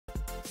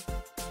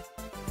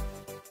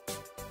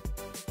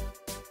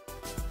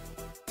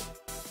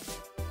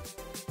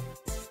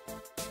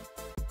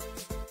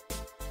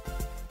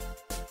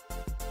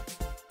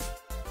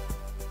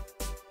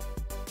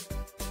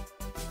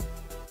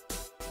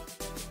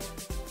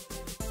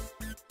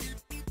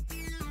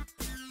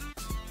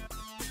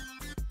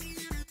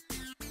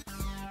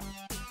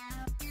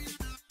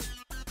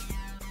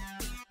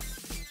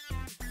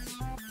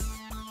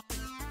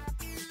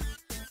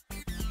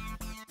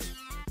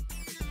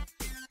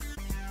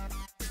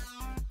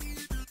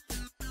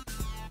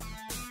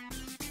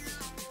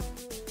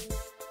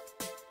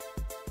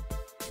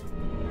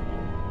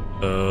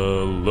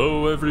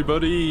Hello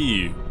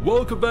everybody!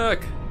 Welcome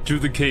back to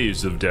the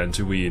caves of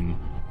Dantooine.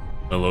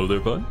 Hello there,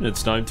 bud.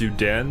 It's time to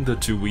Dan the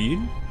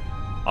Tooine.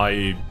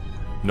 I'm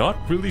not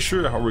really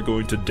sure how we're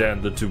going to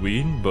Dan the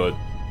Tooine, but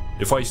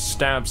if I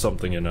stab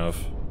something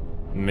enough,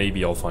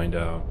 maybe I'll find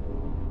out.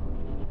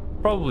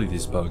 Probably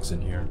these bugs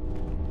in here.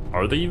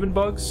 Are they even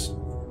bugs?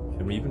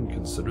 Can we even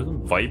consider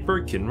them?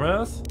 Viper?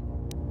 Kinrath?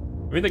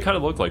 I mean, they kind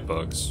of look like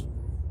bugs.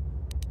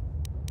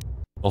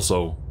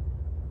 Also,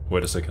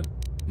 wait a second.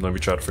 Let me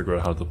try to figure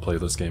out how to play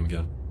this game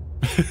again.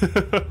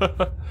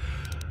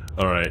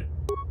 Alright.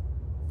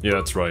 Yeah,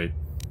 that's right.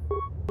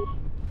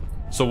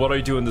 So what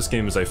I do in this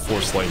game is I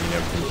force lightning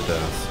everything to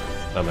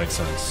death. That makes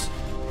sense.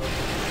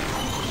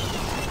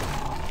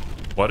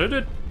 Why did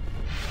it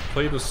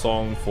play the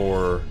song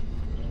for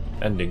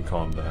ending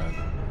combat?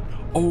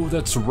 Oh,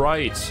 that's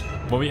right!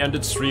 When we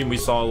ended stream, we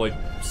saw like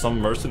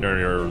some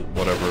mercenary or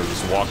whatever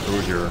just walk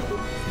through here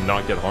and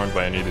not get harmed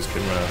by any of these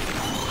Kinrath.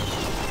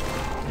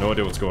 No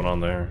idea what's going on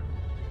there.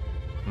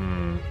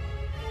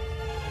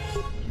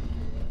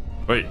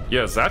 Wait,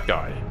 yeah, it's that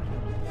guy.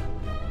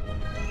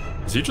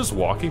 Is he just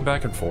walking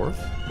back and forth?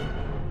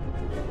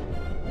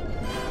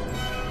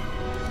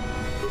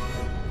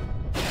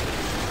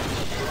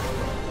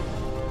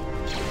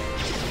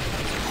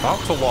 About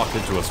to walk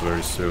into us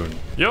very soon.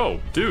 Yo,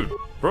 dude,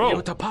 bro!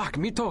 Shouldn't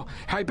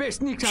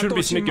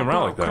be sneaking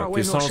around like that.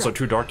 These tunnels are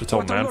too dark to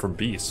tell man from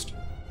beast.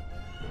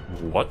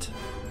 What?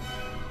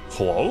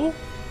 Hello?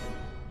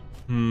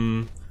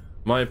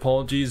 My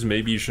apologies,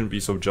 maybe you shouldn't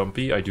be so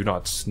jumpy. I do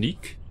not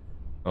sneak.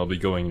 I'll be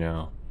going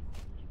now.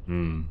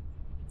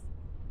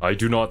 I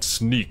do not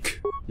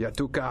sneak.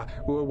 What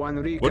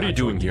are you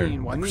doing here?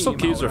 The crystal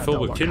caves are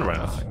filled with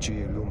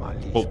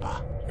Kinrath. Well,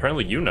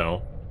 apparently you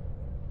know.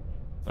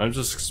 I'm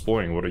just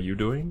exploring. What are you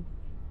doing?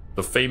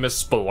 The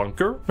famous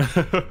spelunker?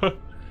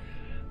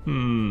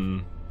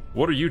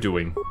 What are you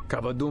doing?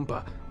 I'm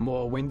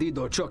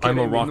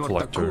a rock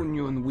collector.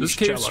 This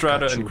cave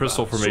strata and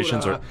crystal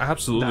formations are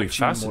absolutely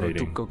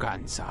fascinating.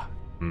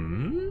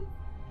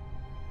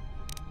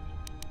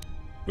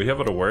 We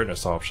have an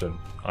awareness option.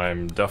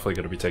 I'm definitely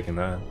going to be taking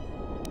that.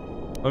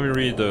 Let me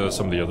read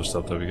some of the other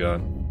stuff that we got.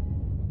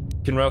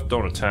 Kinrath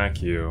don't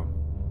attack you,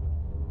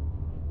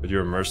 but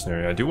you're a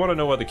mercenary. I do want to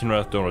know why the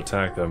Kinrath don't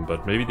attack them,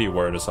 but maybe the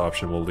awareness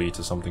option will lead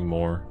to something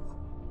more.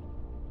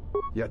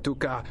 I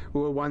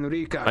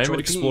am an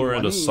explorer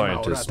and a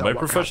scientist. My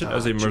profession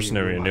as a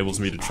mercenary enables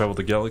me to travel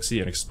the galaxy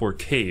and explore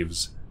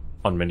caves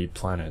on many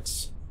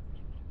planets.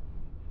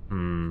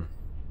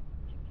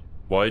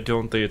 Why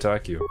don't they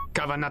attack you?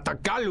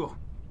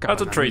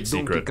 That's a trade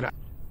secret.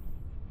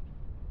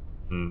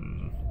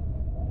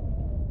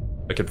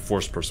 I can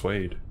force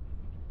persuade.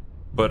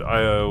 But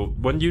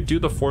when you do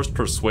the forced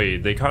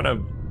persuade, they kind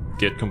of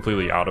get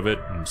completely out of it,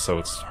 and so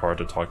it's hard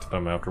to talk to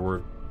them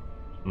afterward.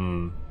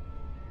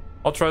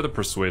 I'll try the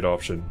persuade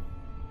option.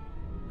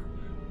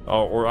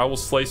 Or I will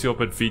slice you up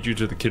and feed you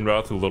to the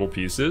Kinrath in little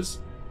pieces.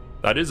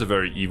 That is a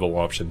very evil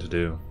option to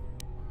do.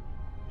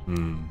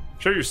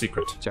 Share your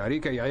secret. I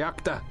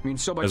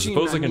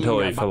suppose I can tell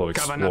a fellow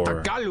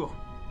explorer.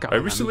 I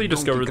recently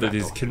discovered that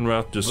these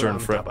Kinrath discern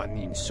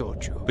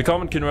the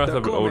common Kinrath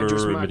have an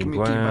odor-emitting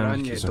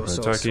gland, keeps them from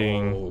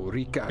attacking.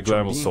 The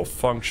gland will still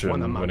function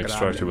when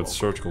extracted with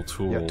surgical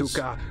tools.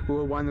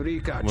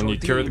 When you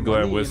carry the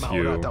gland with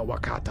you, you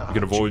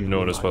can avoid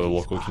notice by the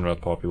local Kinrath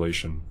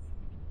population.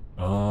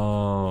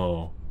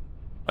 Oh.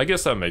 I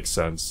guess that makes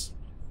sense.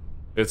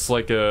 It's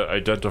like a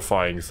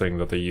identifying thing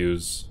that they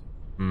use.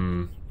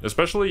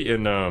 Especially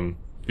in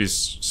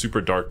these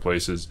super dark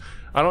places.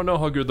 I don't know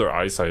how good their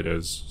eyesight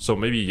is, so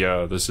maybe,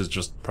 yeah, this is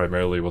just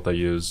primarily what they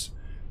use.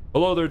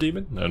 Hello there,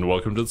 demon, and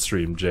welcome to the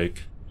stream,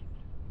 Jake.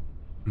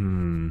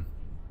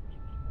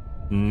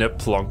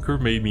 Neplunker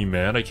made me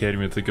mad. I can't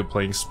even think of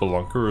playing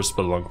Spelunker or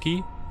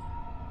Spelunky.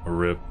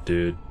 Rip,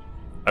 dude.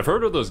 I've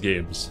heard of those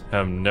games,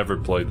 have never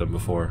played them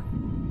before.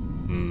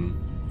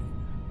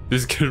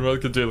 These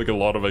Kinrath contain like a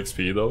lot of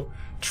XP, though.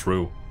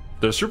 True.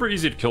 They're super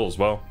easy to kill as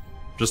well.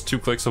 Just 2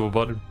 clicks of a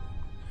button.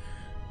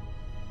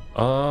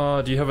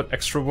 Do you have an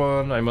extra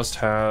one? I must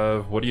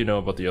have. What do you know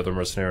about the other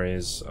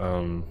mercenaries?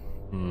 Do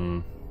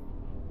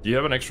you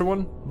have an extra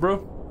one,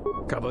 bro?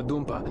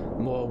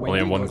 Only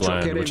have one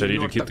gland, which I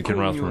need to keep the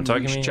Kinrath from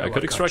attacking me. I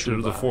could extract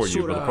another for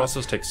you, but the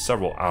process takes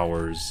several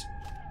hours.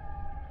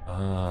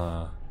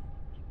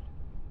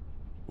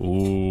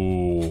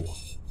 Ooh.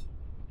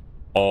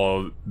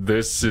 Oh,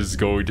 this is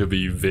going to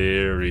be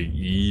very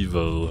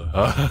evil.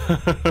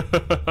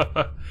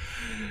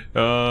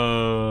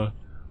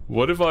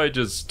 What if I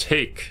just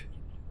take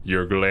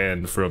your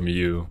gland from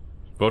you?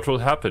 What will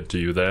happen to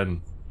you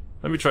then?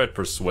 Let me try to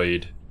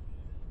persuade.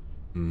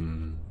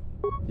 Here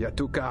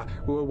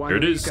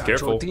it is,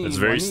 careful. It's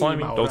very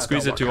slimy. Don't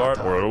squeeze it too hard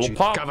or it will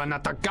pop.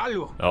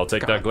 I'll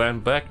take that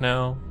gland back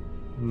now.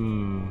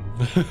 You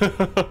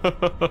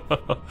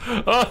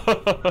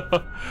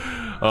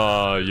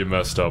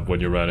messed up when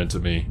you ran into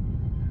me.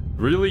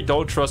 Really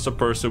don't trust a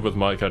person with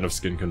my kind of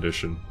skin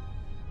condition.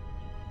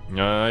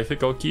 I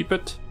think I'll keep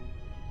it.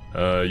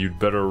 You'd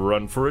better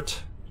run for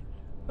it.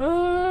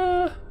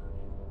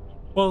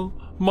 Well,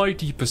 my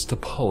deepest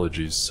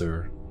apologies,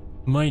 sir.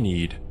 My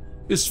need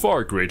is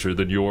far greater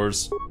than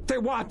yours. I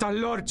will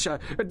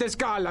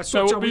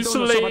be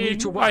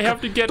slain. I have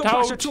to get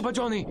out.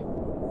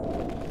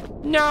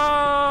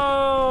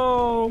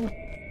 No!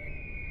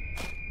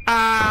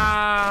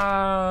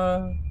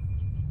 Ah!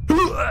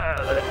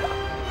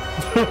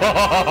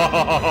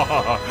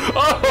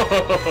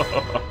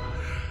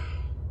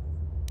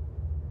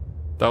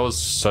 That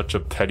was such a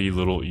petty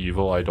little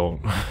evil, I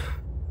don't...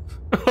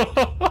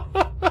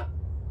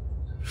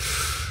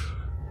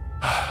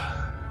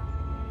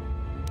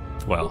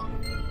 Well,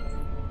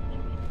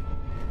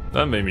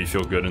 that made me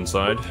feel good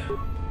inside.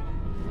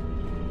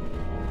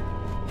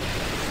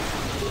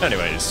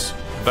 Anyways,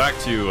 back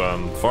to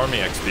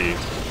farming XP.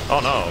 Oh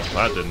no,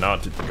 that did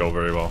not go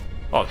very well.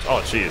 Oh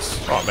jeez.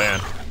 Oh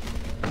man.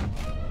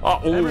 Oh,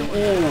 ooh.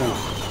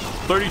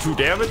 32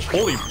 damage?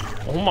 Holy,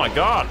 oh my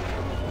god.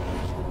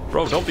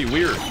 Bro, don't be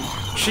weird.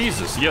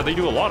 Jesus, yeah, they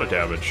do a lot of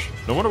damage.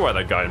 No wonder why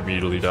that guy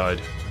immediately died.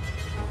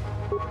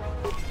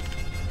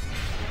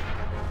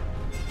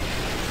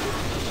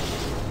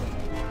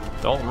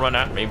 Don't run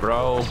at me,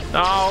 bro.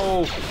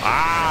 No!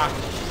 Ah!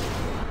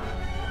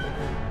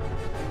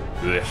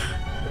 Ugh.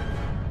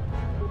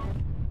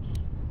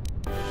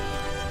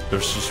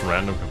 There's just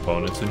random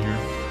components in here.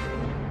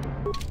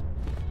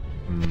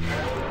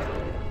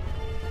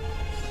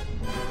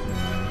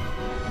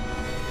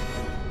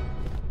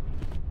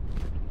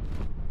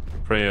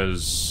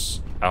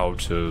 Freya's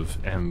out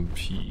of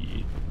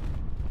MP.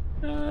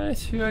 I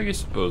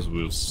suppose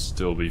we'll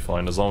still be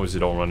fine as long as you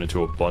don't run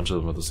into a bunch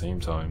of them at the same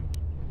time.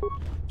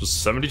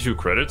 Just 72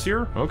 credits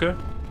here? Okay.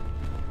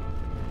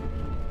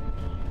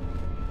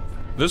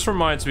 This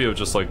reminds me of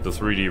just like the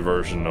 3D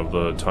version of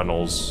the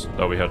tunnels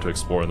that we had to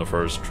explore in the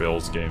first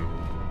Trails game.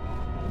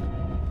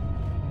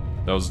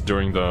 That was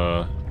during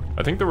the...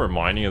 I think they were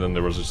mining and then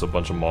there was just a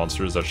bunch of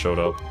monsters that showed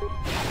up.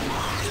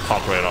 Just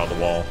popped right out of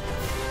the wall.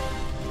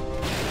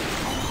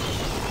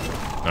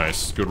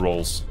 Nice, good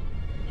rolls.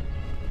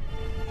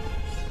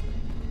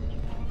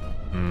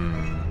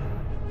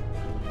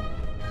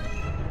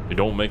 They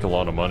don't make a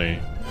lot of money.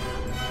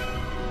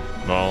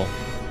 Well,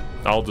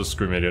 I'll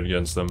discriminate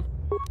against them.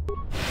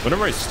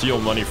 Whenever I steal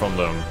money from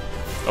them...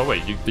 Oh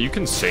wait, you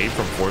can save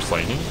from Force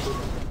Lightning?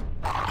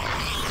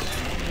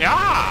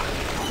 Yeah!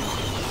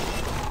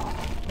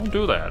 Don't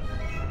do that.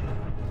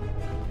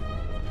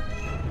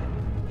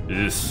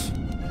 This.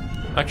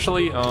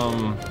 Actually,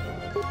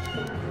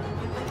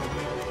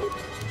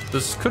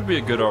 this could be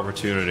a good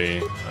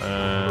opportunity.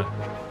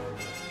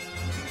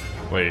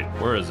 Wait,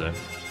 where is it?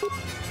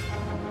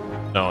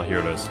 Oh, here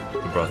it is.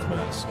 The breath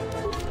mask.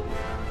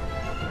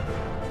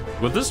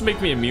 Would this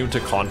make me immune to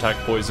contact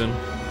poison?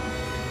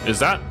 Is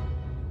that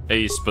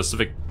a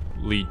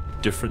specifically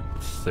different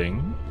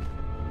thing?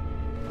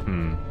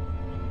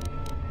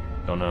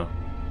 Don't know.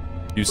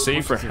 You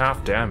save for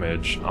half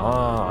damage.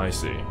 Ah, I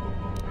see.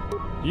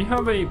 Do you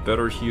have a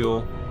better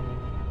heal?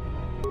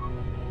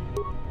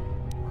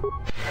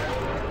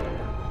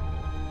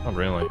 Not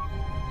really.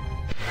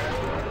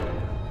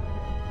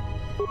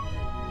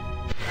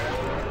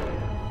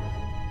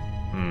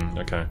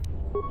 Okay.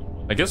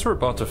 I guess we're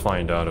about to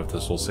find out if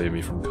this will save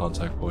me from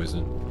contact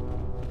poison.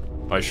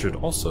 I should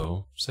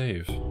also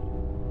save.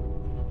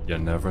 You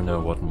never know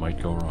what might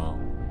go wrong.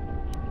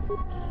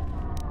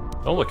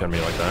 Don't look at me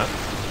like that.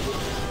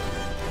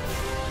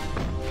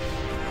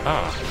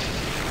 Ah.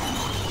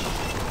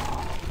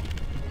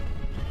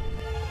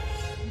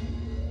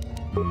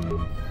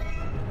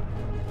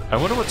 I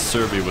wonder what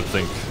Serby would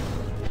think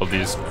of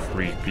these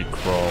creepy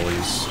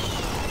crawlies.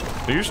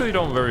 They usually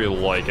don't very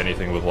like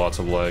anything with lots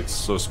of legs,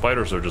 so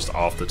spiders are just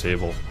off the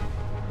table.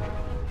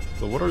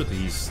 But what are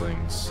these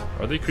things?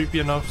 Are they creepy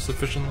enough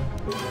sufficiently?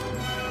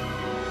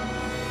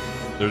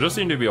 There does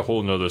seem to be a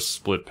whole nother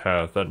split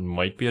path that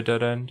might be a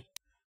dead end.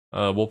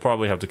 We'll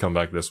probably have to come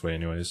back this way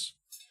anyways.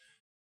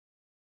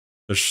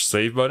 The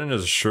save button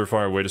is a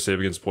surefire way to save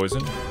against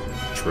poison.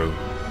 True.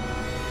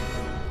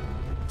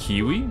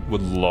 Kiwi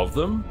would love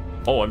them?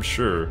 Oh, I'm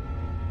sure.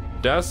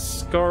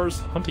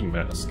 Daskar's hunting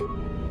mask.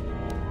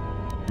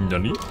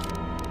 Nani?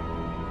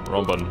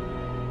 Wrong button.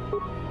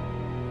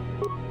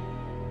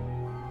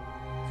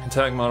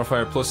 Attack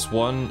modifier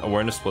 +1,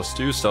 awareness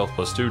 +2, stealth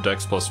 +2,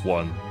 dex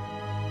 +1.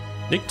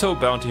 Nikto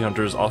bounty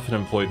hunters often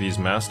employ these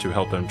masks to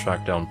help them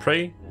track down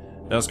prey.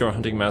 Daskar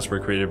hunting masks were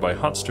created by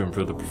Huts to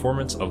improve the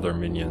performance of their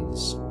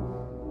minions.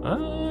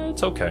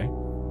 It's okay.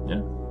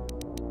 Yeah.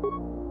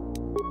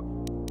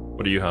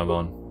 What do you have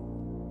on?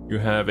 You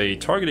have a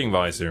targeting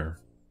visor.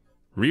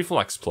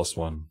 Reflex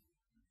 +1.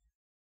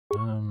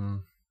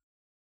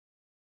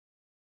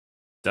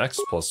 Dex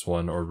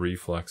 +1 or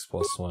reflex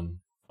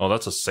 +1. Oh,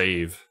 that's a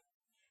save.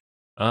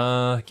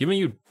 Giving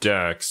you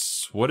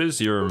Dex. What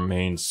is your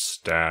main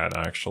stat,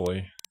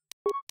 actually?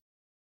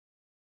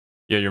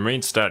 Yeah, your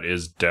main stat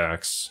is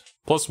Dex.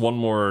 Plus one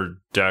more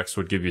Dex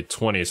would give you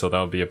 20, so that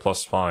would be a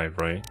 +5,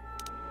 right?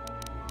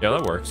 Yeah,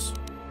 that works.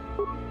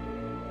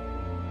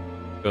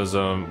 Because,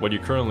 what you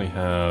currently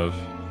have...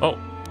 Oh!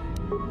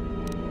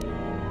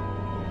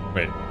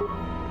 Wait.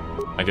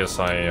 I guess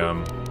I,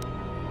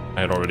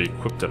 I had already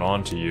equipped it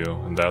onto you,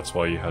 and that's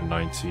why you had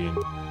 19.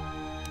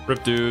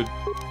 Rip, dude.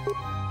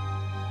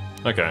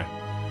 Okay.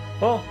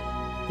 Well,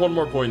 one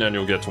more point and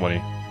you'll get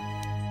 20.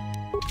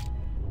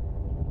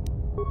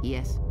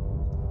 Yes.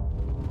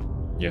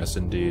 Yes,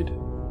 indeed.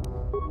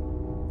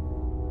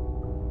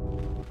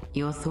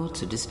 Your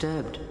thoughts are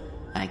disturbed.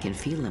 I can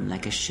feel them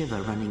like a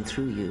shiver running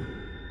through you.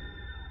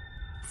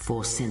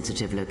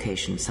 Force-sensitive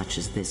locations such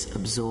as this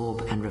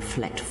absorb and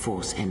reflect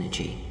force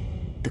energy.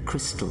 The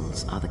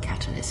crystals are the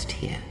catalyst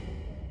here.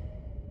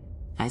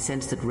 I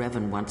sense that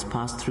Revan once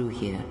passed through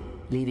here,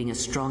 leaving a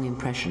strong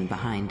impression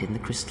behind in the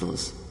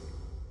crystals.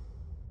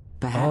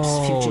 Perhaps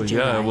future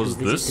Jedi who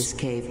visit this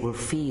cave will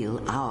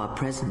feel our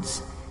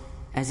presence,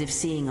 as if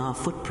seeing our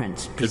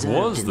footprints preserved in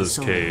the soil. It was this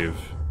cave,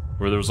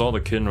 where there was all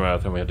the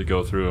Kinrath and we had to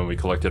go through and we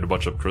collected a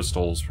bunch of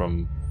crystals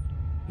from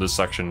this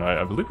section.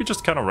 I believe we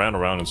just kind of ran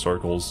around in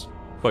circles,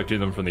 collecting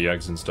them from the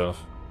eggs and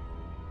stuff.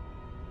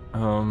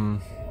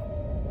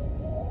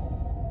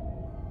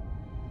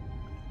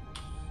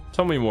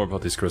 Tell me more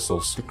about these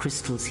crystals. The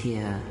crystals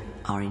here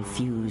are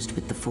infused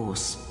with the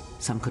Force.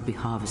 Some could be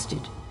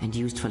harvested and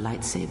used for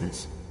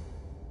lightsabers.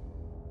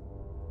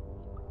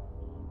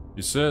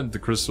 You said the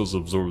crystals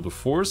absorb the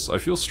Force? I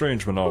feel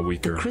strange but not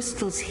weaker. The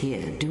crystals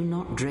here do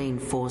not drain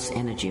Force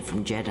energy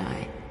from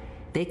Jedi.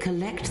 They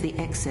collect the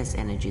excess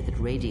energy that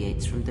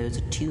radiates from those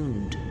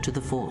attuned to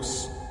the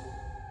Force.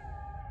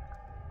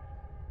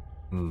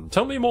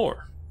 Tell me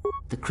more.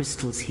 The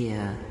crystals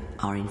here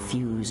are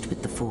infused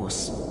with the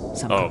Force.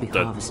 Some could be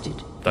harvested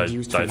and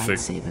used for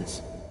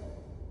lightsabers.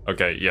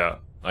 Okay, yeah,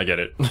 I get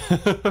it.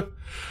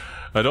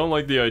 I don't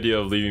like the idea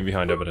of leaving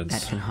behind evidence.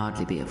 That can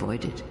hardly be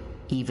avoided.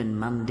 Even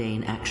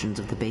mundane actions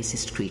of the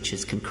basest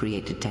creatures can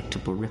create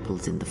detectable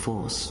ripples in the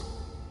Force.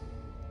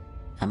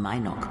 A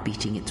Mynock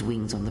beating its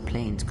wings on the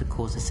plains could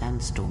cause a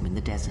sandstorm in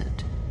the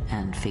desert.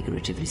 And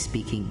figuratively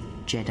speaking,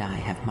 Jedi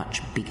have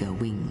much bigger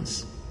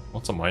wings.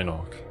 What's a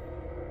Mynock?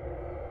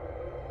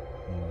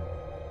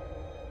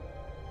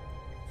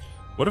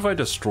 What if I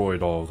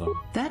destroyed all of them?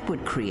 That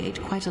would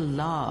create quite a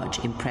large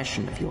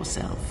impression of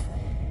yourself,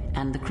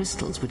 and the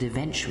crystals would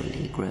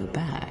eventually grow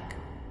back.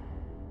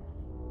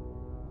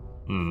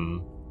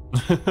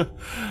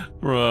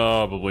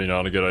 Probably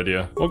not a good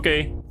idea.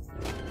 Okay.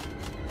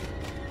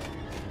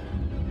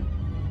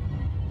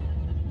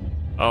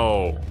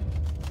 Oh.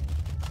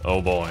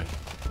 Oh boy.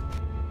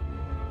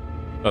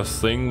 A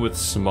thing with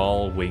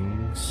small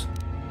wings?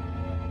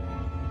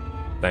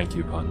 Thank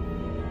you, pun.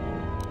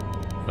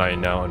 I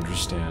now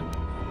understand.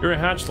 You're a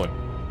hatchling.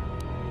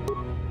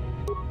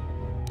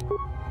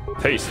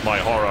 Taste my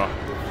horror.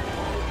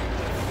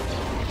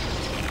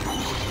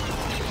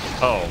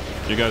 Oh,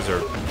 you guys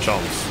are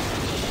chumps.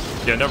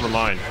 Yeah, never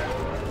mind.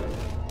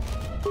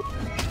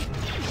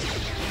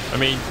 I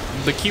mean,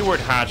 the keyword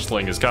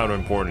hatchling is kind of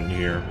important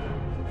here.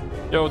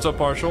 Yo, what's up,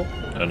 Partial?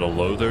 And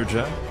hello there,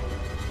 Jack.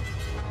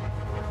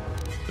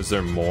 Is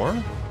there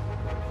more?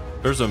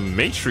 There's a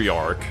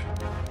matriarch.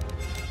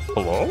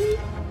 Hello?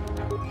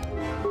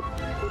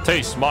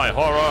 Taste my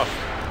horror!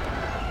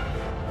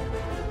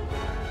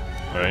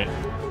 Alright.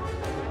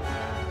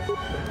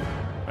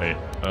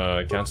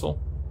 Alright, cancel.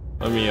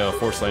 Let me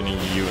force lightning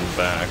you and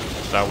back.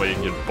 That way you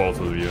can get both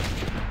of you.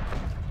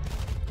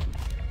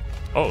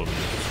 Oh,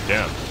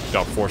 damn.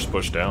 Got force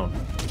pushed down.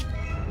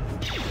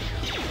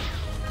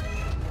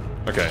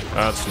 Okay,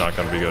 that's not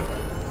gonna be good.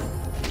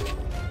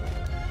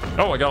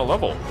 Oh, I got a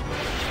level.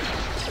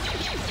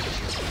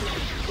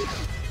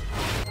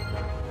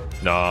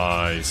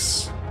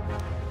 Nice.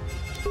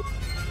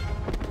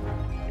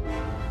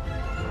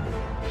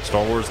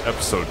 Star Wars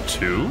Episode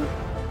 2?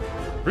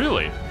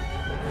 Really?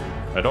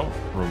 I don't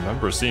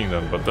remember seeing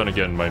them, but then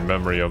again, my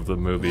memory of the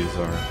movies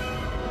are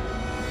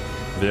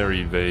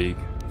very vague.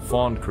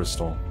 Fond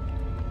Crystal.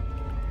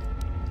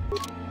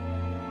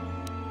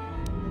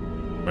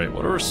 Wait,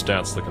 what are our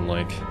stats looking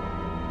like?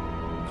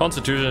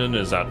 Constitution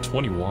is at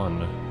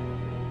 21.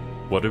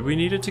 What did we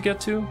need it to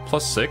get to?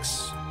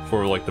 +6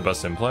 for like the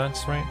best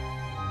implants, right?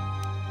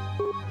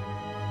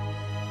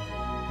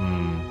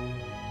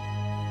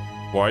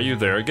 Why are you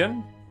there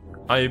again?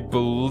 I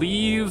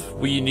believe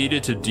we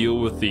needed to deal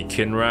with the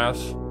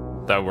Kinrath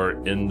that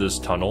were in this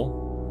tunnel.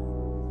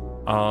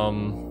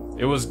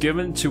 It was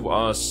given to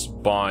us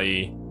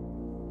by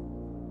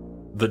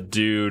the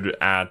dude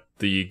at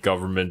the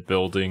government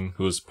building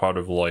who was part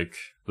of, like,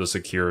 the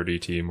security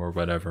team or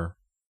whatever.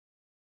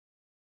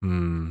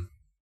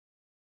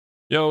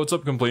 Yo, what's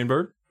up, Complain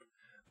Bird?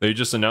 They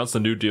just announced the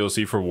new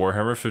DLC for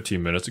Warhammer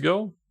 15 minutes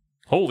ago?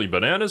 Holy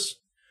bananas!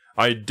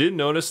 I did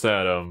notice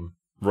that,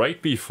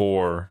 right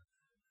before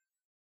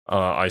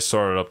I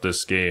started up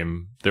this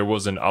game, there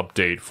was an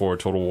update for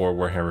Total War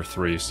Warhammer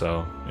 3,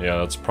 so yeah,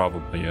 that's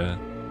probably it.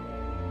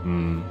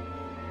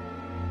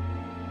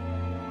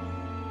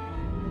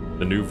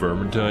 The new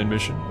Vermintide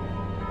mission?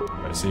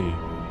 I see.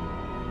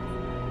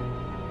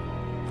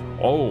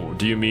 Oh,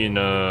 do you mean,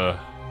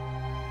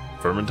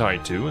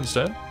 Vermintide 2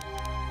 instead?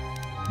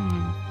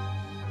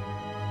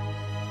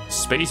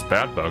 Space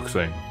Bat Bug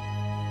thing.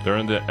 They're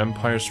in the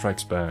Empire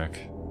Strikes Back.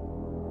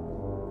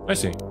 I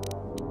see.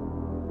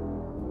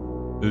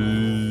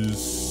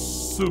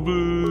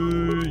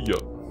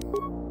 Yup.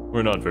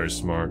 We're not very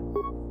smart.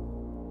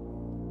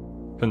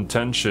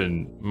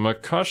 Contention.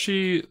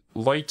 Makashi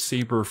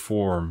lightsaber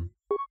form.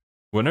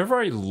 Whenever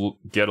I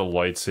get a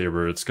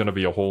lightsaber, it's gonna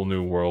be a whole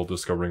new world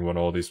discovering what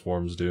all these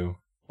forms do.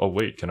 Oh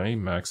wait, can I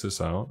max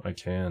this out? I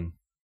can.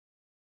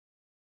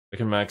 I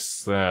can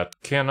max that.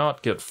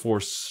 Cannot get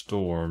Force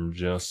Storm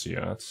just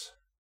yet.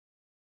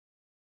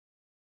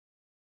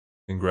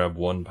 Can grab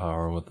 1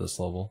 power with this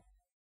level.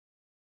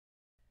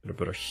 Get a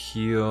bit of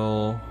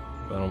heal.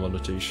 Battle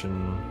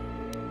meditation.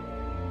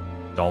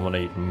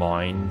 Dominate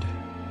mind.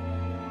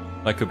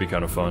 That could be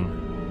kind of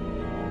fun.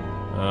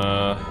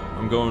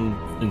 I'm going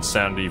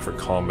insanity for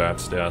combat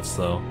stats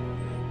though.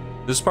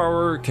 This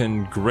power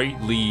can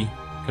greatly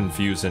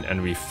confuse an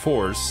enemy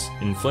force,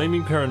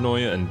 inflaming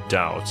paranoia and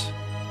doubt.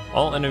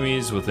 All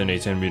enemies within a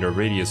 10-meter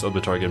radius of the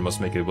target must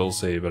make a will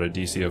save at a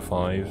DC of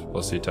 5,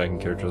 plus the attacking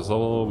character's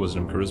level,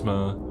 wisdom,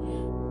 charisma,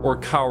 or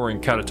cowering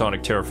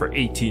catatonic terror for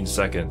 18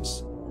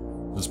 seconds.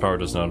 This power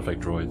does not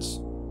affect droids.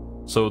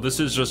 So this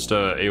is just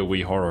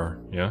AoE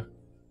horror, yeah?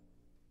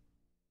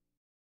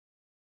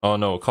 Oh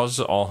no, it causes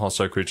all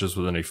hostile creatures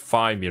within a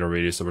 5-meter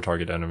radius of a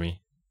target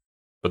enemy.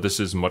 But this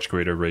is much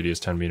greater radius,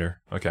 10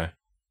 meter. Okay.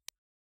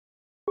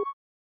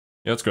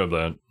 Yeah, let's grab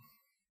that.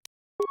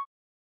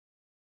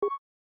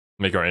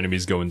 Make our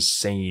enemies go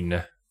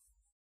insane.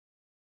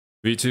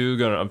 V2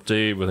 got an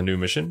update with a new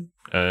mission,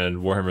 and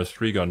Warhammer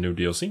 3 got a new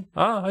DLC.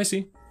 Ah, I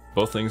see.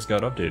 Both things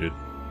got updated.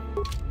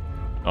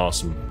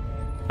 Awesome.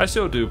 I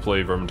still do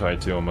play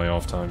Vermintide 2 on my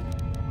off time.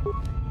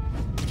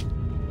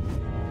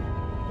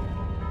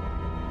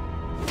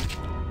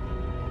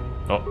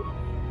 Oh.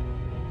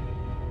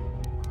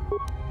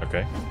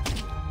 Okay.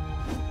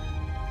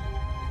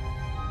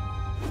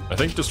 I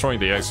think destroying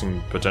the X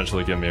can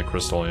potentially give me a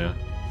crystal, yeah.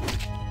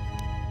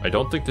 I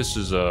don't think this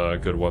is a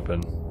good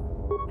weapon,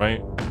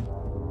 right?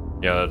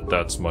 Yeah,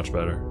 that's much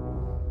better.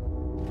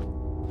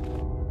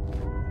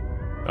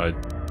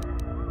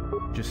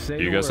 Just say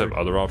do you guys have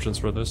other options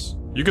for this?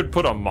 You could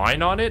put a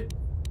mine on it?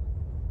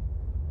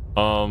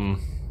 I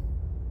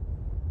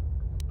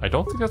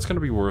don't think that's gonna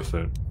be worth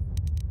it.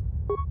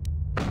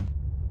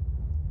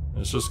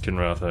 It's just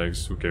Kinrath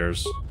eggs, who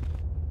cares?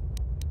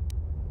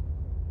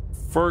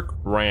 Furk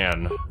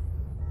Ran.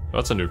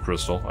 That's a new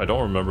crystal. I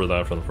don't remember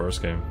that from the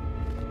first game.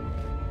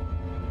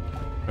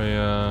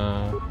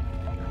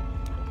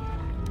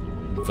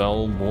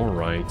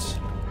 Velmorite.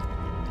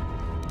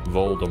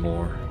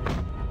 Voldemort.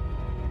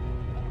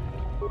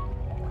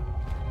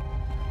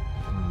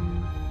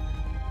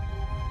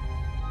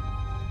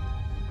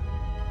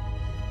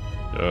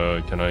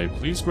 Can I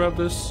please grab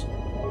this?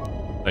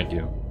 Thank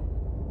you.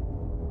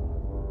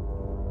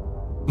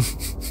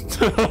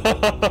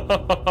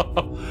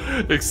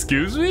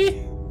 Excuse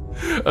me?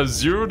 A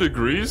 0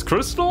 degrees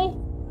crystal?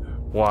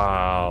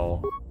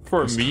 Wow.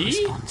 For me?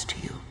 Responds to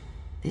you.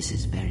 This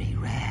is very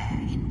rare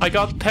indeed. I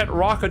got Pet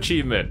Rock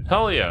achievement.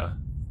 Hell yeah.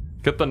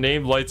 Get the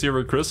name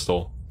lightsaber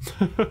crystal.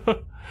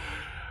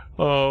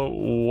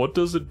 What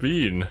does it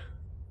mean?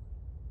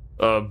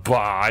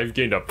 Bah, I've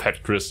gained a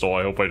pet crystal.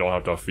 I hope I don't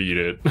have to feed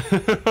it.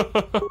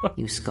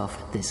 You scoff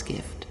at this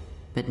gift,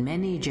 but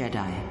many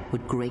Jedi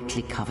would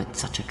greatly covet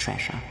such a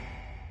treasure.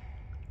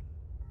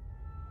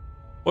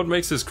 What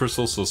makes this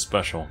crystal so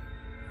special?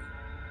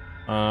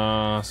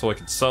 So I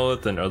could sell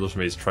it, then others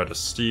may try to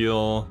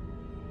steal.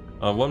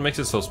 What makes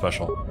it so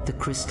special? The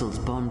crystal's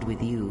bond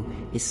with you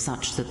is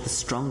such that the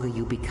stronger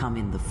you become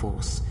in the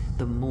Force,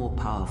 the more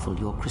powerful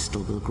your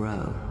crystal will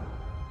grow.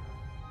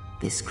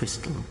 This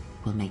crystal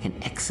will make an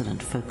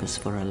excellent focus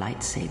for a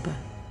lightsaber.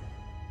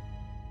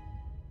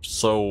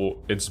 So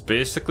it's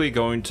basically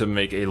going to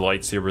make a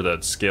lightsaber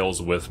that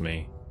scales with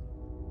me.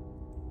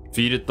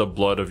 Feed it the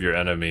blood of your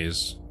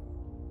enemies.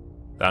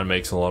 That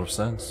makes a lot of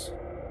sense.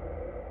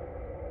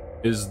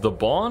 Is the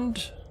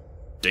bond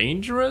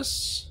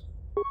dangerous?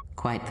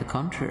 Quite the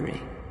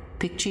contrary.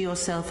 Picture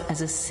yourself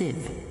as a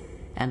sieve,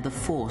 and the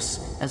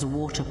Force as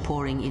water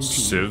pouring into you.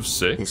 Civ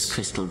 6? This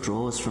crystal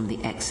draws from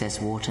the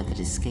excess water that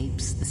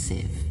escapes the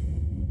sieve.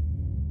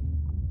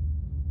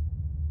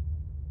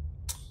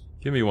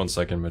 Give me 1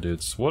 second, my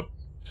dudes. What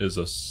is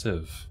a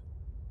sieve?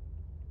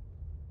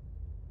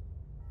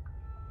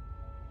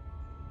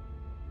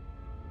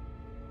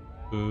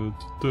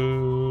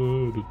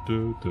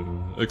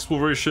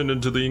 Exploration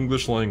into the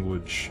English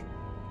language.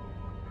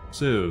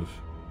 Sieve.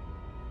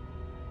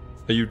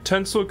 A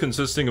utensil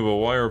consisting of a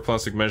wire or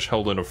plastic mesh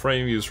held in a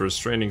frame used for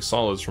restraining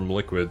solids from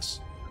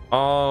liquids.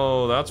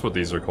 Oh, that's what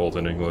these are called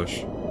in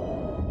English.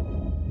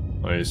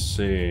 I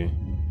see.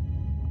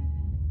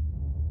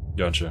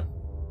 Gotcha.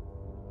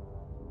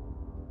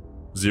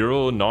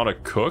 Xero, not a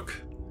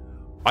cook?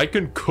 I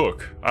can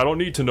cook. I don't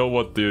need to know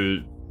what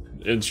the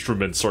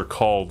instruments are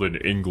called in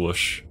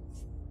English.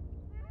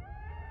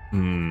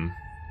 Han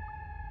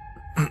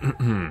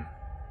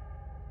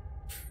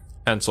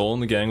Solo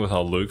and the gang with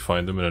how Luke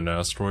find them in an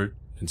asteroid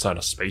inside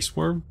a space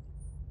worm?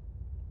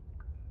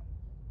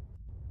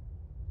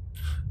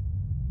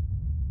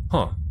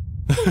 Huh.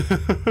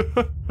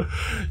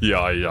 Yeah,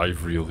 I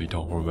really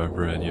don't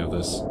remember any of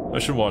this. I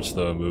should watch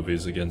the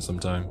movies again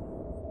sometime.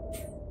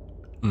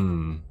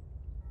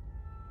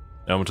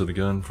 Ammo to the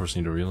gun,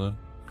 forcing to reload.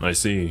 I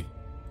see.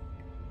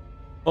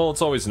 Well,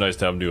 it's always nice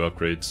to have new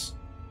upgrades.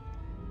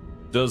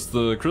 Does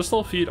the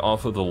crystal feed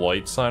off of the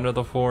light side of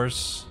the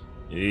force?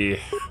 Yeah.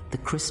 The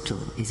crystal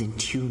is in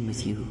tune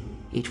with you.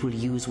 It will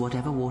use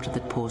whatever water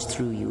that pours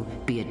through you,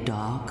 be it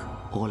dark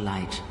or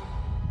light.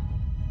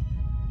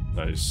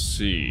 I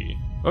see.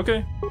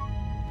 Okay.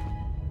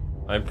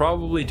 I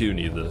probably do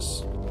need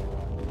this.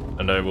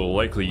 And I will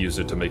likely use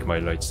it to make my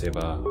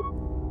lightsaber.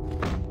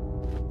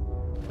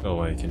 Go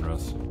away,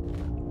 Kinrath.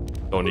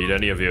 Don't need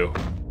any of you.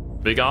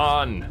 Be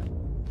gone!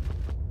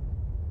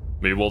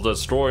 We will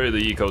destroy the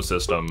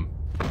ecosystem.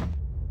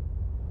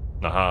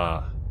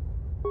 Aha.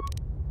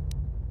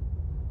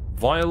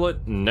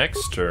 Violet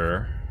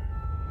Nectar.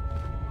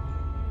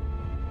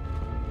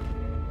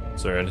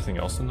 Is there anything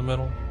else in the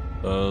middle?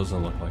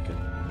 Doesn't look like it.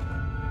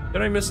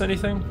 Did I miss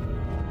anything?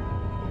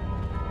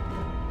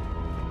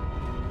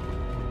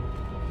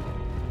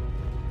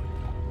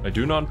 I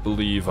do not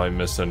believe I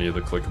missed any of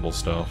the clickable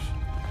stuff.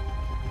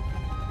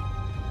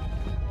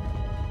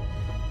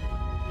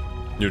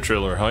 New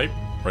trailer hype.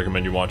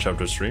 Recommend you watch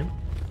after stream.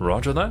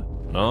 Roger that.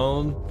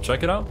 I'll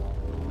check it out.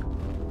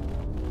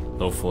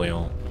 Hopefully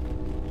I'll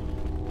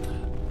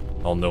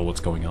know what's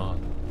going on.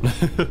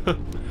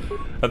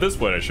 At this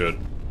point I should.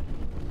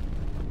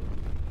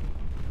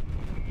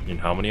 I mean,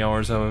 how many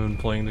hours have I been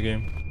playing the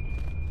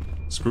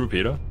game? Screw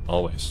PETA?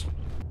 Always.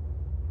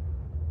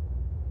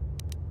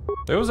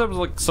 They always have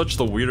like such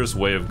the weirdest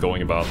way of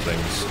going about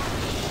things.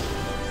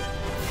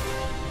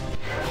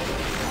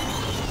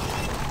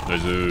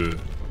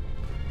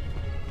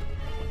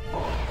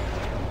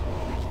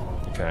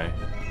 Okay.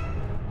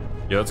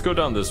 Yeah, let's go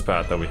down this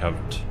path that we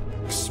haven't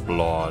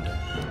explored.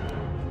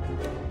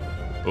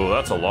 Oh,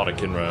 that's a lot of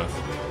Kinrath.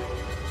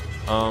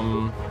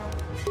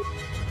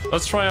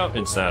 Let's try out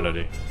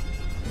Insanity.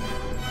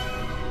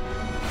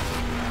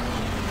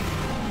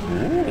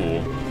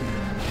 Ooh.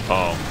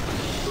 Oh.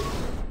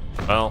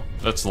 Well,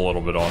 that's a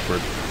little bit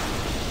awkward.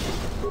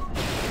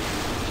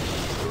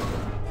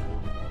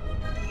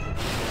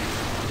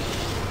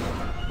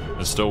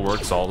 It still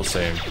works all the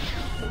same.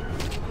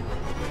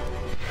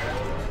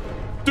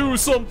 Do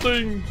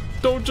something!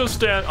 Don't just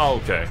stand. Oh,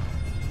 okay.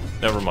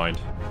 Never mind.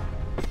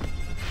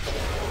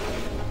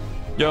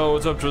 Yo,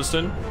 what's up,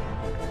 Tristan?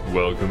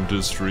 Welcome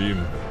to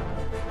stream.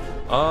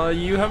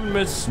 You haven't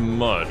missed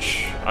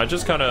much. I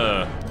just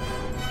kinda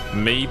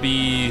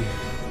maybe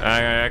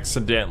I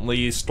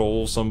accidentally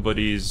stole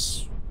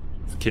somebody's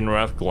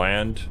Kinrath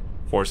gland,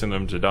 forcing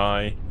them to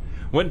die.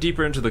 Went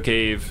deeper into the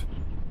cave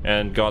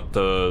and got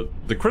the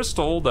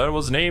crystal that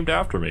was named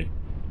after me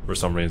for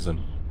some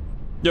reason.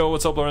 Yo,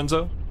 what's up,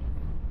 Lorenzo?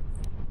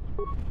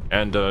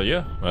 And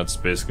yeah, that's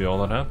basically all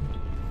that happened.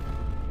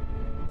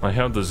 I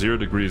have the 0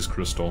 degrees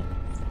crystal,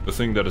 the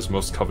thing that is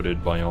most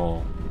coveted by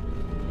all.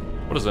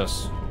 What is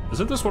this?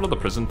 Isn't this one of the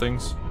prison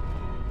things?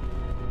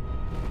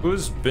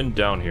 Who's been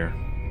down here?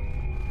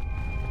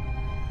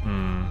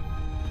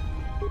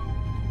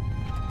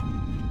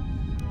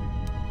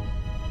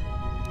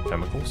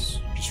 Chemicals?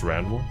 Just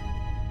random?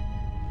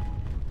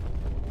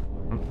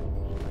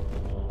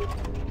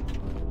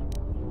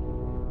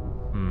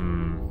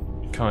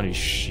 Connie's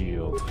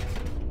shield.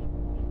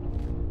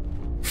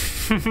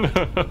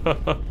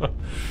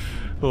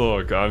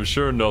 Look, I'm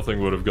sure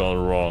nothing would have gone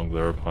wrong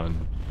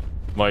thereupon.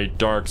 My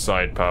dark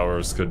side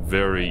powers could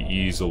very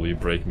easily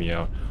break me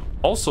out.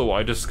 Also,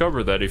 I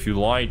discovered that if you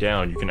lie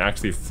down, you can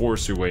actually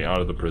force your way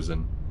out of the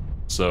prison.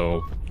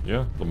 So,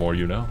 yeah, the more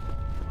you know.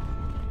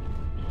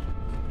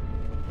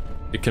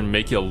 It can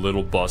make you a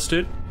little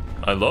busted.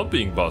 I love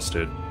being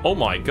busted. Oh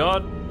my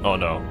god. Oh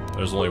no,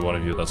 there's only one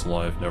of you that's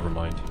alive. Never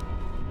mind.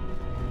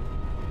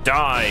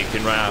 Die,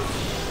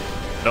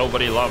 Kinrath.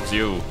 Nobody loves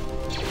you.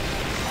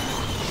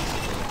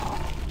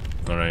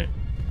 Alright.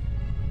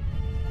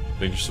 I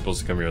think you're supposed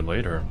to come here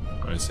later.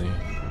 I see.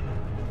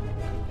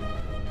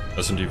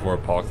 SMT4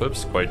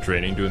 Apocalypse? Quite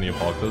draining doing the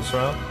Apocalypse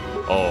route?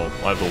 Oh,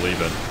 I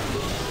believe it.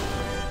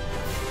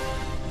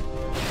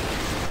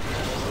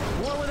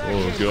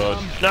 Oh god.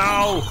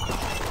 No!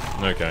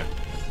 Okay.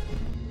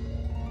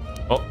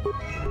 Oh.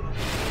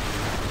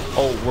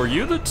 Oh, were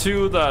you the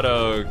two that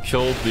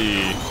killed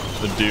the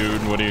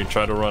dude when he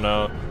tried to run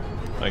out?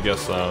 I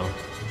guess so.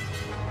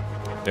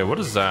 Yeah, what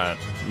is that?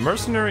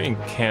 Mercenary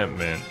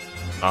encampment.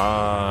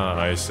 Ah,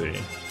 I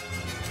see.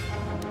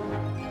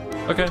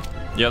 Okay.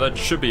 Yeah, that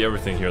should be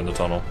everything here in the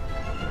tunnel.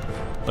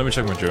 Let me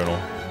check my journal.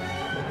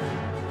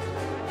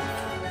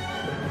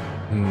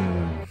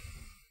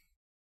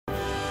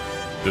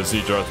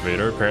 Disney Darth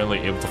Vader apparently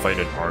able to fight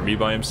an army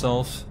by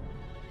himself?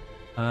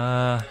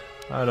 I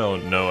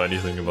don't know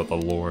anything about the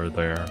lore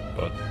there,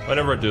 but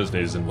whenever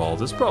Disney is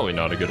involved, it's probably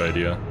not a good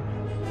idea.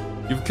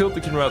 You've killed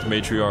the Kinrath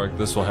matriarch.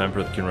 This will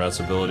hamper the Kinrath's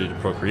ability to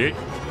procreate,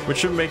 which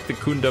should make the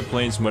Kunda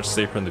Plains much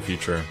safer in the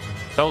future.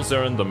 Tell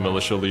Zarin, the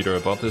militia leader,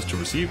 about this to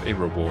receive a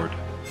reward.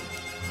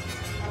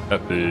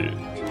 Epic.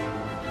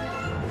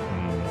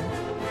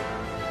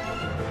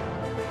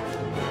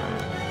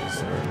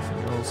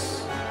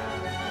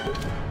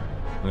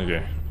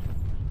 Okay.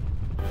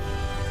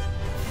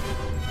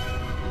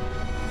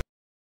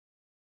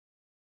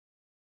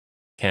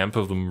 Camp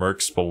of the Merc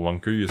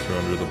Spelunker you throw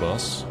under the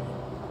bus.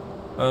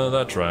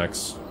 That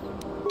tracks.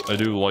 I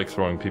do like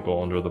throwing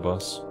people under the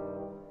bus.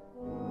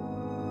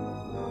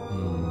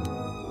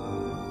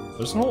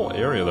 There's a whole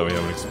area that we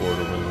haven't explored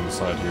over on the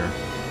side here.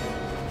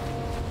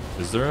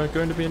 Is there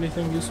going to be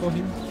anything useful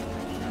here?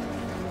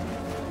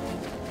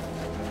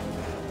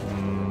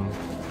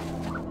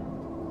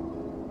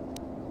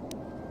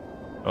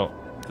 Oh,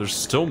 there's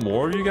still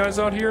more of you guys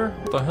out here?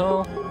 What the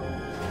hell?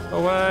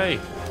 Away!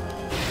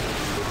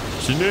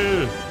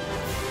 Shinu!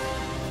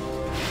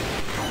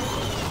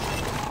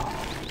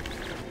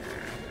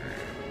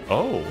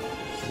 Oh,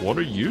 what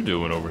are you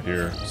doing over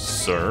here,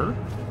 sir?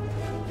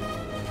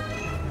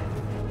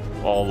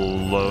 All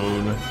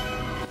alone.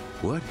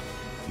 What?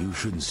 You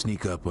shouldn't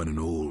sneak up on an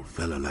old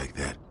fella like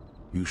that.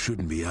 You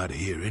shouldn't be out of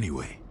here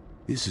anyway.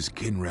 This is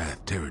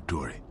Kinrath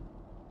territory.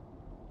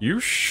 You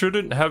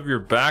shouldn't have your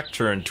back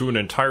turned to an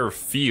entire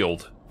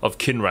field of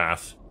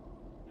Kinrath,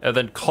 and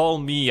then call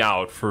me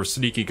out for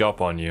sneaking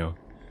up on you.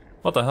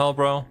 What the hell,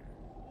 bro?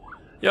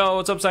 Yo,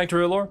 what's up,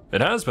 Sanctuary Lore?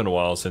 It has been a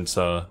while since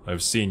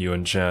I've seen you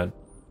in chat.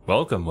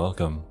 Welcome,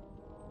 welcome.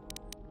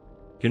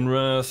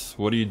 Kinrath,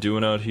 what are you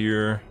doing out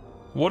here?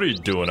 What are you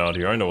doing out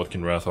here? I know what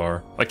Kinrath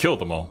are. I killed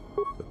them all.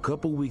 A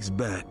couple weeks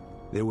back,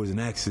 there was an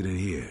accident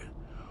here.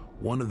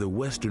 One of the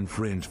Western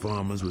Fringe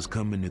farmers was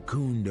coming to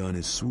Kunda on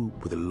his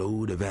swoop with a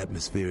load of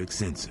atmospheric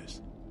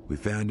sensors. We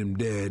found him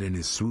dead and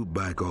his swoop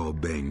bike all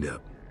banged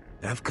up.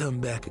 I've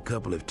come back a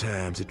couple of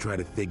times to try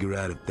to figure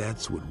out if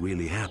that's what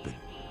really happened.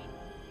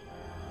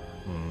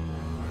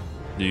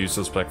 Do you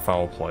suspect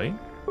foul play?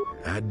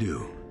 I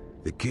do.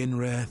 The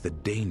Kinrath are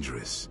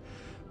dangerous.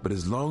 But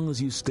as long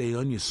as you stay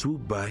on your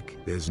swoop bike,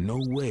 there's no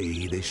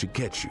way they should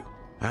catch you.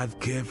 I've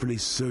carefully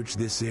searched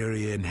this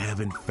area and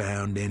haven't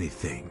found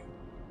anything.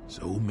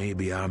 So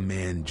maybe our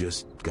man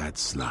just got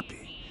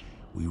sloppy.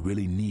 We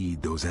really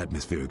need those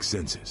atmospheric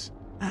sensors.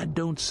 I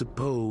don't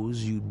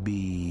suppose you'd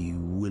be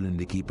willing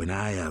to keep an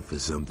eye out for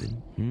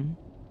something,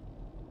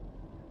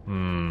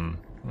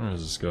 Where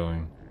is this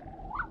going?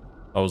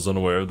 I was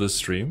unaware of this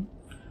stream.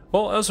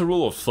 Well, as a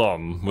rule of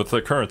thumb, with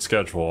the current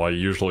schedule, I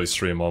usually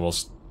stream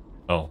almost...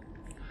 Oh.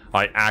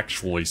 I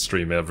actually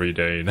stream every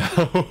day now.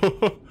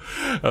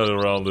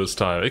 Around this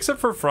time. Except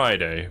for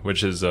Friday,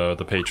 which is the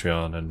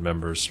Patreon and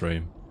members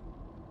stream.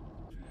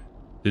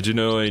 Did you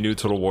know a new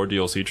Total War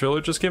DLC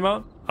trailer just came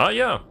out? Ah,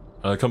 yeah.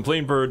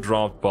 Complaint Bird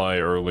dropped by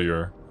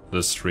earlier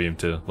this stream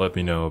to let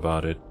me know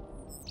about it.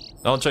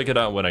 I'll check it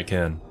out when I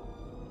can.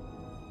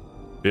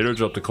 Vader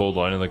dropped a cold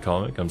line in the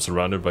comic. I'm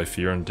surrounded by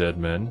fear and dead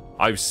men.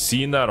 I've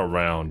seen that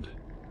around.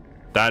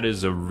 That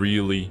is a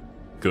really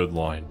good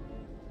line.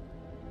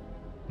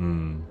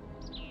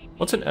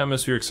 What's an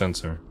atmospheric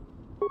sensor?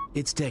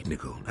 It's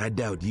technical. I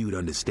doubt you'd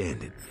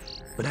understand it.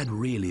 But I'd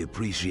really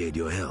appreciate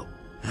your help.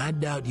 I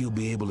doubt you'll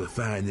be able to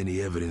find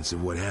any evidence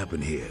of what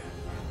happened here.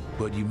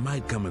 But you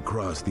might come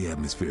across the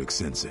atmospheric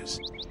sensors.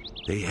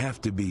 They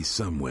have to be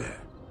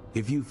somewhere.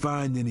 If you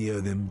find any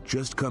of them,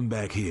 just come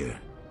back here.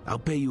 I'll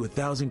pay you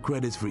 1,000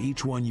 credits for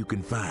each one you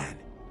can find,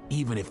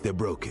 even if they're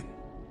broken.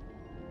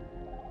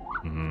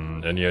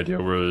 Any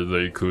idea where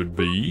they could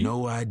be?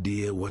 No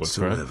idea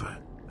whatsoever.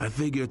 I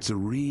figure it's a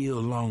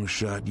real long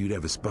shot you'd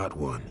ever spot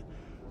one.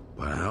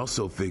 But I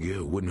also figure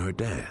it wouldn't hurt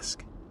to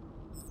ask.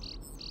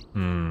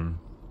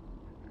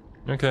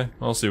 Okay,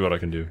 I'll see what I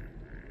can do.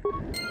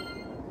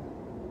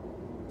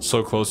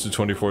 So close to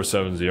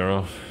 24/7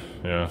 Xero.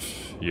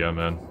 Yeah,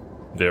 man.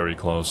 Very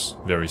close.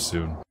 Very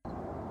soon.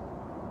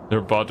 They're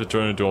about to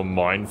turn into a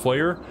mind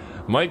flayer.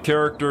 My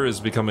character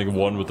is becoming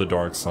one with the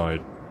dark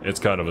side. It's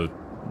kind of a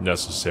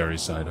necessary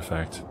side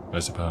effect, I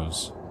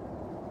suppose.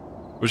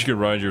 Wish you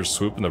could ride your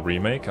swoop in the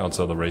remake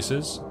outside the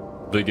races.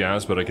 Big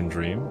ass, but I can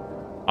dream.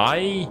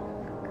 I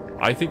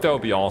think that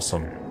would be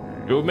awesome.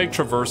 It would make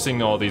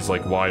traversing all these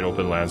like wide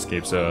open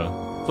landscapes a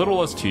little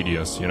less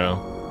tedious, you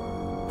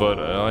know? But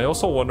I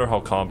also wonder how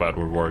combat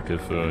would work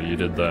if you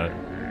did that.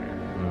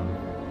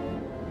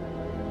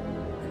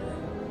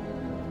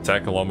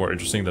 Attack a lot more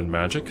interesting than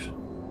magic?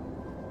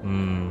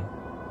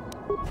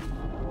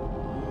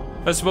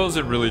 I suppose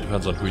it really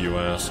depends on who you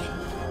ask.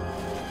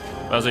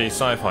 As a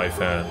sci-fi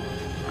fan,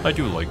 I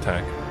do like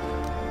tech.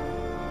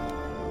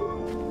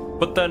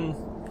 But then,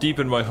 deep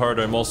in my heart,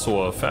 I'm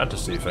also a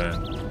fantasy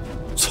fan.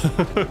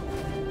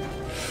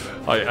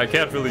 I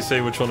can't really say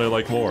which one I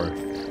like more.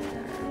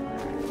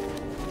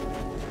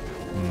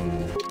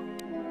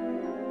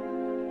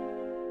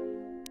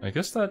 I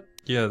guess that,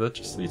 yeah, that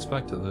just leads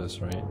back to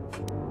this, right?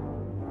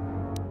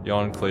 The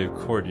Enclave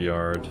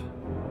Courtyard.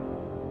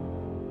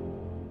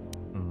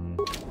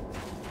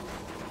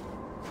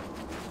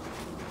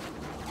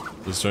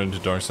 Does turn into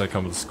Darkseid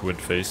come with squid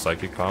face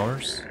psychic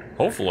powers?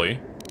 Hopefully.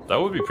 That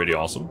would be pretty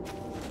awesome.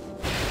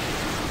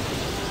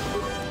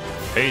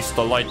 Haste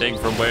the lightning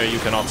from where you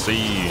cannot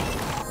see.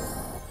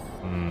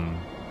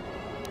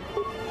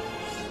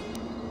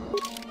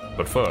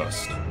 But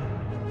first...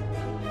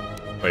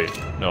 Wait,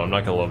 no, I'm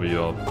not gonna level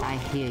you up. I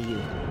hear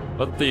you.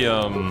 Let the,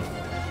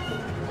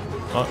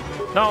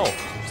 No!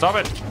 Stop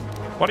it!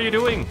 What are you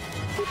doing?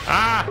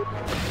 Ah!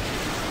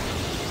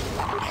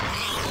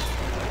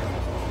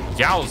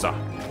 Yowza!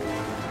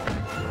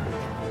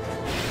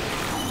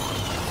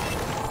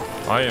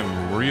 I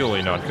am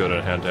really not good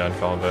at hand-to-hand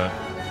combat.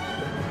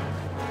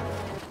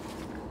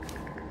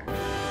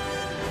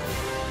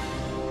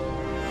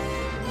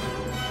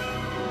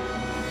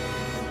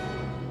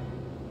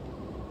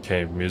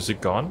 Okay,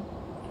 music gone?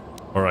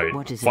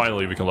 Alright,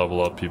 finally we can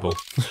level up, people.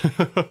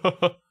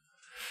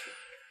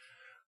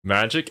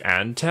 Magic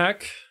and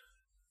tech?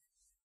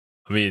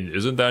 I mean,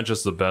 isn't that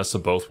just the best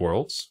of both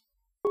worlds?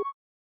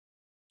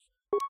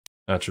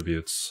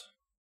 Attributes.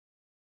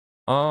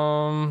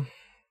 What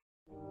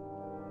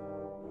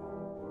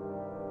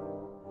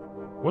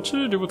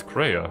should I do with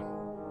Kreia?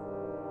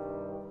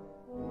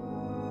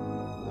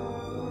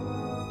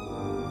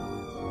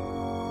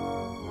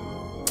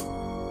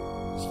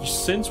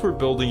 Since we're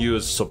building you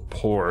as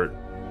support,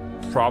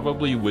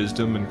 probably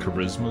wisdom and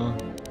charisma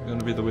are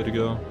gonna be the way to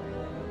go.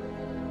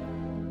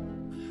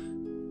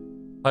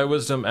 High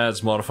wisdom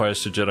adds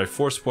modifiers to Jedi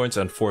Force points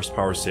and Force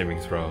power saving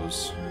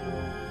throws.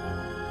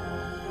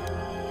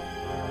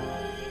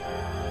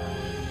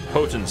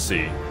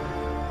 Potency.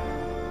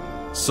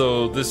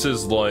 So this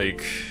is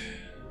like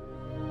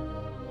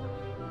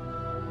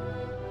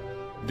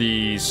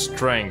the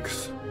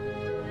strength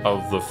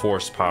of the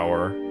Force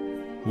power.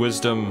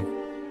 Wisdom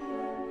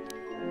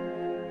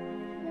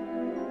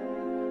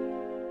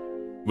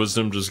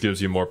just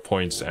gives you more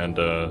points and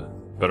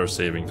better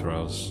saving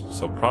throws.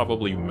 So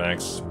probably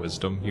max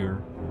wisdom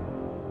here.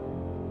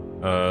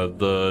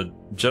 The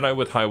Jedi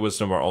with high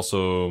wisdom are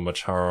also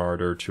much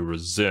harder to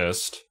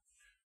resist.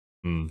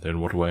 In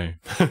what way?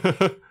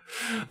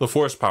 The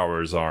Force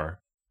powers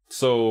are.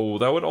 So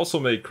that would also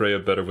make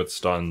Kreia better with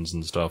stuns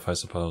and stuff, I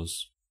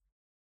suppose.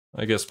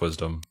 I guess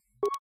wisdom.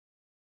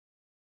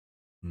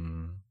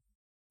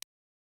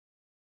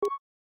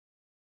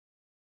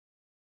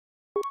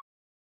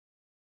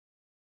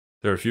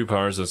 There are a few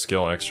powers that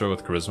scale extra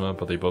with charisma,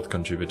 but they both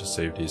contribute to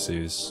save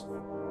DCs.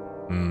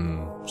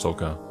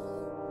 Soka.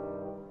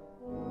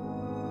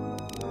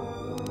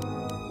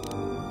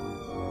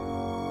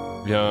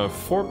 We have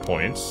 4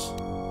 points.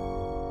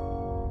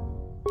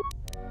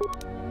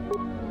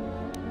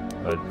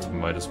 I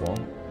might as well.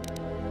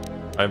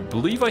 I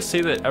believe I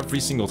say that every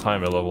single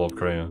time I level up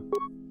Kreia.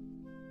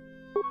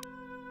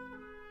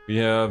 We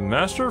have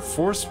Master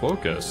Force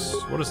Focus.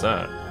 What is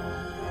that?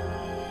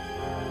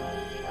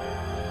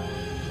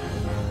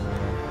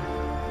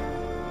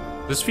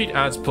 This feat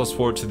adds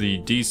 +4 to the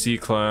DC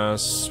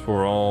class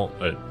for all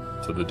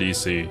to the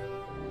DC.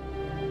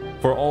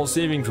 For all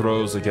saving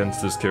throws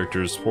against this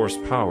character's Force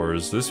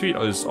powers, this feat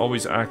is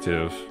always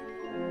active.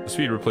 This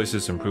feat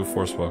replaces improved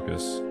Force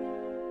Focus.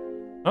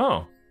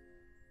 Oh.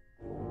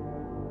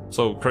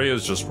 So Kreia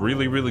is just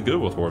really, really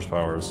good with Force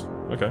powers.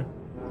 Okay.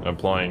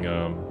 Applying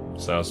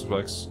status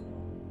effects.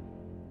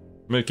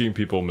 Making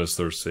people miss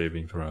their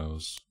saving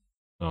throws.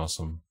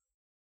 Awesome.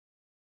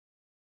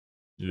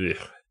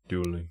 Yeah,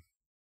 dueling.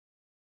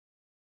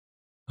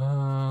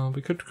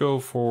 We could go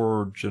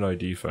for Jedi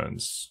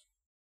defense.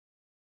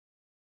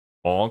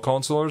 All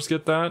consolers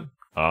get that?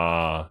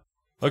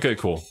 Okay,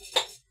 cool.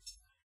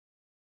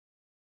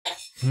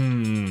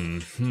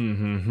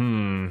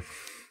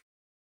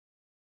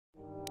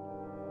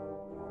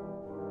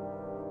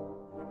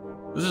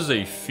 This is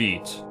a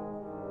feat.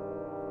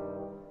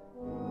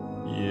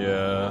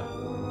 Yeah.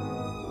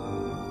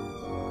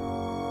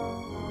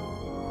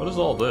 What is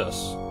all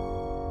this?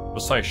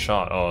 Precise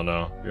shot. Oh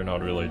no, you're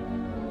not really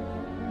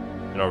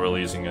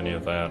using any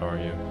of that, are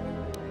you?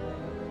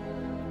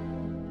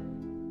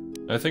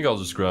 I think I'll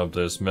just grab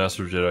this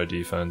Master Jedi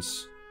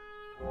defense.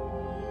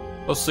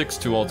 +6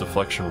 to all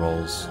deflection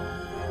rolls.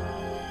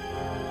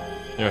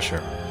 Yeah,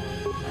 sure.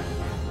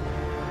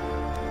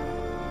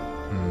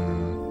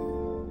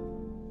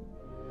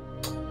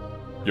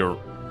 You're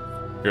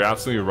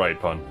absolutely right,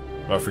 Pun.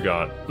 I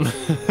forgot.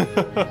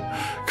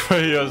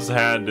 Kreia's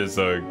hand is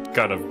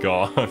kind of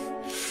gone.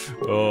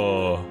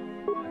 Oh.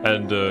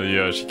 And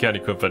yeah, she can't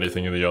equip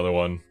anything in the other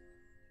one.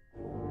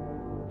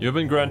 You've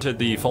been granted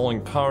the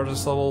following power to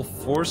this level: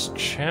 Force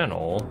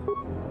Channel.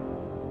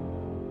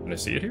 Can I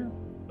see it here?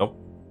 Nope.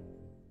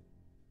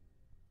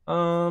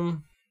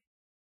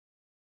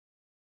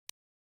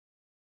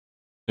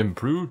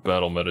 Improved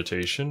battle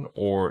meditation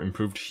or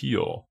improved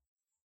heal.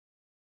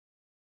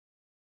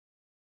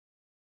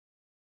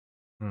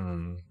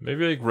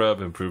 Maybe I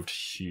grab improved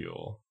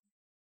heal.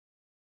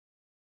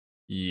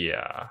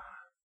 Yeah.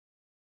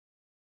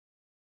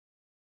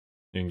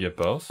 You can get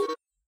both?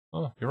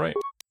 Oh, you're right.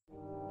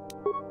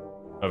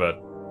 My bad.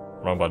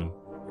 Wrong button.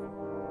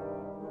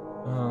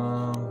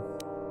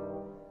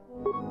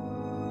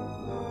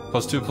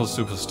 +2,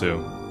 +2, +2.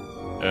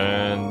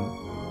 And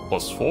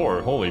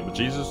 +4. Holy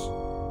bejesus.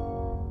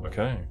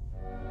 Okay.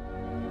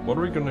 What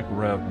are we gonna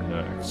grab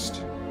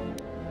next?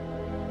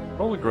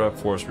 Probably grab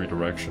Force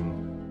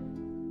Redirection.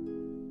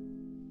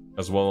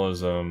 As well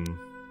as,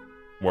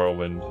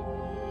 Whirlwind.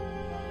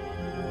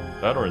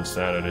 That or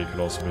Insanity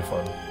could also be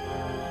fun.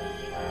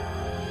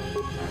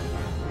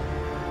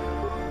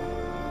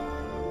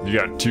 You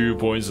got 2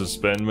 points to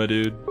spend, my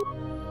dude.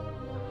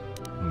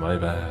 My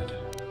bad.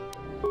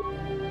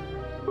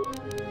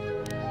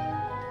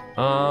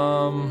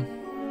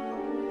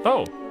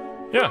 Oh,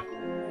 yeah.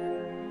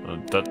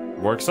 That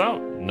works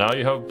out. Now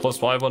you have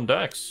 +5 on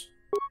Dex.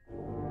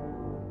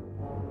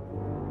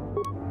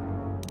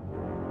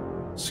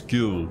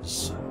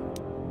 Skills.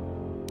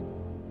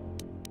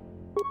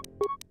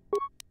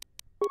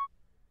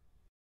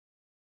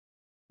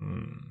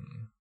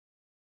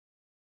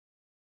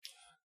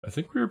 I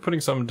think we were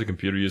putting some into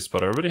computer use,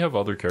 but I already have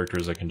other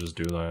characters that can just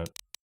do that.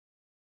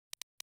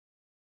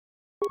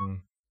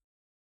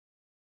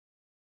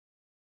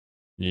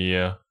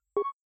 Yeah.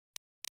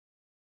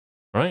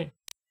 Right.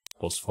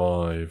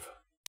 +5.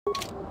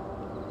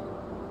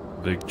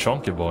 Big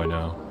chunky boy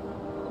now.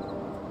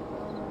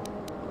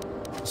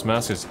 This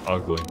mask is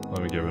ugly.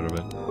 Let me get rid of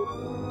it.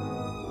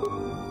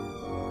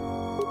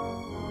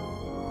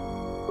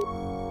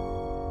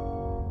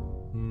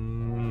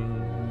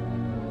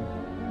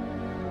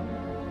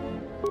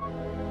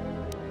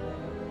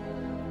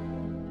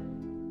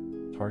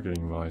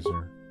 Targeting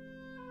visor.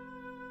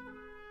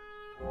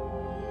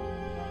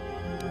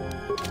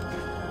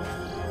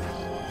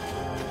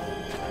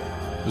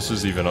 This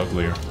is even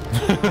uglier.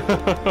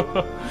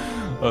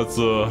 Let's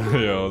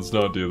yeah, let's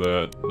not do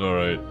that.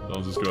 Alright,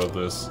 I'll just go with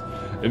this.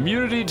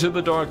 Immunity to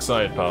the dark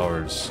side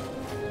powers.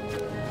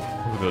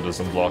 If it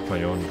doesn't block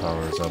my own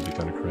powers, that'd be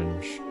kind of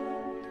cringe.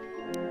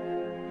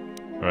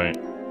 Right.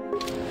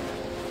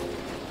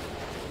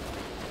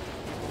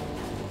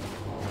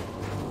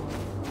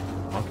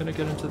 How can I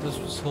get into this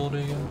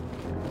facility again?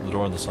 The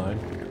door on the side?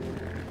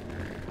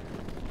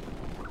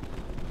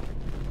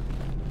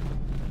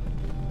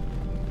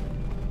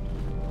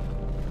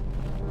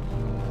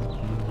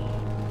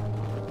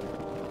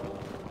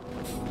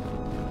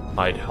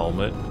 Hide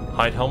helmet.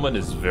 Hide helmet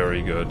is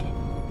very good.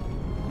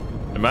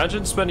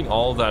 Imagine spending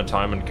all of that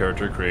time in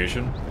character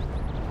creation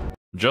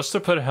just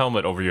to put a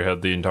helmet over your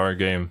head the entire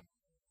game.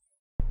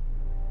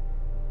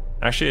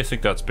 Actually, I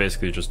think that's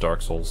basically just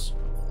Dark Souls.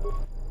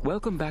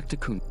 Welcome back to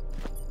Kun.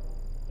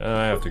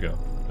 I have to go.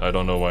 I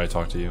don't know why I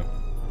talked to you.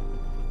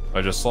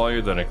 I just saw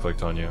you, then I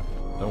clicked on you.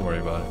 Don't worry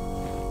about it.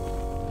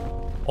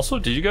 Also,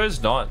 did you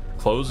guys not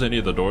close any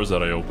of the doors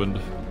that I opened?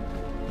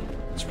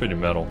 It's pretty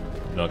metal,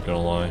 not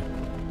gonna lie.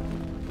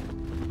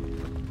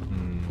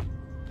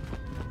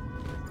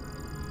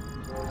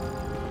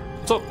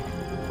 What's up?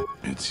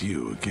 It's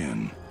you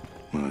again.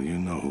 Well, you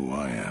know who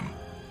I am.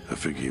 I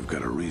figure you've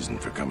got a reason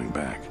for coming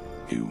back.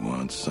 You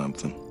want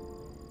something?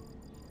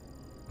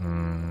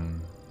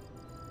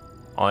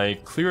 I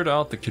cleared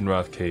out the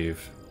Kinrath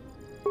cave.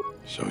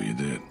 So you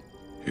did.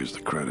 Here's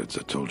the credits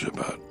I told you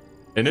about.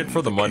 In it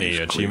for the money,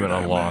 achievement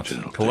unlocked.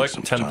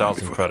 Collect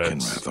 10,000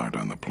 credits. Kinrath aren't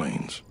on the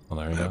plains. Well,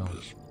 there you go. That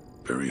was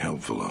very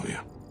helpful of you.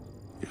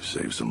 You've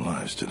saved some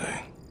lives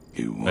today.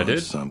 You want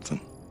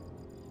something?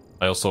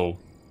 I also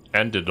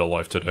ended a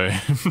life today.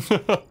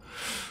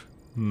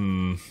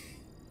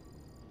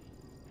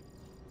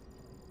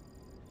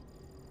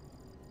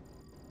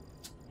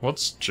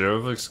 What's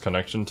Jerovic's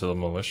connection to the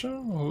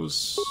militia?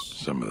 Who's...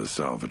 Some of the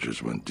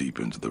salvagers went deep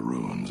into the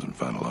ruins and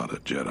found a lot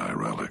of Jedi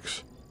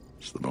relics.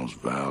 It's the most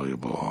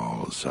valuable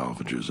haul the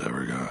salvagers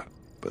ever got.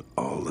 But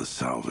all the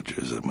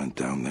salvagers that went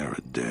down there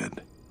are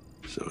dead.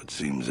 So it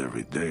seems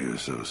every day or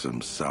so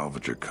some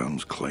salvager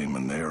comes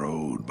claiming they're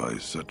owed by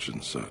such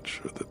and such,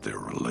 or that they're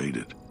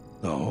related.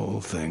 The whole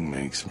thing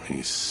makes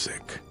me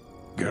sick.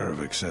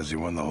 Garovic says he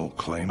won the whole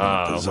claim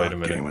at the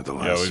Zot game at the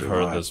last Yeah, we've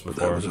heard this before.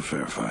 But that was a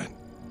fair fight.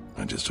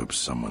 I just hope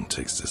someone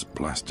takes this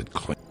blasted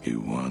claim you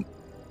want.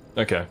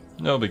 Okay,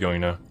 I'll be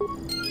going now.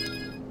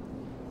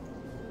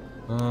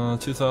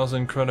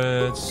 2,000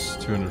 credits,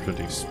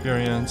 250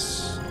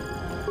 experience.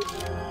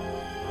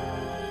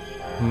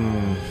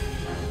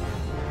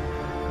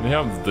 We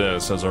have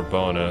this as our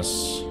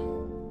bonus.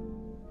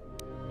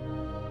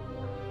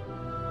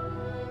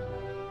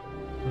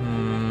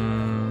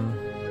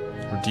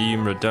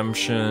 Redeem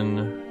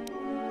redemption.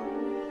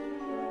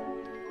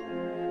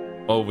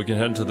 Oh, we can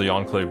head to the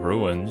Enclave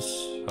ruins.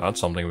 That's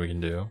something we can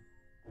do.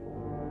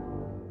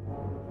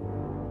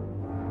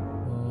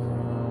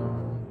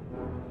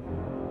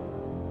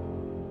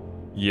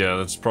 Yeah,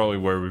 that's probably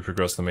where we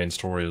progress the main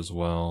story as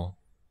well.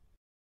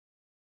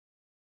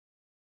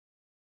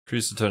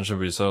 Increase attention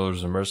for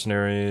settlers and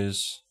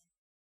mercenaries.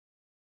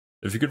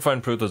 If you could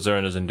find proof that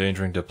Zarin is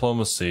endangering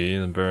diplomacy,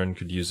 then Baron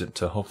could use it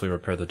to hopefully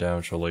repair the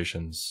damaged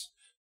relations.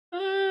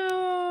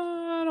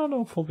 I don't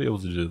know if we'll be able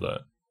to do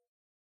that.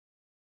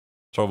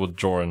 Start with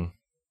Joran.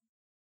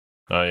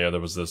 Ah, yeah,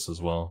 there was this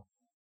as well.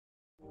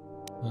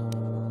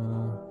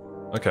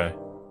 Okay.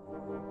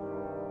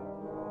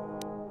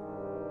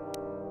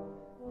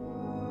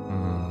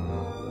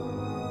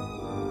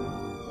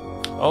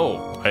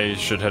 Oh, I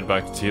should head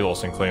back to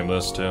Telos and claim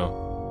this too.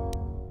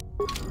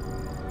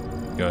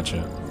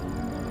 Gotcha.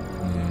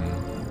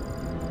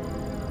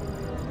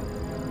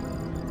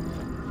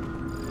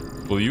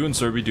 Will you and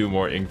Serby do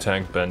more Ink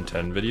Tank Ben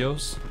 10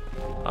 videos?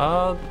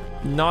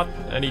 Not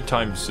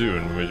anytime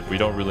soon. We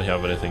don't really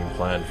have anything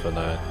planned for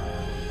that.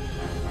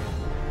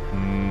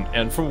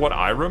 And from what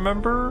I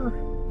remember,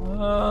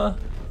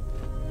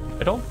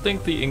 I don't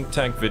think the ink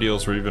tank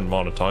videos were even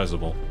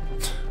monetizable.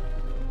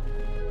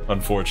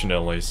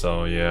 Unfortunately,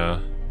 so yeah,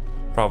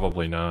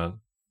 probably not.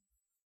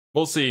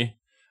 We'll see.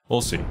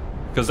 We'll see.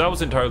 Because that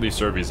was entirely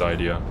Serbi's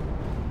idea.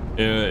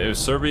 If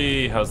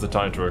Serbi has the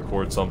time to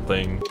record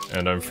something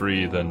and I'm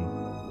free, then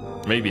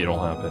maybe it'll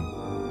happen.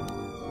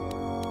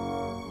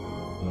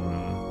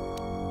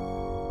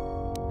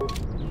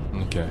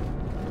 Okay.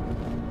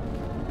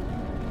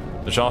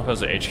 The shop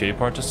has an HK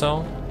part to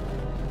sell?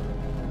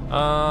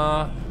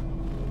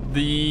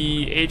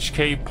 The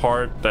HK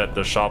part that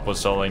the shop was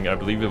selling, I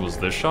believe it was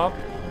this shop,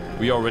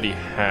 we already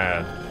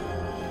had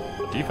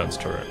a defense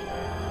turret.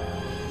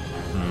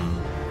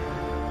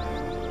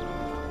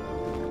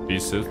 Be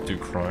Sith, do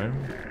crime?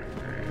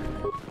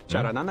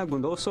 Good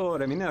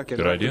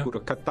idea.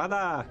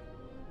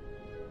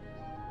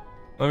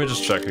 Let me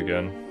just check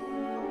again.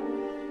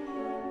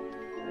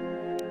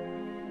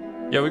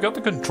 Yeah, we got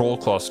the control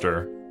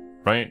cluster,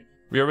 right?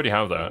 We already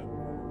have that.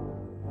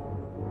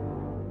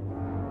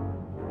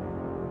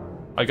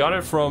 I got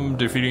it from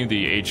defeating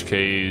the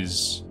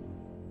HKs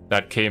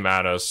that came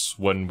at us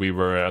when we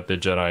were at the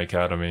Jedi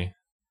Academy.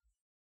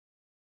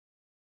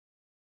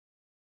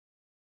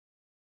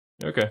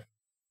 Okay.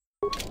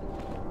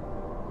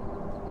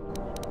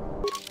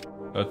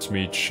 Let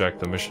me check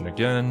the mission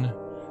again.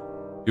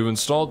 You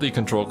installed the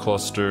control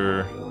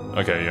cluster.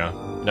 Okay, yeah.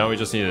 Now we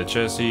just need a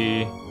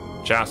chassis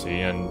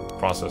and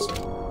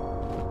processor.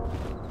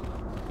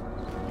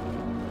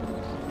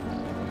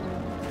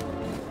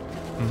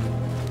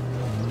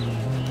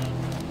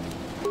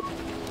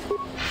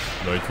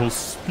 Night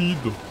speed.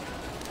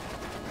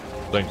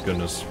 Thank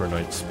goodness for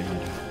night speed.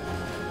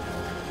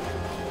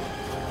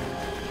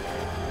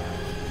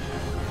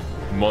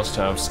 Must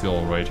have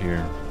skill right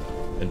here.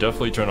 And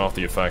definitely turn off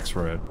the effects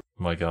for it.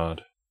 My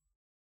god.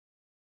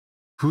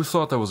 Who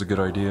thought that was a good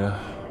idea?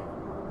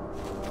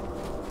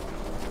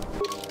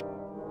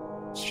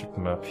 Let's check the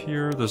map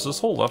here. There's this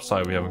whole left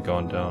side we haven't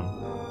gone down.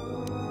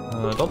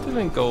 I don't think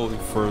we can go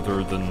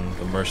further than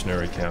the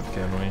mercenary camp,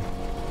 can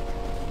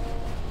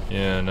we?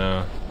 Yeah,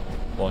 no.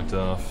 Blocked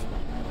off.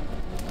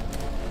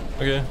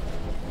 Okay.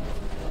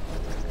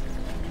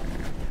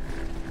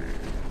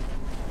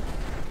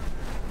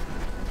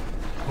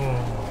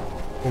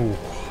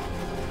 Oh.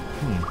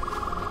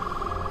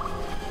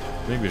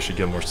 Maybe I should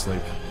get more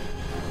sleep.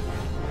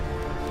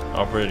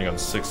 Operating on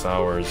 6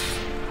 hours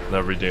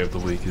every day of the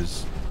week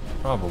is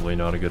probably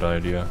not a good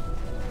idea.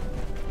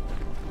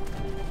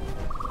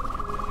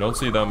 Don't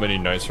see that many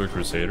nicer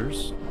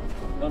Crusaders.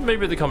 Well,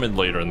 maybe they come in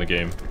later in the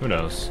game. Who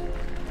knows?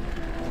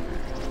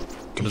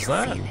 What is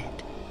that? Feel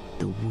it?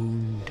 The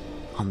wound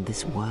on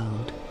this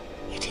world.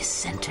 It is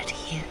centered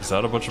here. Is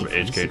that a bunch of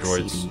HK droids? If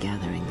we succeed in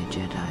gathering the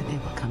Jedi, they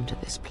will come to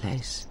this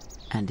place.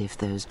 And if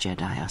those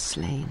Jedi are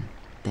slain,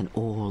 then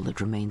all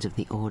that remains of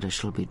the Order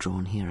shall be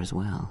drawn here as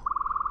well.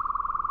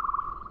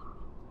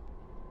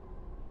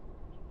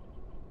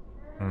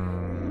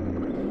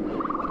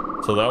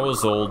 So that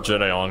was the old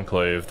Jedi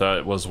Enclave.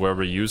 That was where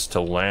we used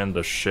to land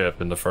the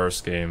ship in the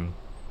first game.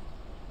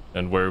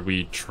 And where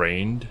we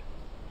trained.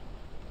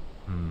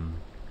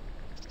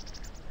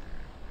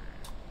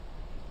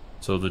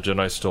 So the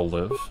Jedi still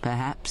live?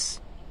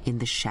 Perhaps, in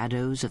the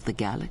shadows of the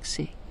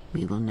galaxy,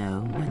 we will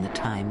know when the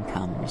time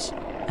comes.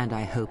 And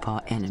I hope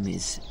our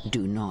enemies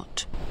do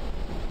not.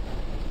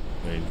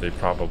 I mean, they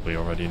probably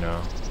already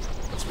know.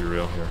 Let's be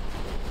real here.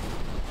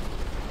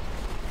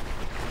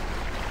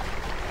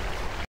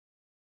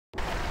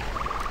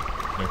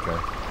 Okay.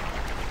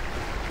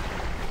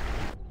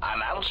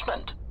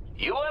 Announcement.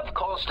 You have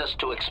caused us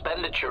to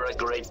expenditure a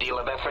great deal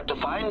of effort to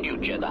find you,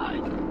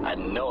 Jedi.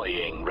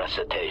 Annoying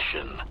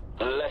recitation.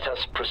 Let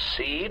us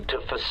proceed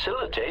to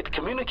facilitate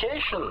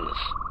communications.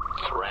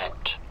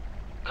 Threat.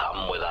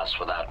 Come with us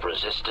without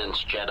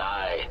resistance,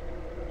 Jedi,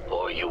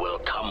 or you will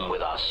come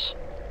with us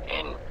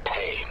in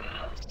pain.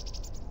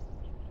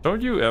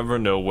 Don't you ever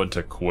know when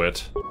to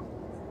quit?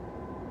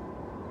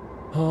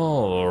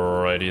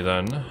 Alrighty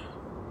then.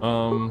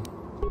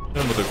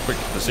 Then with a quick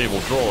disable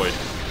droid.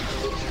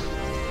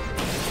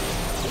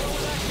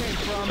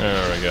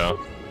 There we go.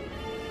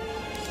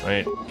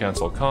 Right,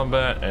 cancel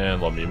combat,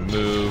 and let me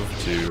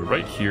move to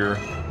right here.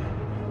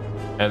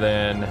 And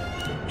then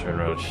turn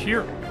around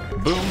here.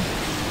 Boom.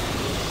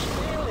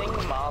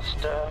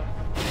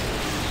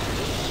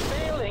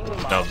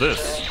 Now this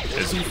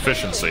is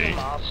efficiency.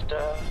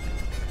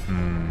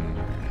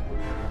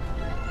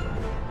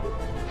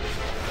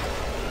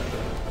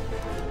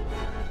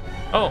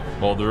 Oh,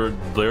 well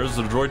there's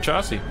the droid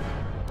chassis.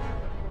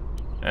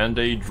 And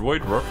a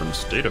droid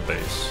reference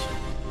database.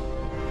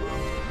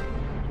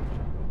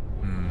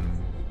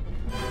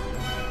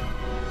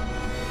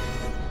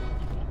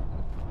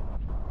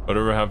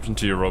 Whatever happened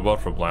to your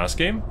robot from last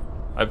game?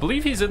 I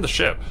believe he's in the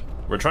ship.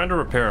 We're trying to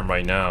repair him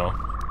right now.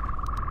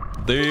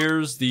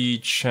 There's the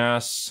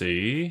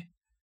chassis.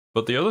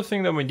 But the other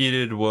thing that we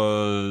needed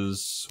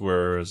was...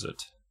 where is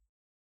it?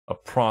 A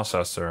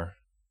processor.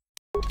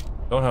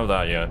 Don't have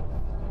that yet.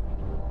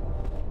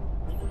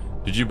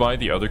 Did you buy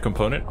the other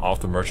component off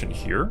the merchant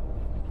here?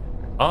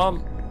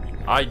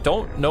 I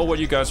don't know what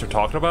you guys are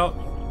talking about.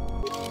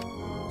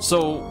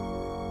 So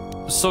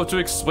to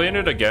explain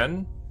it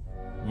again,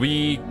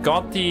 we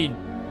got the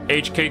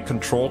HK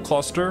control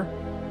cluster,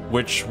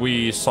 which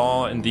we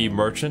saw in the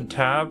merchant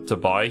tab to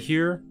buy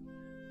here,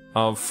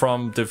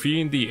 from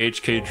defeating the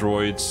HK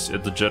droids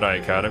at the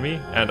Jedi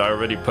Academy, and I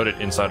already put it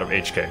inside of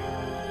HK.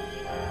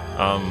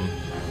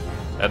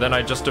 And then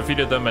I just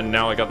defeated them, and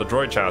now I got the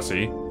droid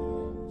chassis,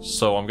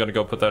 so I'm gonna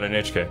go put that in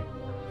HK.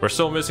 We're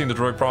still missing the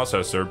droid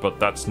processor, but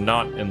that's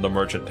not in the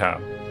merchant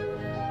tab.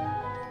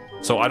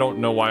 So I don't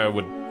know why I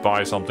would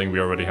buy something we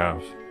already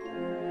have.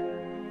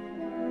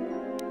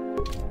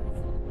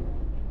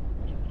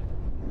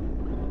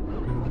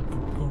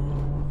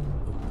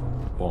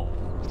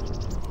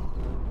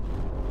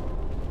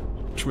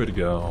 Which way to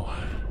go?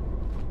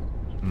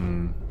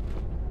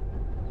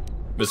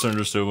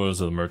 Misunderstood what was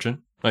the merchant?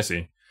 I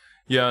see.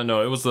 Yeah,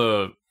 no, it was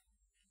the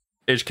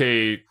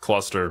HK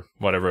cluster,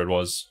 whatever it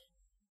was,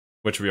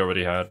 which we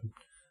already had.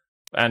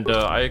 And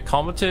I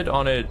commented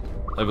on it,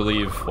 I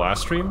believe,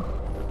 last stream,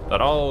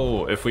 that,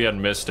 oh, if we had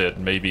missed it,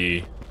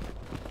 maybe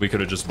we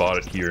could have just bought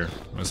it here,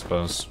 I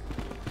suppose.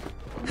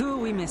 Who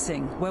are we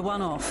missing? We're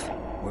one off.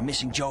 We're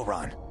missing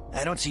Joran.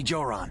 I don't see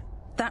Joran.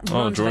 That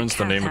one, Joran's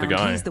the name of the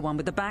guy. He's the one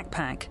with the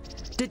backpack.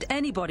 Did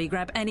anybody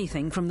grab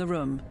anything from the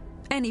room?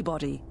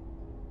 Anybody?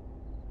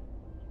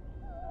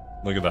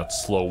 Look at that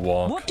slow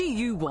walk. What do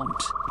you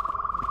want?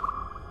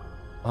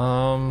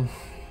 I'm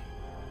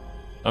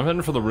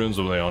heading for the ruins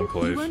of the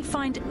Enclave. You won't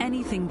find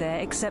anything there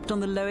except on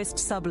the lowest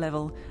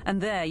sub-level,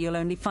 and there you'll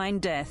only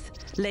find death.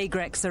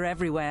 Lagreks are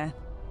everywhere.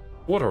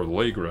 What are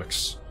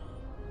Lagreks?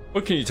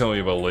 What can you tell me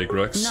about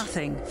Lagreks?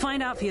 Nothing.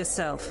 Find out for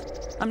yourself.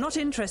 I'm not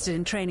interested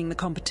in training the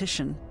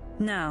competition.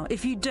 Now,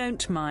 if you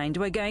don't mind,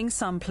 we're going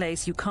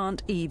someplace you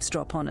can't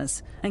eavesdrop on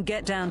us, and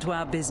get down to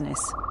our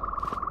business.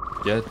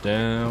 Get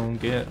down,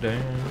 get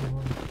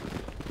down.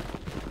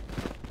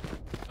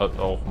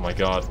 Oh my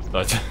god.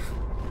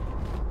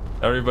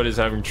 Everybody's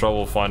having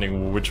trouble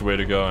finding which way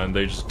to go, and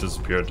they just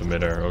disappeared to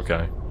midair.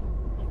 Okay.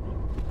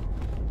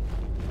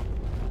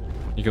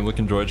 You can look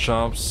in droid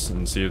shops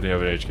and see if they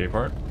have an HK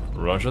part.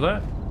 Roger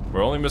that.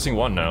 We're only missing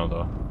one now,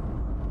 though.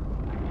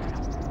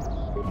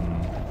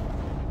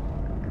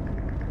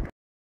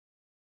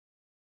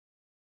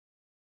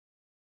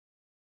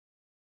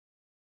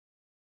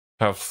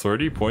 Have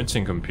 30 points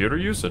in computer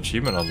use?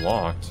 Achievement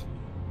unlocked.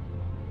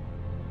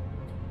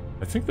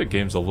 I think the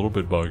game's a little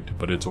bit bugged,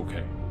 but it's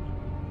okay.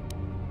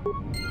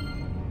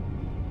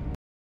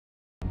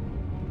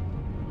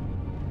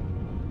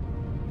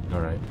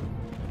 Alright.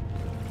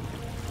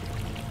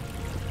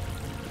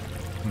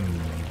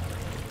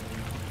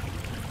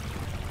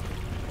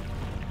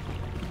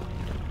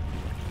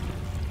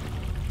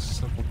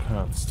 Several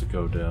paths to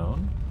go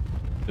down.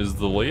 Is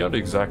the layout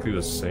exactly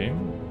the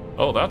same?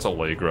 Oh, that's a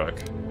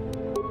Lagrek.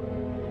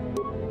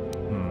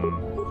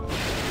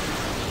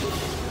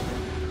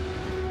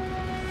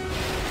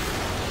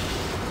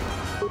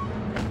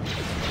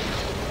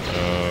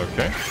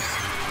 Okay.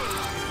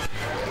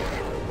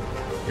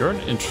 You're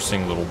an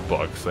interesting little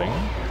bug thing.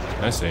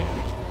 I see.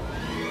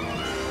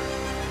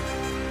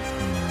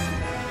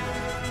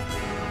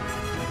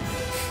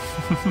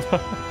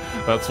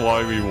 That's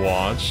why we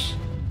watch.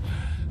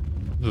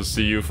 To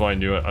see you find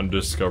new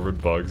undiscovered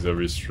bugs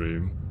every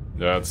stream.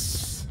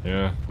 That's,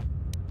 yeah.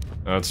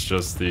 That's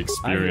just the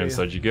experience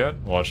that you get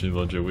watching the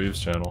Legit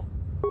Weebs channel.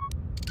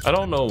 I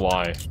don't know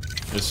why.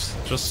 It's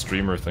just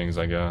streamer things,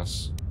 I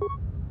guess.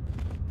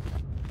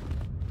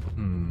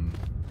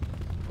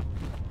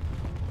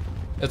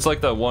 It's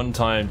like that one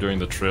time during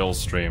the trail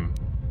stream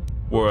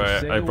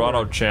where I brought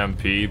out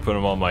Champy, put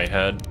him on my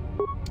head,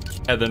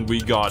 and then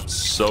we got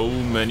so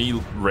many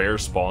rare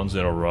spawns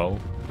in a row.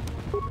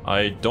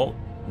 I don't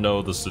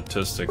know the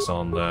statistics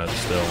on that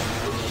still,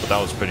 but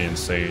that was pretty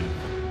insane.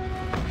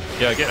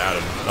 Yeah, get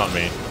Adam, not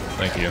me.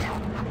 Thank you.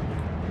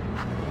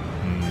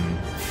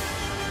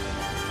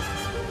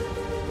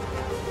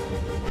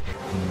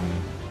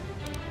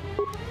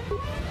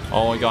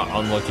 Oh, I got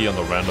unlucky on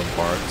the random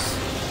parts.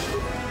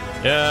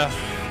 Yeah,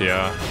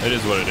 it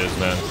is what it is,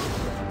 man.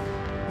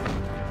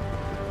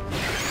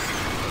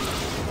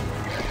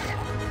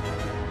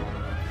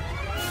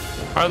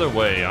 Either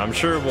way, I'm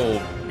sure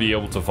we'll be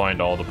able to find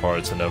all the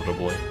parts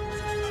inevitably.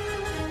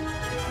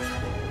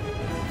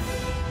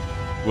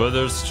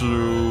 Whether it's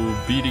through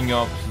beating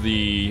up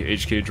the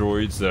HK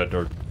droids that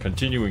are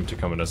continuing to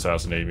come and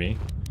assassinate me.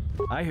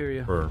 I hear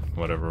you. For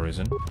whatever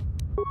reason.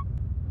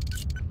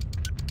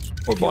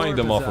 Or buying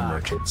them off of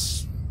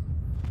merchants.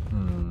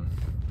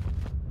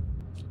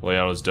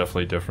 Layout is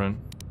definitely different.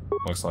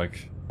 Looks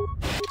like.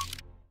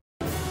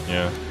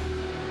 Yeah.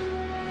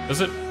 Is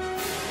it?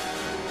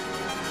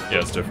 Yeah,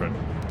 it's different.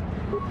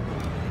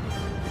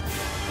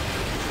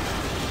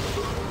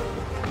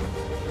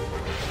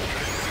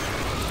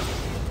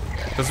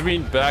 Because I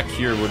mean, back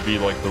here would be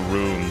like the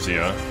rooms,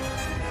 yeah?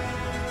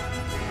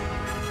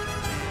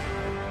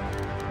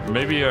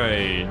 Maybe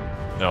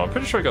no, I'm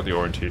pretty sure I got the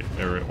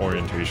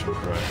orientation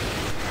correct.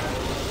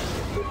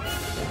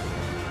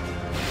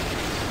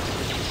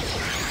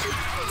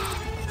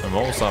 I'm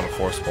almost out of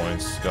force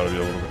points. Gotta be a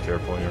little bit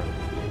careful here.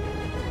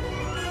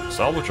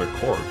 Salvage a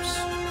corpse.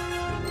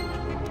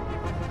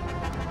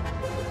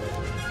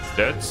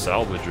 Dead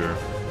salvager.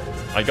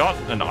 I got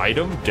an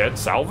item, dead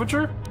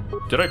salvager?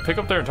 Did I pick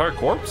up their entire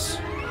corpse?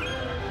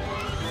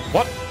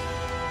 What?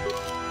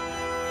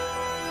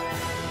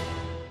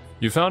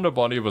 You found a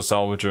body of a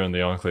salvager in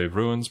the Enclave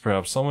ruins.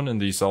 Perhaps someone in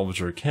the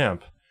salvager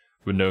camp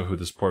would know who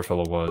this poor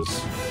fellow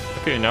was.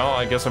 Okay, now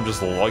I guess I'm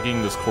just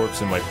lugging this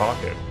corpse in my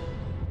pocket.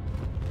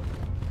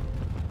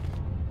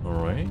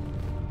 Alright.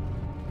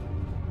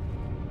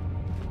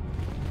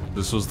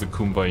 This was the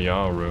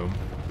Kumbaya room.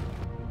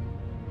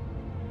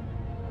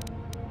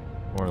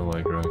 Or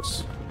leg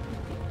racks.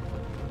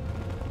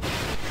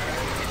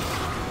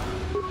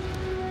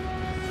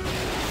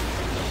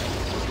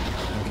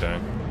 Okay.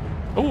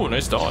 Oh,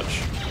 nice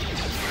dodge.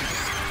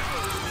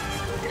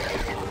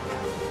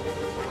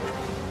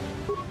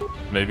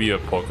 Maybe a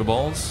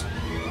Pokeballs?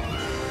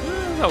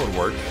 That would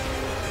work.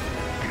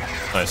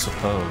 I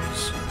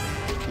suppose.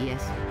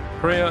 Yes.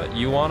 Freya,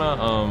 you wanna,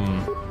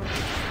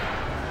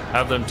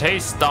 have them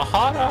taste the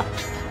hotter?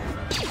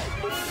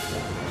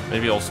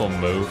 Maybe also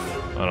move.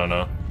 I don't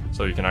know.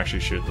 So you can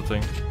actually shoot the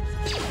thing.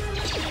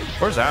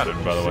 Where's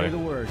Adam, by the way?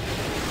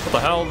 What the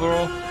hell,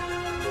 bro?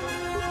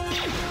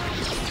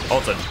 Oh,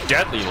 it's a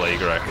deadly leg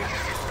wreck.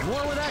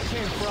 More where that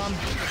came from.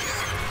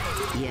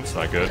 Yes. It's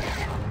not good.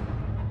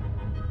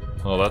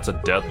 Oh, that's a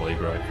dead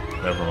leg wreck.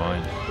 Never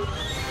mind.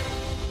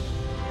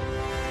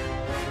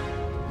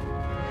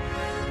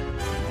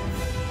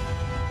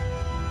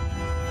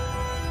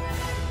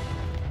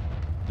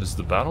 Is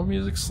the battle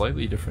music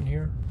slightly different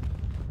here?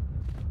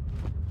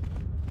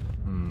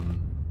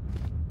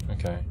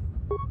 Okay.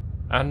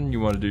 And you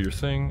want to do your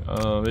thing?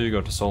 Maybe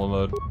go to solo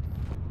mode.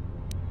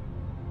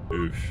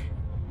 Oof.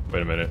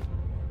 Wait a minute.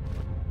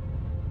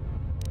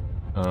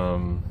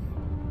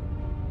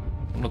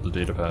 Load the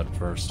data pad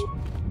first.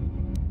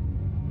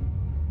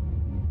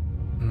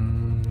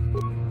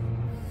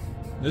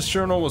 This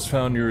journal was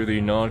found near the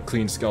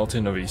non-clean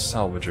skeleton of a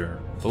salvager.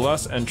 The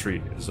last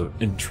entry is of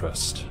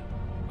interest.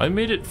 I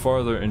made it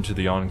farther into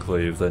the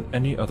Enclave than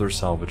any other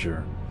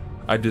salvager.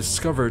 I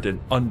discovered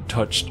an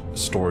untouched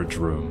storage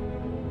room.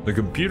 The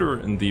computer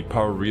in the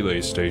power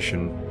relay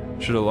station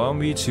should allow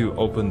me to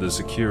open the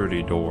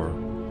security door.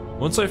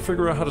 Once I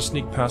figure out how to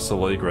sneak past the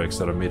leg wrecks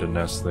that have made a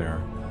nest there,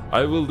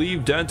 I will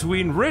leave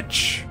Dantooine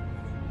rich!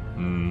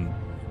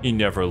 He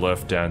never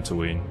left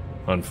Dantooine,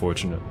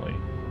 unfortunately.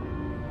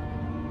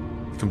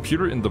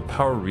 Computer in the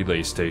power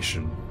relay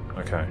station.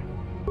 Okay.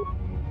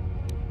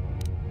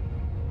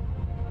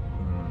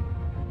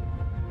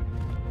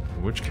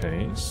 In which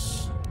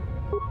case...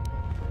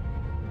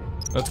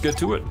 let's get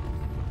to it.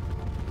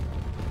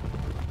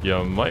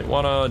 You might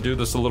want to do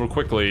this a little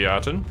quickly,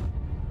 Atten.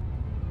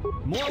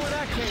 More where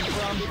that came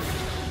from.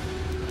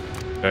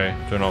 Okay,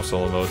 turn off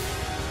solo mode.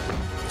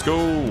 Let's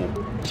go!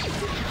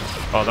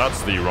 Oh,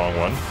 that's the wrong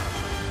one.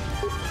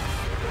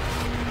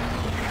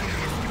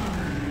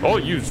 Oh,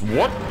 you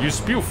what? You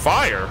spew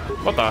fire?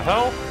 What the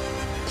hell?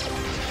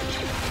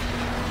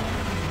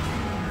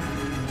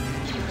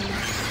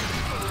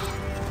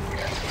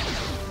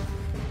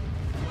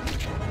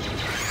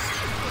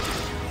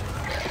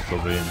 The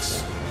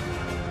veins.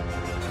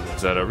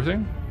 Is that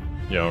everything?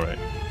 Yeah, alright.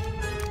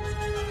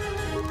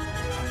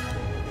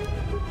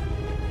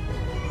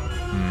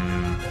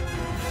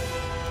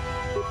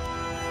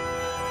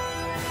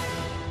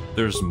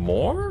 There's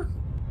more?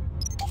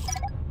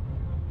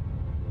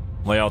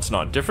 Layout's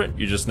not different,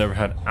 you just never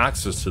had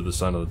access to the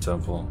side of the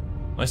temple.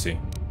 I see.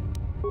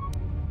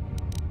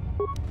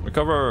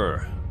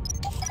 Recover!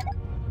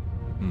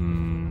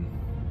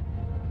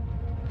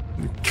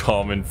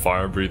 Common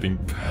fire-breathing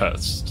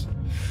pest.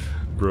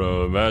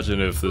 Bro, imagine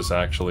if this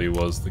actually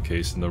was the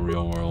case in the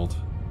real world.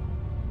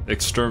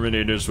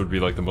 Exterminators would be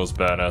like the most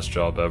badass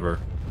job ever.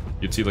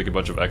 You'd see like a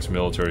bunch of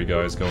ex-military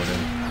guys going in.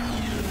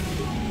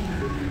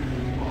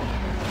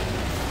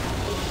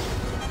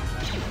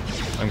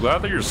 I'm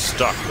glad that you're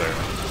stuck there.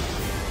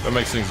 That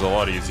makes things a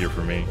lot easier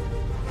for me.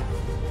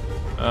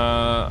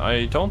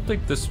 I don't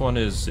think this one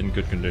is in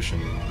good condition.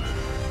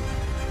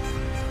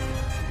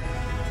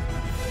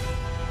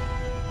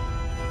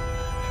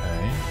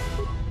 Okay.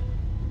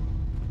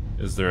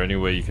 Is there any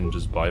way you can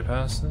just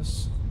bypass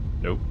this?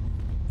 Nope.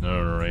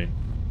 Alright.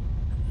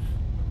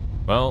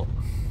 Well.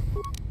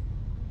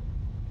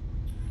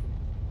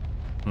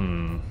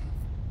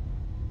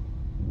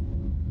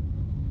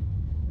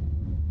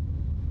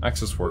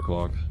 Access work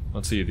log.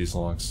 Let's see these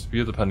logs.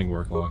 View the pending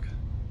work log.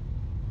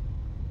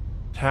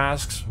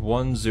 Tasks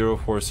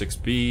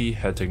 1046B,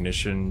 Head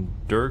Technician,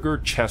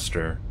 Durger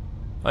Chester.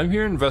 I'm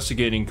here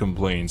investigating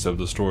complaints of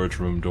the storage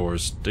room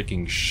doors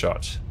sticking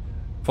shut,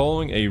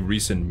 following a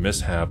recent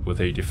mishap with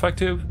a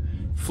defective,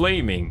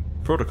 flaming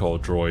protocol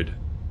droid.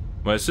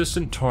 My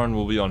assistant Tarn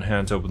will be on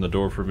hand to open the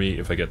door for me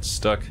if I get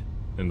stuck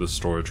in the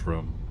storage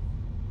room.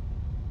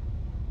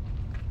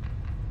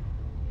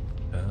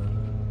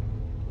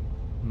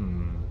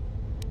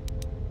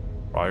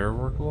 Prior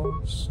work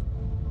logs?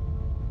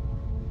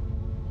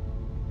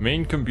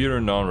 Main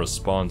computer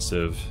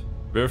non-responsive.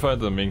 Verify that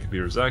the main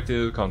computer is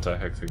active.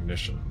 Contact hex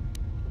ignition.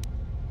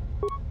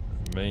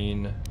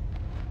 Main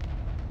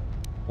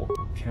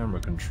camera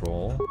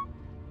control.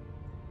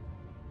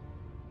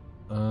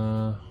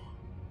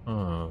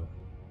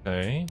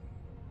 Okay.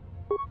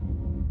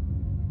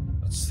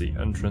 That's the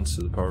entrance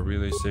to the power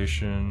relay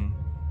station,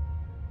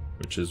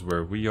 which is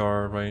where we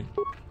are, right?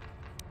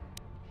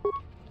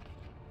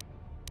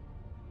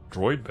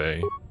 Droid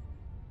bay.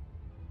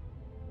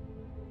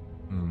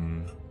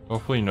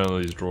 Hopefully none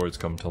of these droids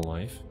come to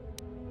life.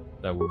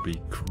 That would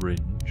be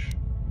cringe.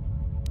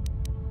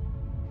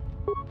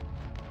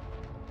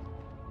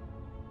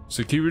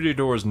 Security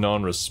door is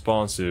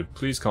non-responsive.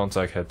 Please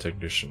contact head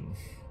technician.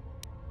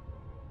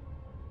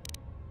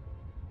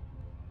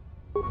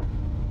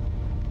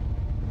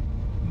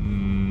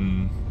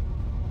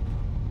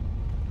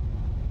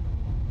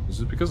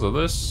 Is it because of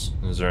this?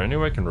 Is there any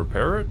way I can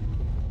repair it?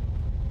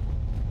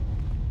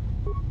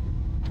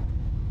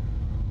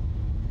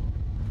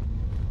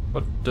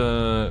 But,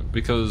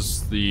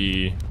 because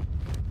the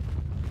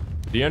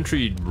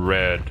entry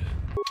read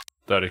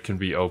that it can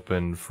be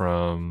opened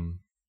from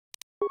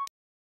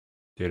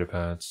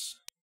datapads.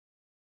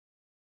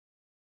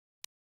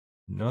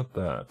 Not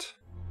that.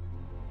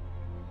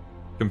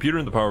 Computer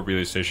in the power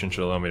relay station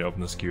should allow me to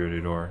open the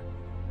security door.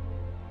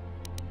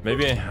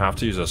 Maybe I have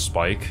to use a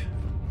spike?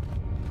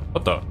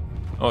 What the?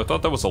 Oh, I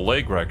thought that was a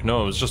leg wreck.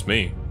 No, it was just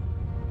me.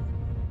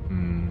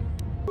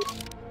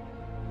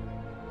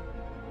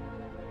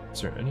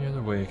 Is there any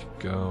other way I could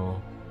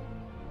go?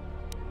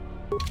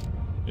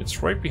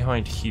 It's right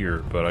behind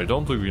here, but I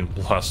don't think we can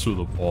blast through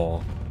the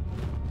wall.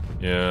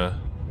 Yeah.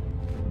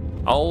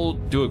 I'll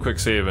do a quick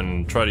save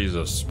and try to use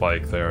a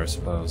spike there, I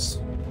suppose.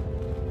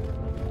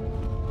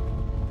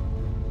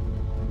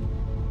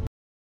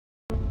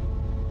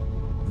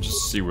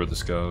 Just see where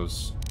this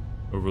goes.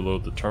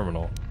 Overload the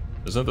terminal.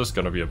 Isn't this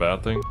gonna be a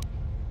bad thing?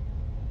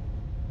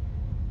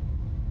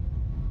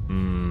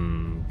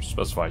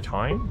 Specify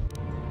time?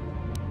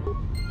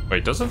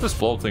 Wait, doesn't this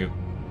blow up thing...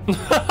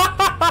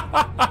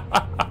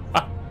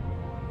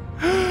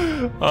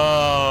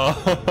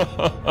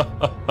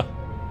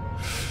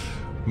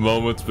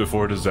 Moments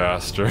before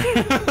disaster.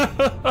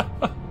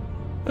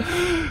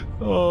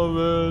 Oh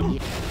man.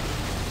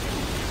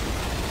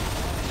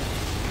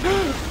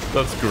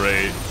 That's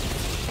great.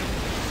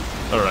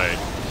 Alright.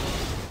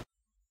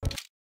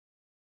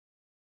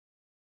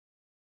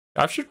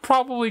 I should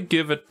probably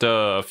give it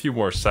a few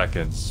more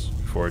seconds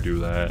before I do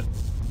that.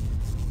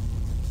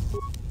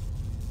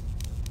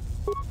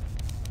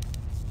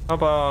 How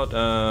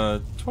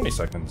about 20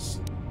 seconds?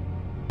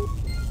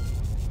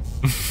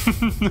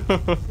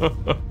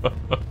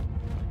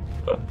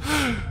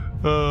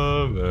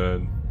 Oh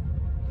man.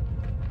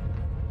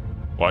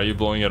 Why are you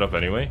blowing it up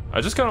anyway?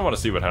 I just kind of want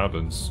to see what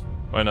happens.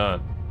 Why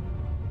not?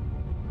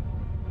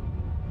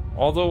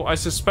 Although I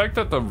suspect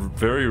that the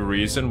very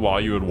reason why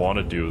you would want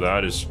to do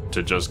that is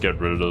to just get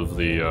rid of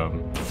the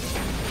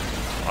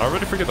I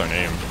already forget their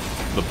name.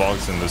 The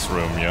bugs in this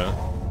room, yeah.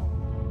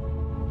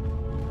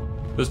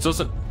 This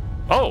doesn't...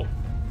 Oh!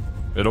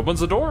 It opens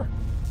the door.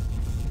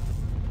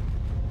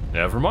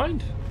 Never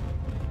mind.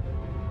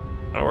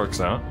 That works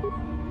out.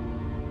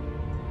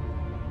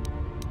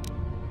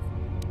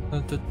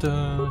 This.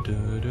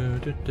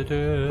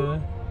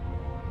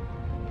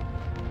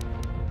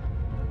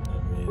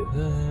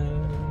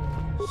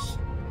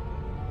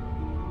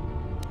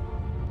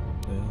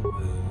 And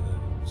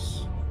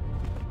this.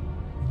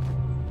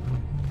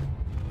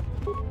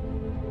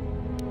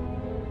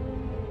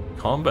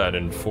 Combat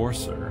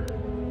Enforcer.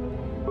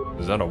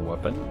 Is that a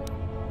weapon?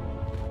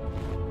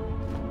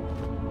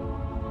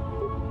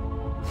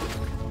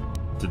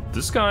 Did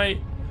this guy...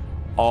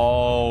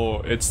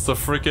 Oh, it's the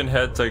freaking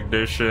head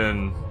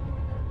technician.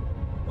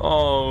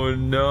 Oh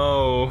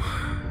no.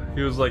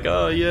 He was like,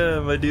 oh yeah,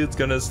 my dude's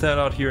gonna stand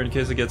out here in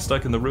case I get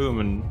stuck in the room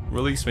and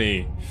release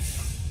me.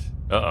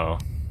 Uh-oh.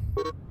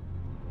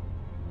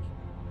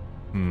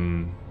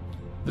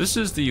 This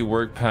is the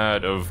work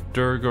pad of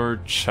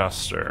Durgar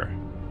Chester,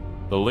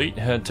 the late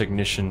head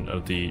technician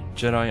of the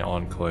Jedi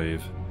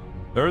Enclave.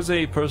 There is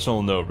a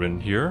personal note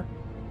written here.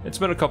 It's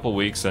been a couple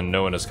weeks and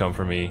no one has come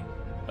for me.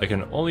 I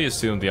can only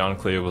assume the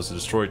Enclave was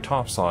destroyed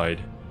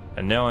topside,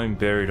 and now I'm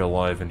buried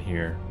alive in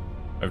here.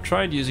 I've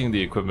tried using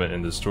the equipment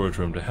in the storage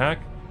room to hack,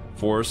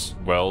 force,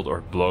 weld,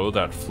 or blow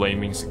that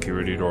flaming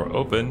security door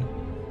open,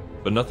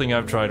 but nothing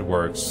I've tried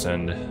works,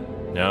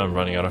 and now I'm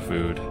running out of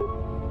food.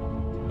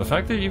 The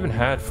fact that you even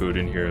had food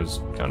in here is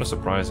kind of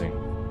surprising.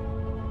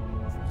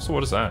 So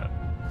what is that?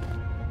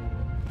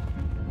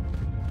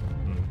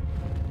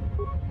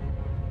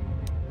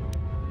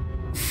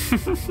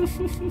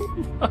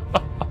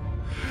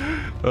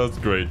 That's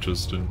great,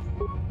 Tristan.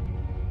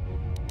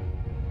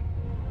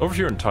 Over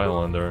here in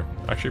Thailand, they're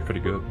actually pretty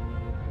good.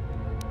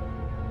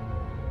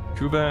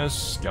 Kubas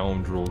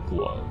Scoundrel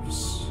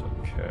Gloves.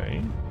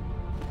 Okay.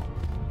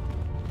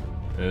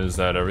 Is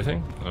that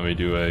everything? Let me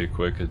do a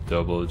quick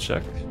double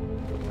check.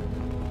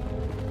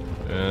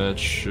 It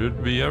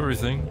should be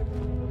everything.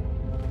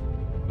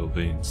 Bill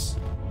Beans.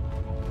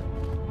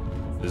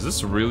 Is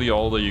this really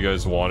all that you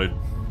guys wanted?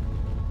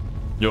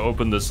 You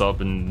open this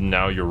up and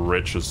now you're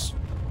rich as...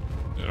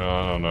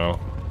 I don't know.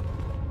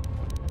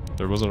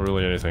 There wasn't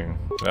really anything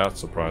that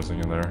surprising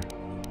in there.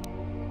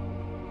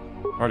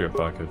 Audio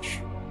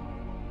package.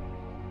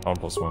 On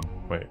 +1.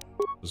 Wait,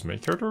 does main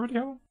character already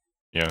have one?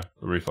 Yeah,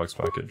 the reflex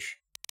package.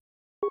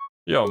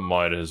 Yeah,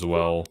 might as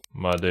well,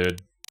 my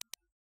dude.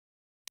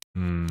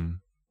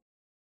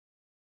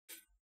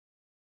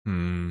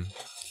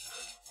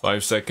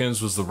 5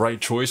 seconds was the right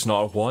choice,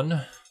 not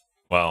 1?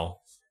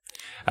 Well,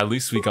 at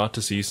least we got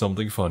to see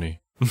something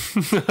funny.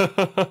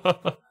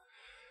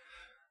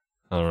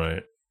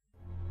 Alright.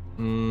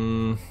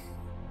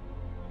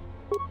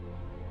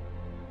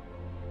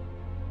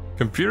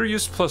 Computer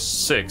use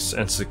 +6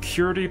 and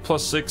security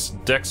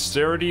 +6,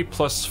 dexterity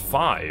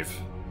 +5.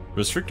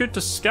 Restricted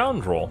to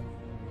scoundrel.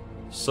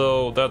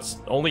 So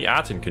that's only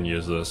Aten can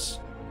use this.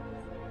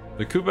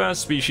 The Kuban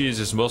species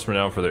is most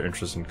renowned for their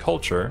interest in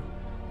culture,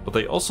 but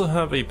they also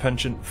have a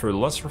penchant for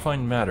less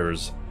refined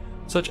matters,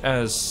 such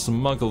as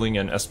smuggling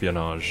and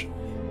espionage.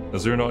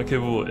 As they are not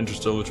capable of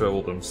interstellar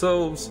travel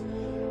themselves,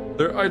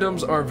 their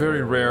items are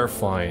very rare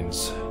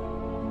finds.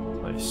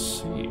 I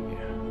see.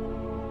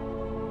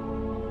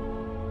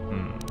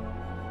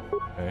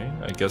 Okay,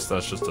 I guess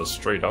that's just a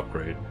straight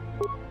upgrade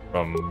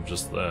from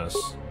just this,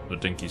 the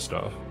dinky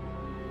stuff.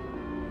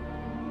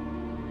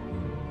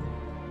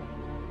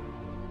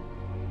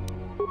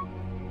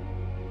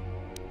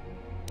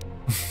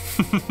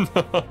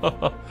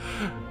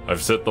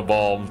 I've set the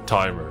bomb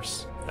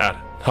timers. At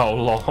how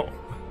long?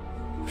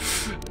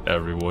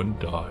 Everyone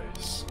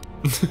dies.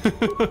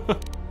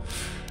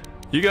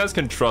 You guys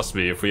can trust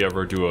me if we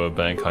ever do a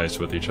bank heist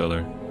with each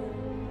other.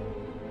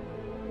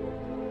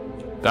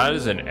 That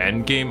is an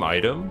endgame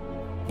item?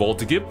 Well,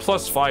 to get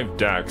 +5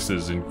 dex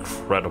is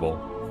incredible.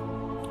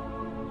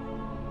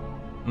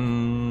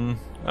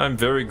 I'm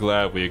very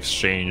glad we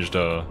exchanged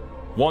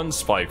 1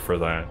 spike for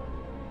that.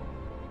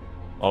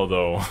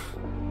 Although,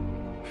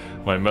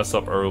 my mess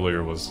up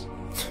earlier was...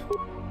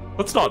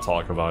 Let's not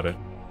talk about it.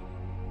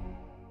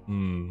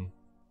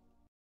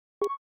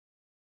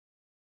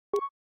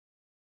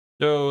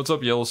 Yo, what's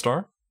up, Yellow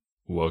Star?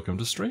 Welcome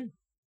to stream.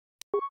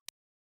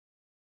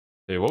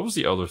 Hey, what was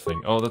the other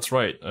thing? Oh, that's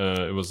right.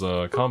 It was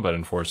a combat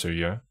enforcer,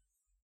 yeah?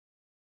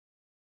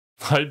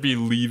 I'd be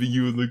leaving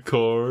you in the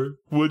car?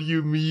 What do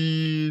you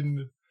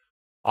mean?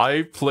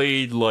 I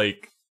played,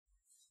 like,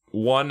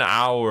 1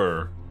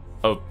 hour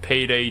of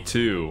Payday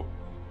 2.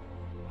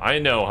 I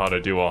know how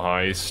to do a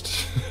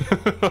heist.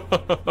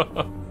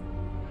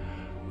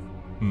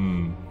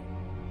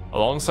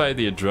 Alongside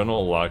the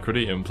adrenal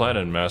alacrity, implant,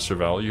 and master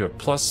value, you have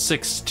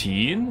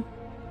 +16?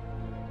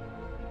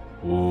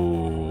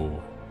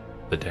 Ooh,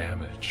 the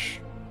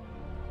damage.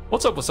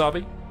 What's up,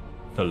 Wasabi?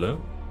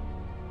 Hello?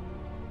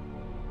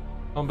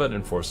 Combat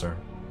Enforcer.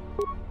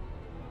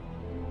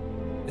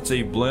 It's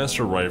a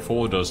blaster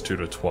rifle, it does 2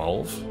 to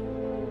 12.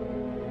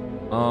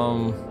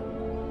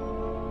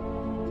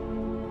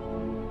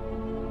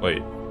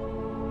 Wait.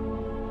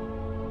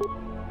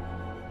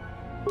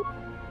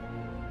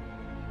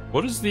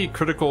 What is the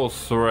critical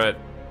threat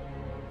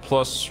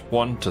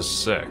 +1 to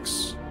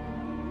 6?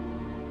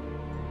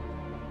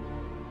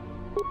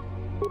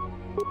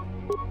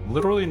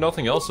 Literally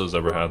nothing else has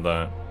ever had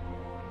that.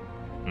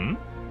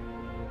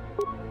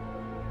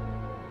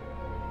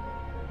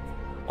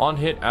 On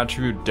hit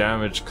attribute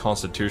damage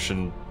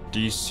constitution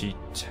DC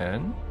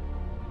 10?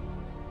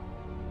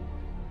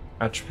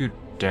 Attribute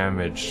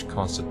damage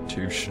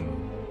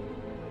constitution.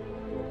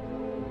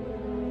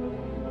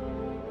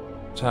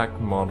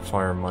 Attack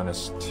modifier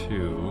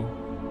 -2.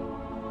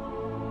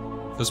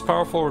 This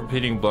powerful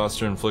repeating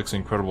blaster inflicts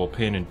incredible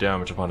pain and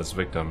damage upon its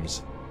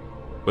victims,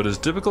 but is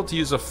difficult to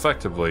use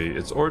effectively.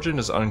 Its origin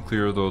is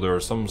unclear, though there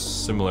are some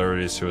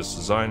similarities to its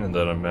design and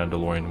that of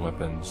Mandalorian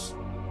weapons.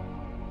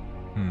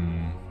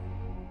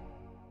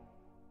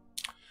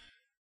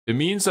 It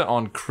means that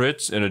on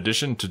crits, in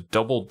addition to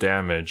double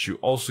damage, you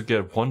also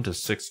get 1 to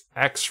 6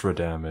 extra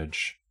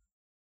damage.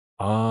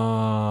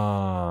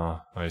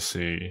 Ah, I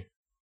see.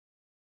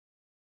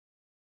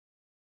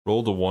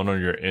 Rolled a 1 on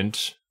your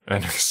int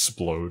and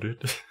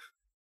exploded.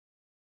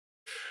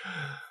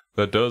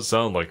 That does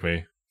sound like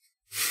me.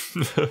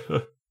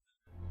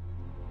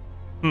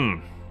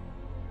 I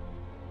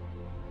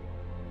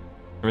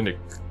mean,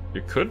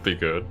 it could be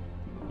good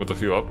with a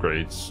few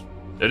upgrades.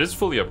 It is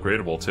fully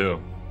upgradable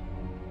too.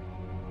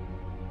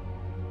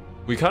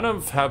 We kind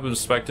of have him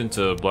spec'd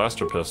into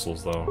blaster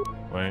pistols though,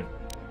 right?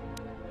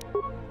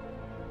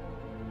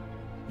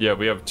 Yeah,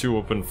 we have 2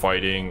 open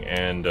fighting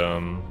and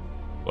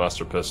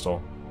blaster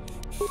pistol.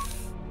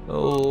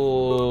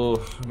 Oh,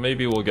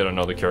 maybe we'll get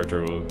another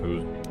character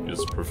who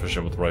is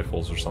proficient with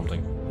rifles or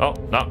something. Oh,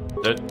 no,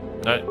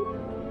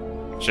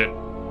 shit,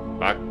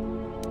 back.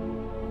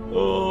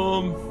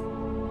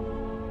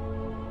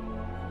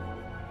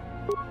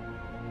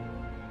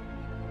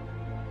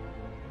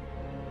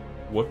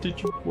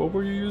 What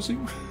were you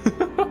using?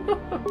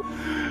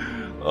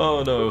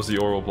 Oh no, it was the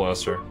oral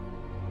blaster.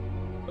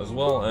 As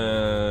well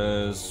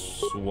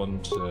as 1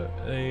 to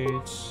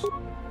 8.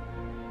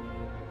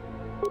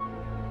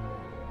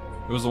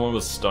 It was the one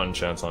with stun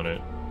chance on it.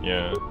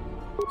 Yeah.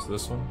 What's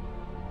this one?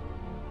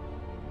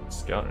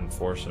 Scout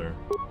Enforcer.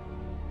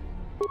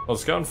 Oh,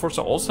 Scout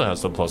Enforcer also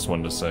has the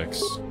 +1 to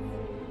 6.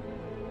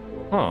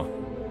 Huh.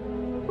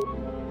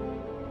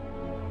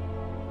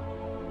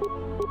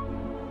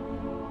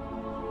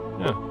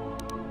 Yeah.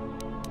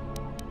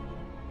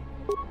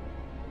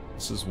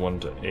 This is 1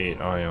 to 8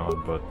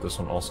 Ion, but this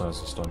one also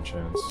has a stun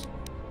chance.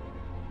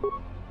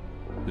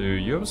 Do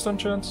you have a stun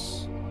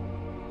chance?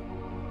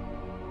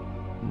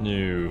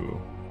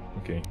 No.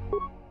 Okay.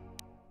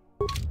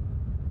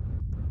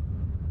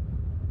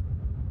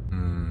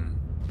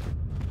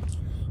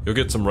 You'll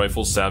get some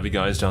rifle savvy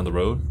guys down the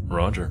road?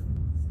 Roger.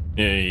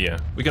 Yeah.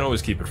 We can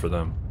always keep it for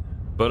them.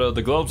 But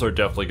the gloves are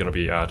definitely going to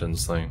be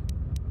Aten's thing.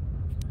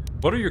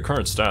 What are your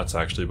current stats,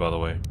 actually, by the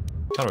way?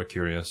 Kind of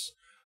curious.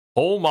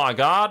 Oh my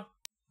god!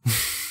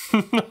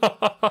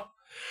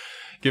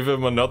 Give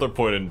him another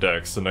point in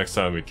dex the next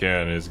time we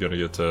can. He's going to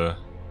get to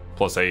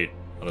 +8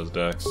 on his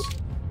dex.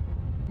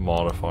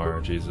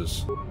 Modifier,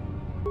 Jesus.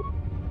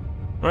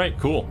 Alright,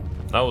 cool.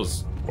 That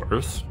was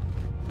worth.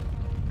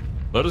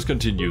 Let us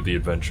continue the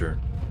adventure.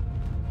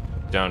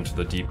 Down to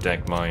the deep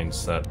dank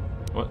mines that...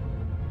 What?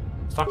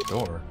 Stock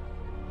door?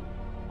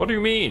 What do you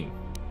mean?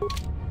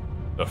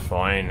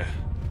 Fine.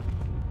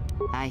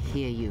 I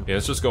hear you. Yeah,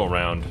 let's just go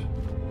around.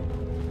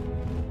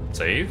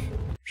 Save?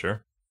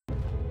 Sure.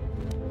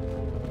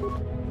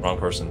 Wrong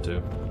person,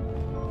 too.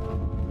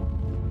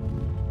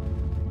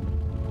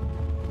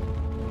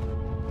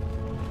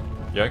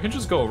 Yeah, I can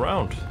just go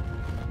around.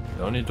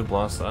 Don't need to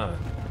blast that.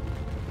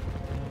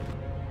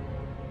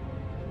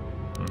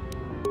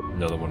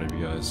 Another one of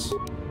you guys.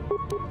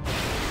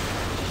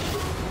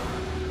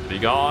 Be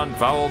gone,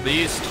 foul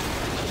beast!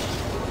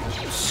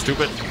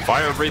 Stupid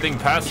fire-breathing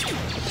pest!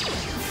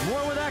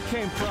 More where that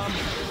came from.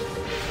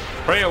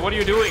 Freya, what are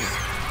you doing?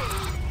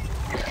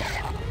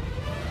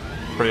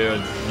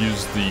 Freya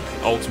used the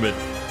ultimate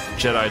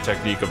Jedi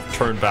technique of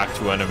turn back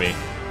to enemy.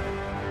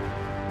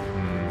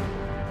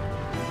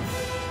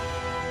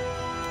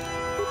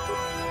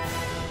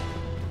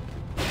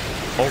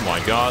 Oh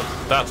my god,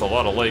 that's a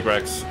lot of leg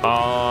wrecks.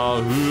 Haha!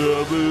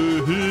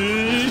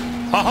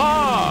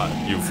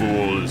 You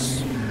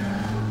fools.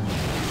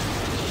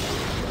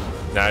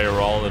 Now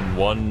you're all in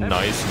one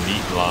nice,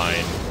 neat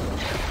line.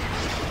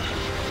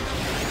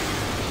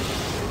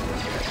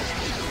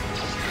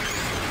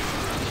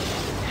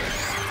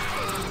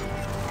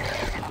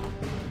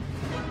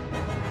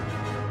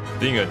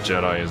 Being a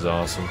Jedi is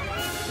awesome.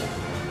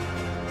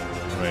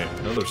 Right,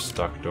 another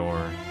stuck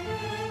door.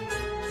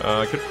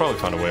 I could probably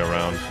find a way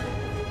around.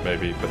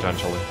 Maybe,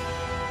 potentially.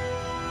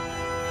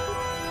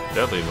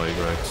 Deadly leg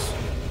wrecks.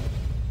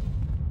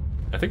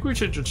 I think we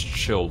should just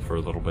chill for a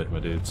little bit, my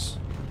dudes.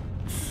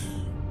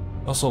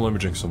 Also, let me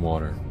drink some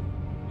water.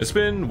 It's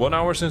been 1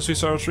 hour since we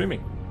started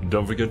streaming.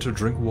 Don't forget to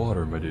drink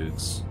water, my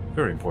dudes.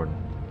 Very important.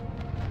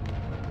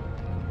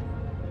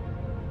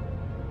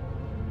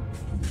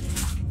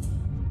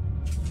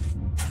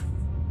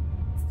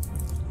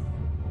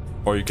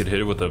 Or you could hit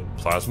it with a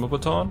plasma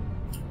baton.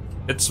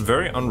 It's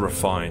very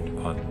unrefined,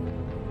 but...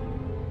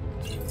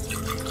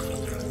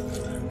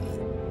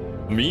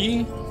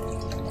 Me?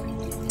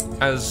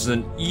 As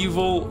an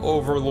evil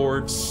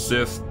overlord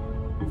Sith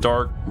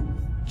Dark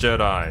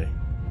Jedi,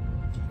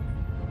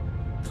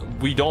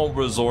 we don't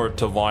resort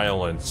to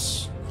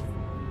violence.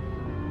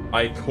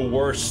 I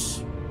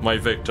coerce my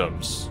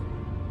victims,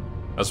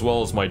 as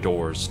well as my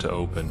doors to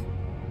open.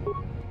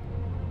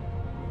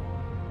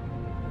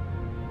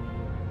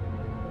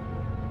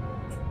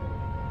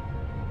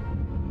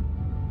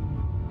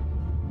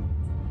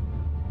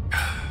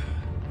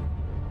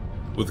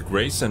 With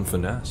grace and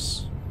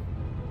finesse.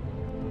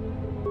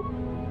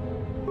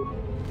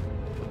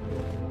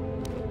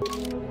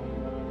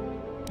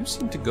 You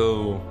seem to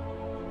go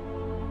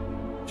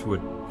to a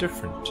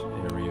different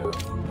area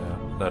of the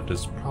map that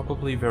is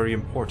probably very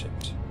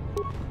important.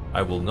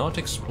 I will not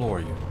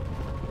explore you.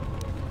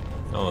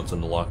 Oh, it's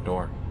in the locked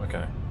door.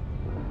 Okay.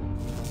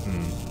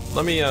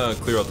 Let me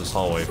clear out this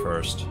hallway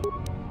first.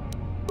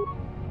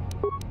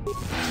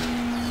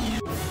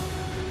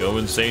 Go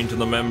insane to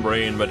the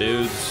membrane, my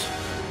dudes.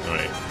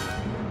 Alright.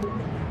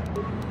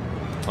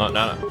 Oh,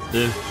 no.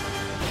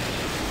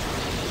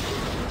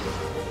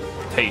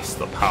 Taste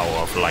the power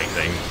of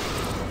lightning.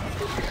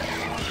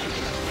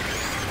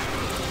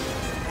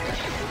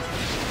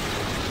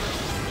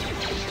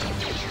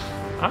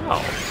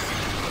 Ow.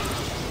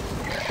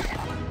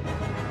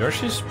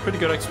 Yoshi's pretty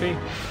good XP.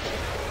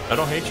 I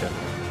don't hate you.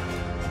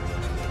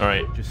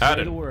 Alright, add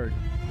it. Word.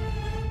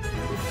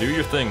 Do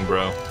your thing,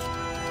 bro.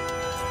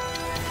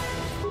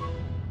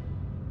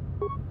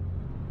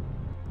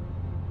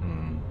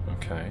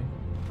 Okay.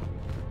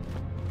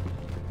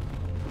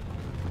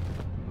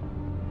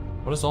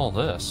 What is all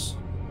this?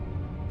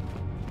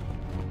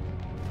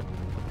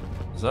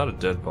 Is that a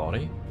dead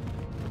body?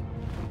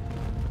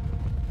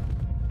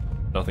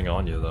 Nothing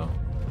on you, though.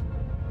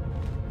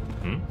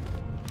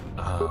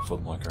 Ah,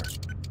 footlocker.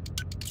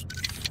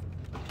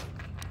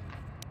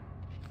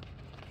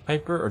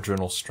 Hyper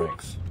adrenal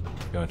strength.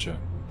 Gotcha.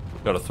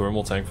 Got a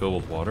thermal tank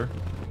filled with water.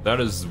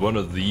 That is one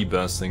of the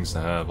best things to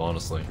have,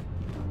 honestly.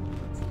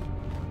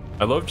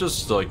 I love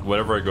just, like,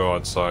 whenever I go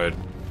outside,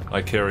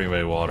 I carry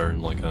my water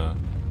in, like, a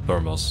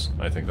thermos.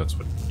 I think that's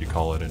what you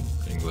call it in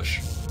English.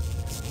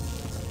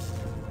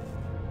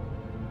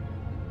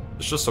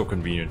 It's just so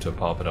convenient to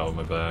pop it out of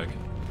my bag.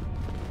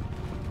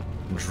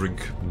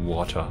 Drink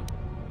water.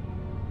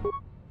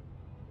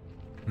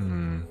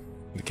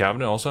 The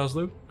cabinet also has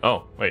loot?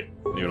 Oh, wait.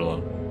 Leave it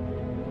alone.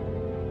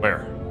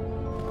 Where?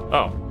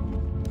 Oh.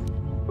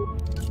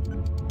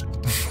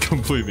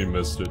 Completely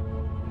missed it.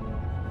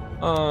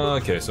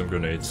 Okay, some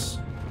grenades.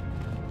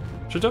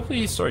 Should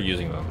definitely start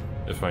using them,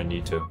 if I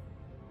need to.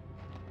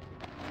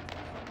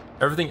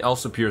 Everything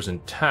else appears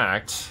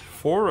intact.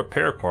 4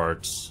 repair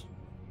parts.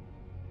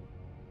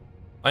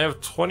 I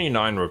have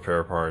 29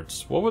 repair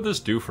parts. What would this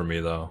do for me,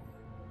 though?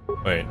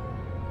 Wait.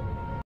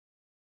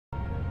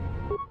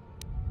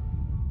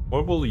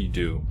 What will he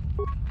do?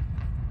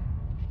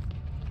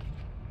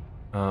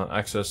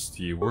 Access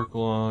the work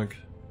log.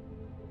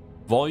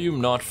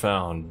 Volume not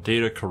found.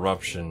 Data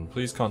corruption.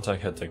 Please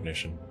contact head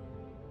technician.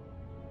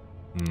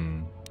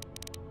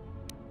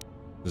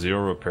 0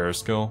 repair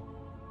skill.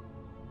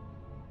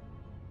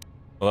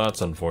 Well,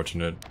 that's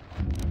unfortunate.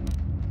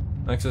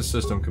 Access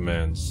system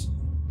commands.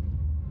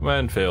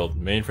 Command failed.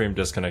 Mainframe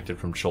disconnected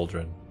from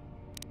children.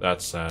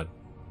 That's sad.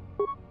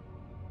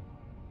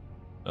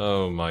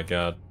 Oh my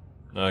god.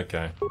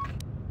 Okay.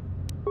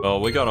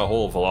 Well, we got a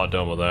whole lot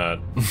done with that.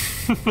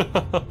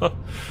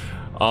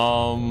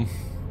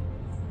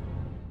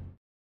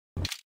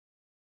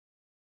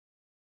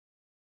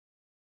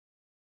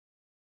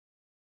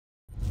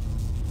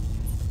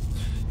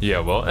 Yeah,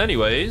 well,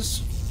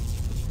 anyways.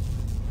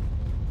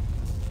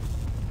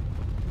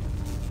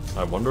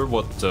 I wonder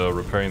what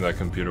repairing that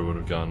computer would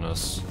have gotten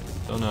us.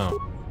 Don't know.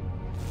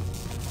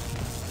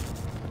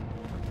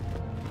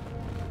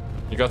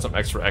 You got some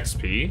extra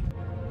XP?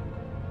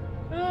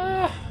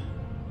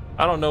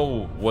 I don't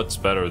know what's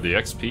better, the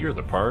XP or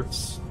the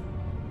parts.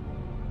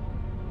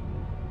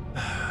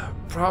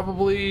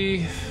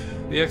 Probably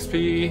the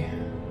XP.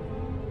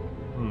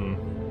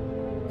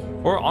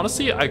 Or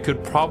honestly, I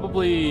could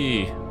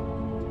probably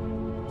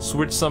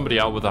switch somebody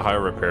out with a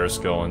higher repair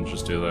skill and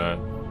just do that.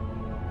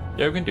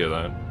 Yeah, we can do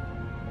that.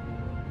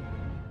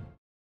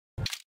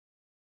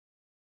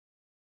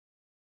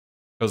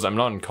 Because I'm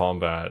not in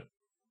combat.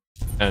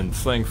 And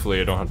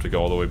thankfully I don't have to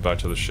go all the way back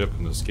to the ship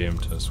in this game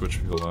to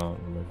switch people out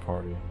in my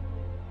party.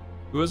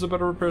 Who has a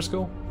better repair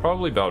skill?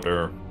 Probably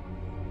Bowder.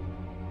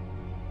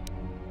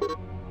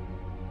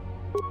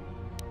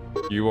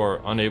 You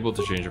are unable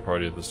to change your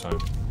party at this time.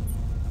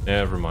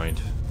 Never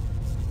mind.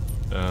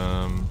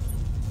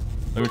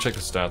 Let me check the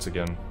stats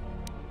again.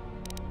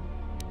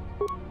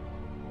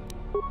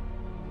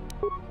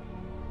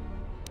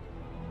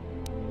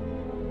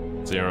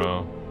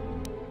 Zero.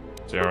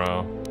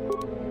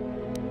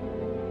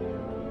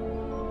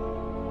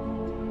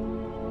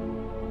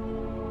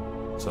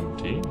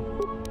 17.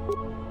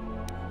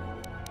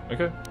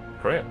 Okay,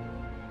 great.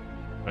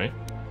 Right?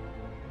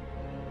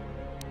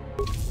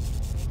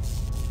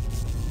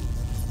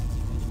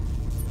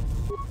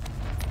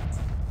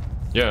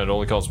 Yeah, it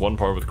only costs 1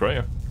 part with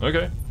Kreia.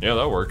 Okay, yeah,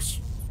 that works.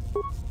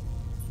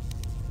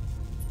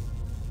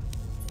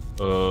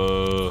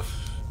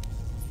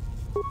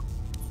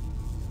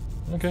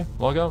 Okay,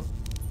 log out.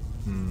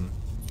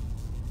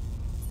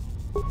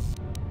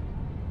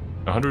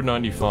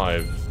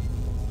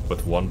 195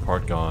 with 1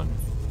 part gone.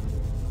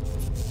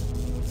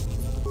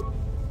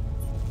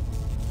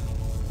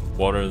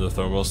 Water in the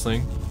Thermos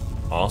thing?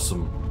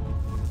 Awesome.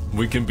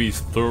 We can be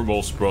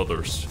Thermos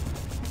brothers.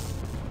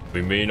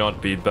 We may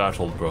not be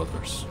battle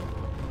brothers,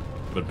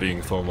 but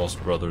being Thermos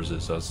brothers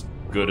is as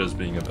good as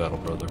being a battle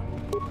brother.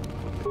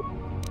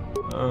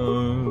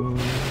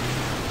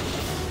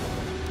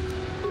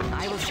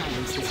 I will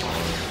silence this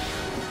one.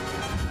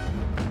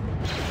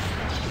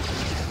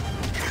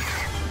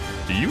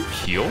 Do you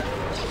heal?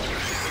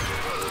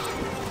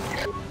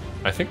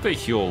 I think they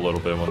heal a little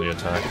bit when they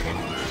attack me.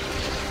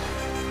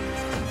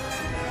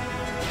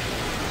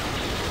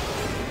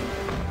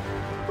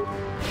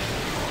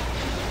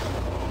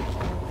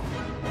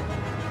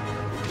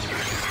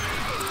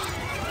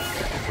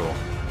 Cool.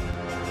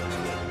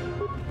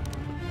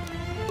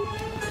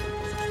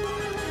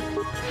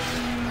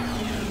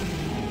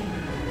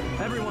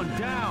 Everyone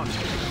down!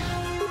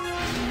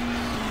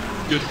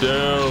 Get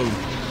down!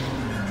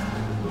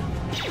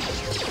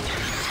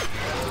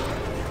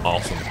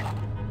 Awesome.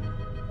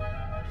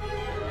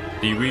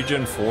 The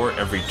regen for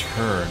every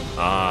turn.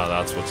 Ah,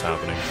 that's what's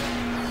happening.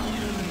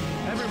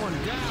 Everyone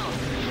down!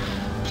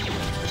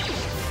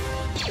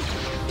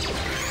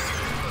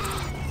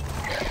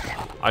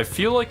 I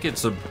feel like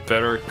it's a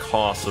better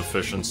cost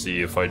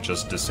efficiency if I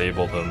just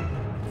disable them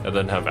and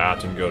then have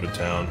Atten go to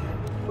town.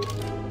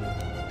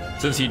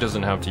 Since he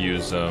doesn't have to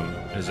use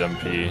his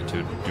MP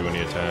to do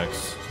any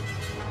attacks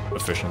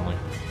efficiently.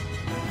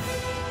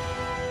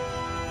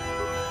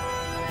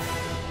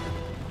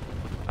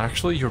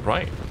 Actually, you're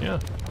right, yeah.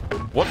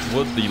 What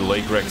would the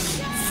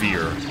Lagrex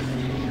fear?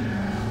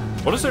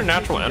 What is their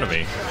natural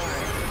enemy?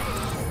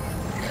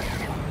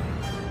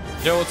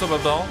 Yo, what's up,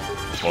 Abdal?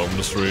 Welcome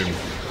to stream.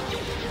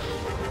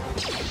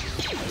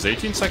 Is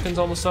 18 seconds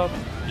almost up?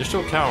 You're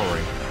still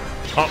cowering.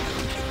 Oh!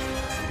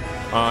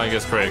 I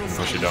guess Craig can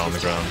push you down on the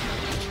ground.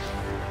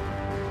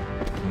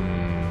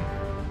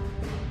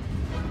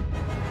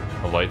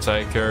 A light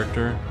side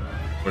character?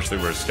 Wish they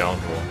were a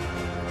scoundrel.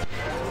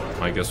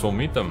 I guess we'll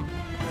meet them.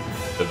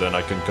 And then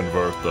I can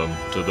convert them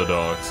to the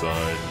dark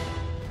side.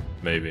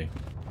 Maybe.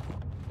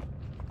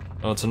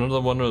 Oh, it's another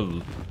one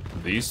of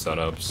these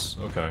setups.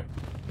 Okay.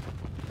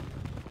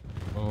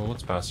 Oh,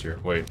 what's past here?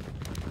 Wait.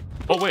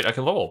 Oh, wait, I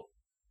can level.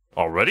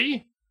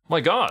 Already?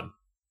 My god.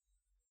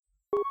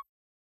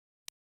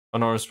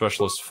 Unarmed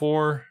Specialist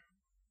 4.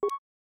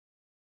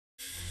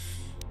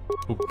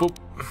 Boop, boop.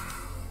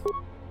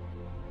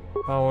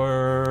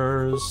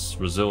 Powers.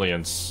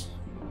 Resilience.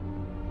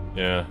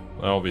 Yeah,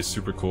 that'll be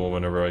super cool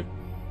whenever I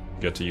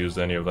get to use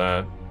any of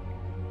that.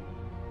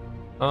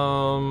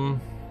 I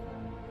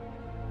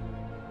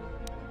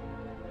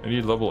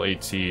need level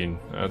 18.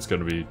 That's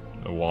gonna be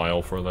a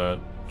while for that.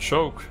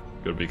 Choke.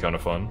 Gonna be kind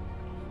of fun.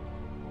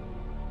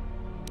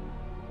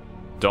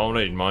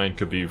 Dominate Mind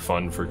could be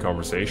fun for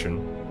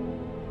conversation.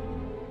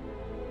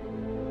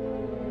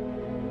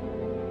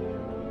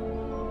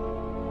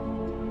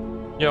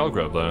 Yeah, I'll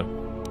grab that.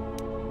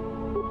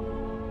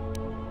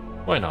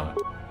 Why not?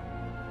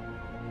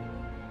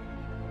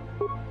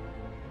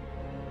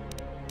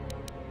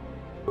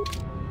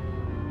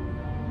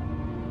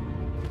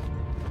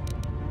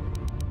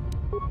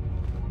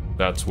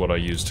 That's what I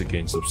use to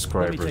gain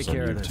subscribers on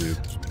YouTube.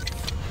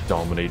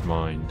 Dominate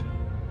Mind.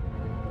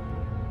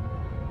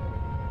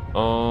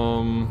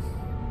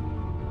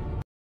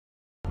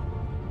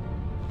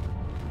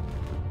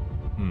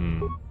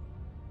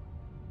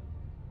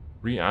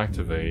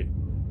 Reactivate.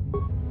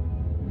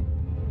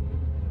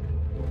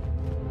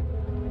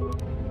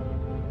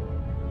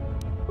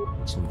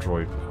 Some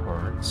droid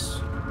parts.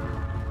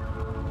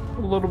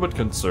 A little bit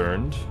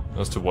concerned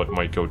as to what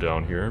might go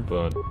down here,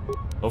 but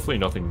hopefully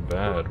nothing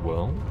bad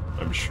will,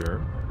 I'm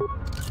sure.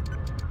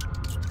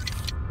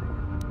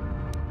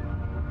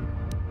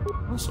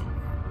 Awesome.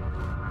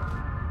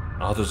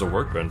 Ah, there's a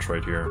workbench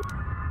right here.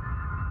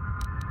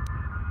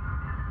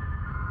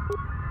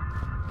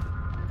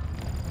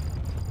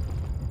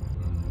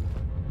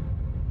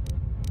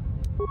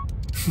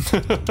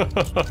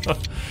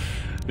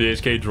 The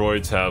HK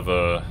droids have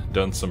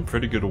done some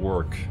pretty good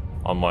work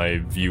on my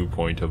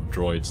viewpoint of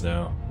droids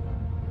now.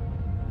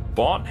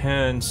 Bot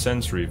hand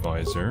sensory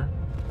visor.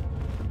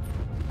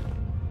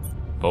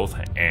 Both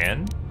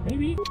and?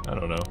 Maybe? I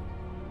don't know.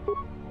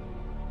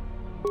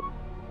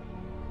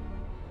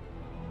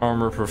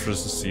 Armor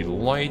proficiency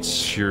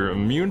lights. You're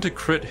immune to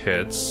crit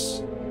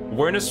hits.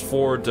 Awareness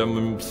 4,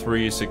 Dem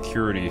 3,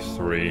 Security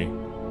 3.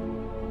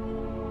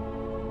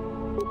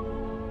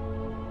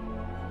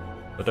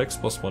 The Dex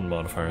 +1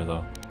 modifier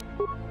though.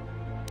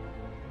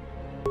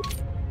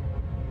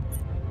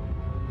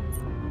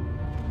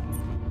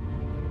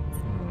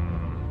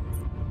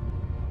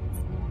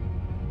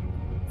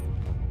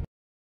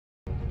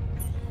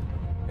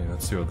 Okay,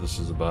 let's see what this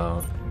is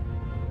about.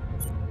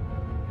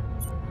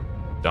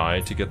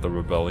 Die to get the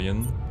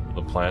rebellion.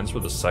 The plans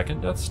for the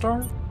second Death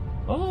Star?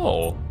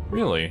 Oh,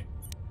 really?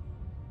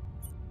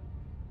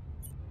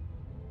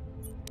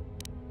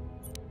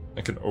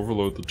 I can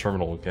overload the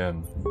terminal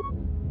again.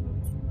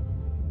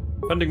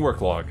 Pending work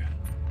log.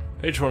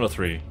 Page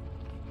 103.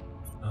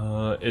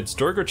 It's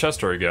Durgar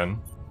Chester again.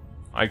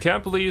 I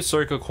can't believe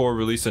Circle Core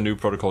released a new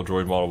protocol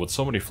droid model with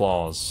so many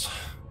flaws.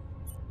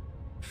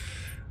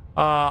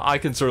 I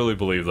can certainly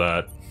believe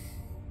that.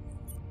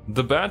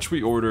 The batch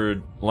we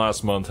ordered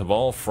last month have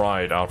all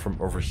fried out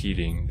from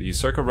overheating. The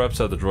Circle rep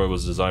said the droid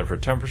was designed for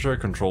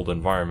temperature-controlled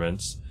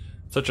environments,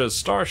 such as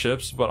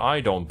starships, but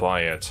I don't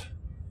buy it.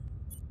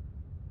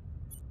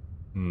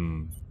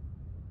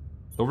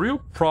 The real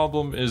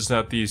problem is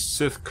that the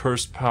Sith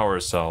cursed power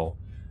cell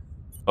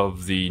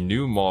of the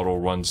new model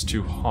runs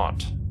too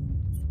hot.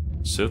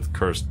 Sith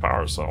cursed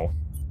power cell.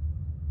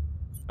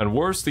 And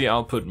worse, the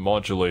output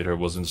modulator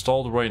was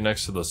installed right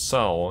next to the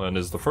cell and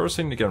is the first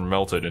thing to get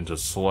melted into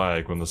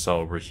slag when the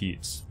cell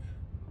overheats.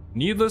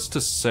 Needless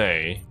to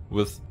say,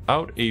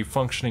 without a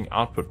functioning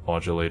output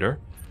modulator,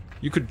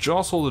 you could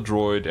jostle the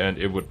droid and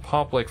it would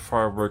pop like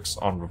fireworks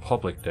on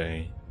Republic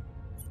Day.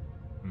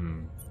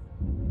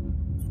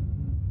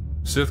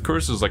 Sith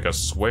curse is like a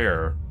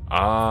swear.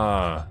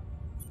 Ah.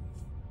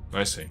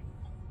 I see.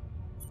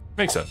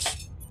 Makes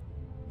sense.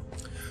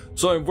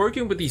 So I'm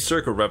working with the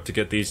Circle rep to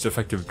get these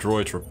defective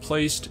droids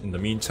replaced. In the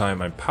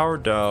meantime, I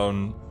powered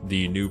down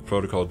the new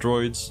protocol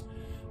droids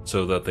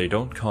so that they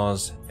don't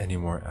cause any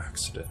more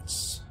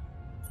accidents.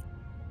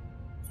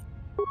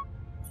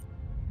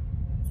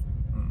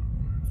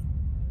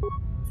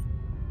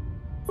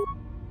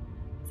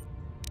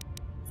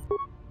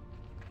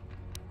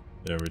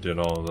 Yeah, we did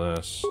all of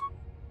this.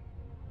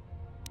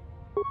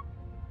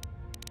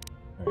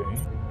 Okay.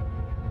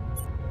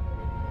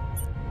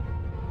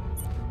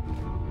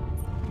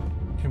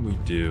 What can we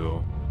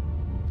do?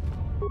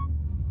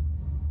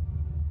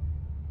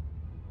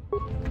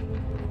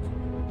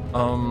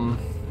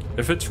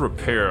 If it's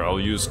repair, I'll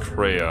use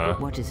Kreia.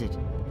 What is it?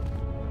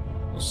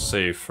 I'll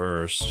save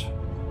first.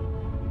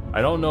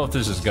 I don't know if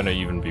this is gonna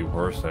even be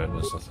worth it,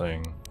 that's the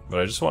thing.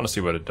 But I just want to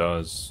see what it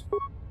does.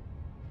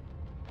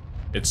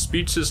 Its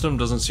speech system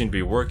doesn't seem to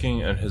be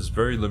working and has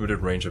very limited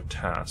range of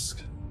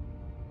tasks.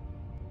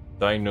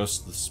 Diagnose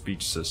the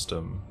speech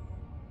system.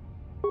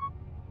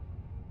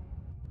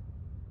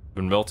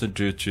 Been melted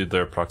due to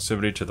their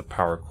proximity to the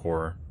power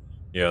core.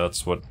 Yeah,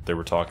 that's what they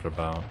were talking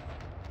about.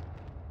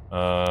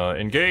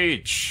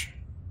 Engage!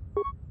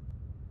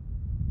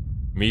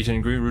 Meet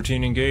and greet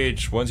routine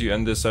engage. Once you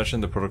end this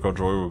session, the protocol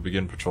droid will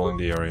begin patrolling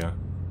the area.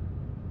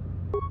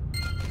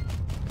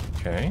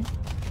 Okay.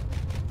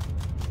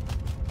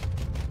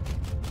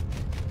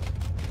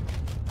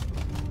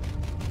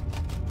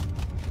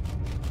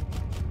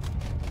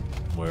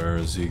 Where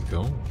is he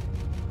going?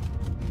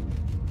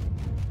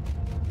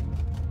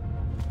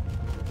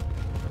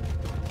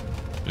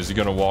 Is he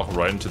gonna walk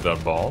right into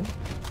that ball?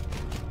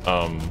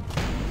 Oh!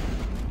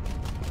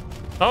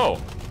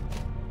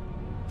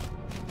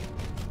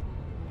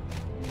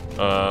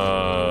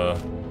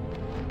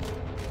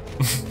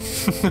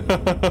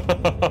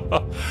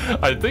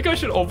 I think I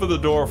should open the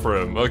door for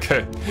him.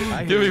 Okay,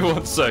 give me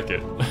 1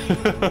 second.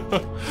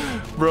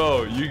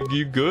 Bro,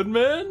 you good,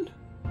 man?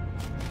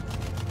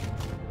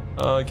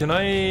 Can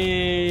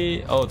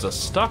I... Oh, it's a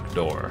stuck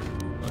door.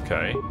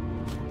 Okay.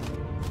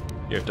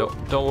 Here,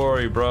 don't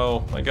worry,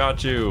 bro. I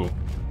got you.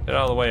 Get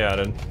out of the way,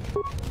 Adam.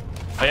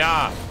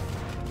 Hiya!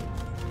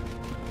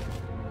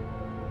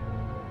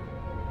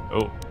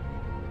 Oh.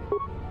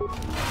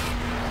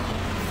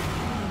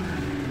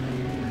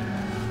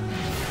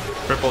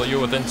 Cripple you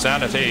with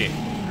insanity.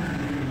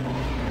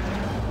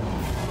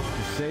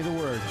 Just say the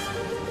word.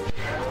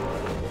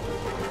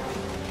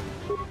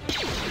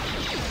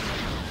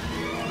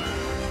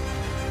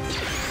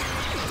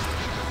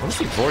 What is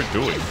the droid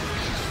doing?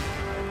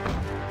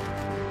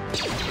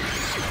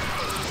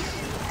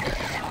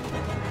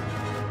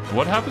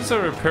 What happens to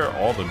repair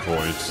all the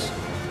droids?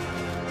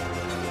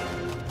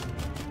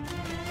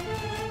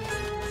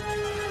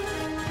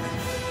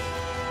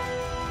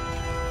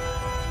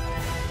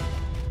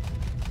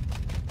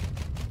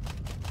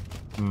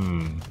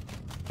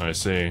 I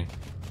see.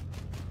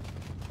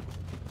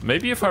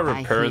 Maybe if I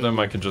repair them,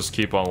 I can just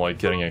keep on like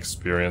getting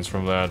experience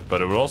from that,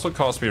 but it would also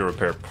cost me to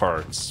repair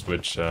parts,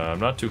 which I'm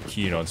not too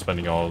keen on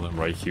spending all of them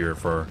right here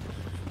for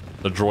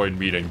the droid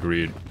meet and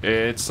greet.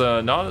 It's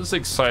not as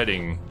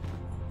exciting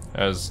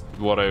as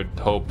what I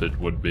hoped it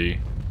would be.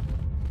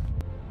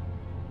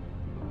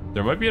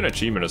 There might be an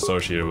achievement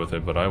associated with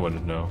it, but I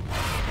wouldn't know.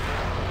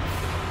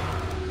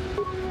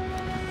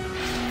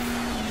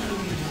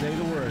 Just say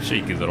the word.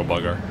 Cheeky little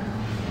bugger.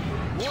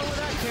 Where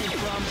that came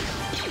from?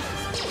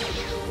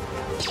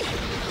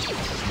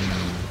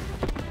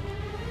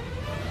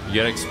 You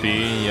get XP,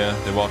 yeah,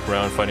 they walk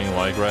around fighting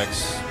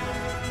Ligrex.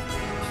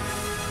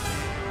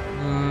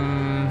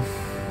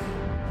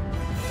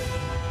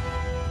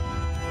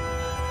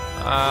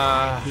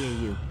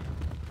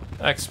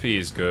 XP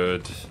is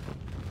good.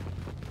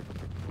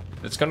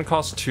 It's gonna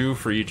cost 2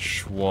 for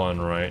each one,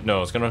 right?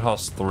 No, it's gonna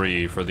cost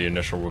 3 for the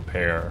initial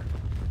repair.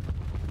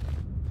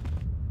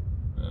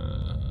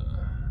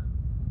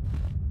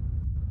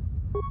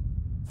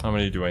 How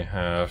many do I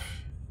have?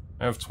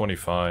 I have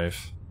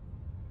 25.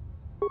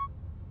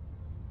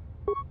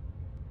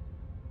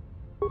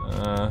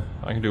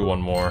 I can do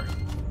one more.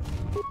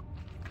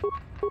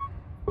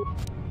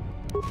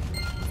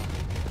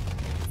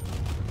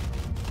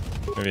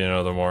 Maybe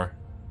another more.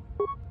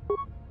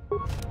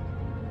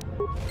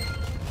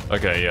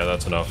 Okay, yeah,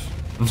 that's enough.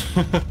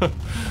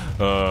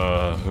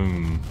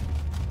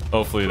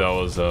 Hopefully that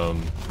was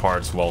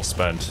parts well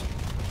spent.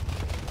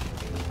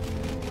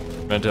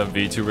 Meant to have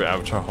VTuber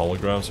avatar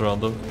holograms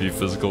around them. Be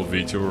physical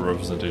VTuber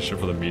representation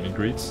for the meet and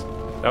greets.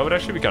 That would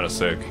actually be kind of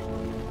sick.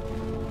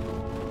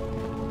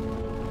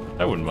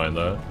 I wouldn't mind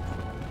that.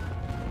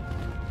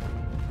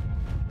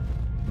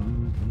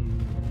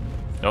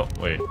 Oh,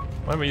 wait.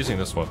 Why am I using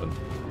this weapon?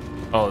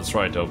 Oh, that's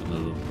right, to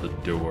open the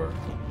door.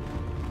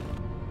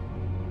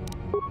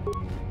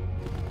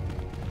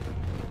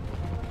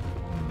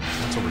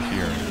 What's over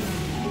here?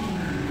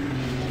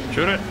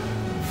 Shoot it!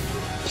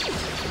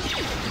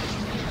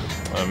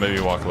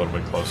 Maybe walk a little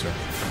bit closer.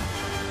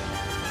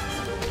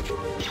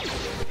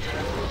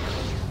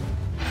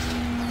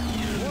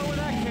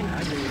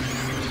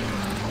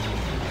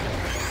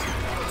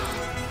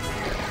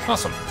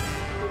 Awesome.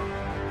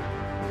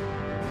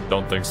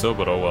 Don't think so,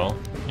 but oh well.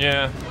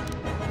 Yeah.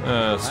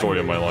 Story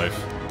of my life.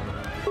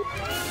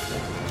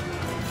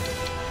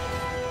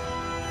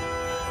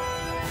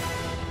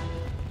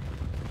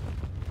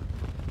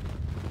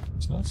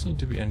 Does not seem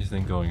to be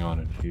anything going on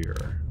in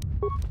here.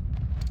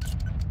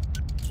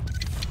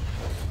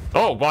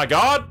 Oh my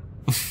god!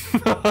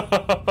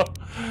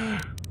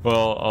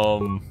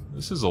 Well,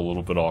 this is a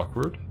little bit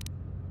awkward.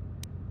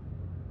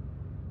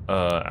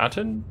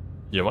 Aten?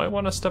 You might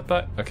want to step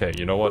back. Okay,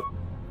 you know what?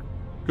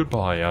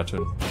 Goodbye,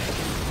 Aten.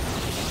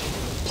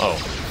 Oh.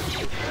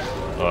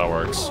 Oh, that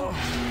works.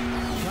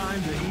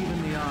 Time to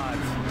even the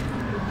odds.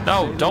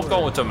 No, don't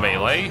go into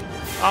melee.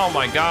 Oh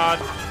my god.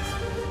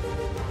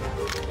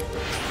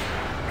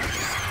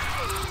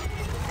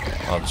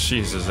 Oh,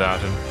 Jesus,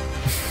 Adam.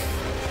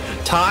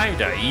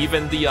 Tighter,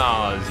 even the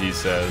odds, he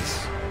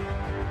says.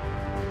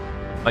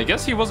 I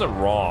guess he wasn't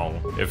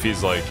wrong if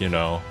he's like, you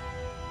know,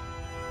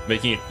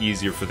 making it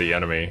easier for the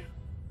enemy.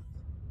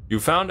 You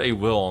found a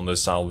will on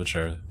this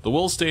salvager. The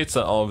will states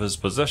that all of his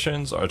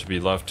possessions are to be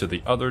left to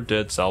the other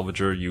dead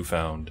salvager you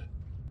found.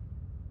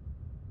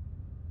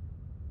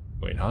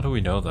 Wait, how do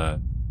we know that?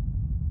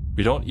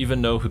 We don't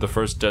even know who the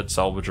first dead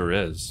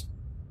salvager is.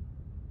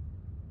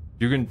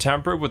 You can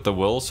tamper with the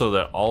will so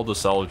that all the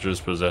salvager's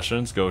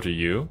possessions go to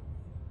you?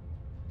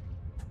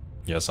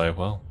 Yes, I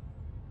will.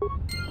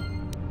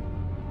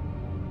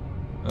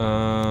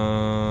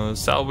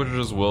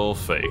 Salvager's will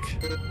fake.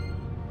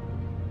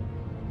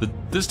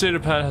 This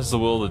datapad has the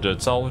will of the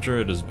dead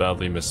salvager. It is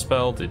badly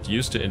misspelled. It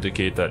used to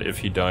indicate that if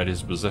he died,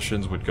 his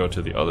possessions would go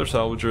to the other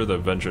salvager that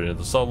ventured into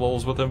the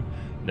sublevels with him.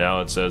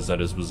 Now it says that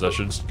his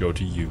possessions go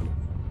to you.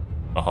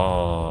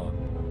 Aha.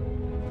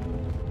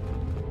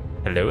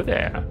 Hello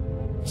there,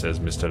 says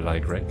Mr.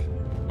 Lightwreck,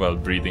 while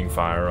breathing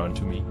fire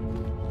onto me.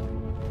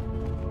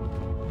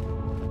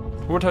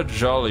 What a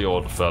jolly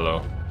old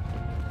fellow.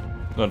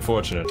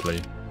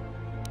 Unfortunately,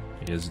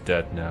 he is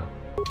dead now.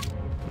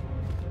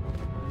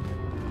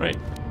 Right.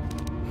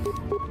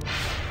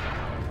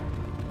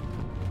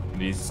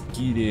 Let's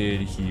get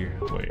out of here.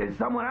 Wait. Is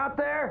someone out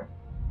there?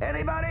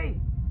 Anybody?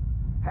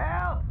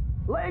 Help!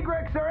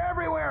 Lagrix are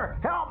everywhere!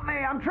 Help me!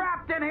 I'm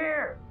trapped in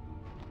here!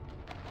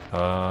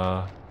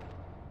 Don't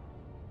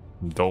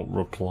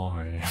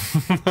reply.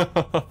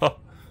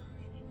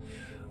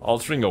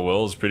 Altering a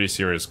will is a pretty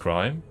serious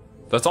crime.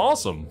 That's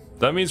awesome.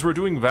 That means we're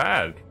doing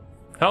bad.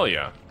 Hell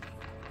yeah.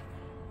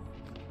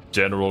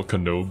 General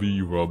Kenobi,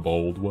 you were a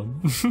bold one.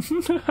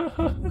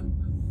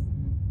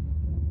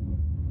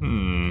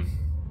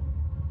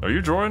 Are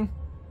you Jordan?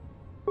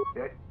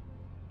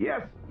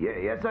 Yes,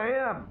 I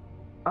am.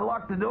 I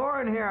locked the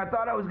door in here. I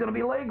thought I was gonna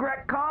be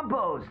Lagrek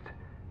compost.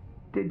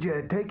 Did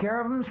you take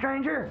care of him,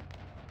 stranger?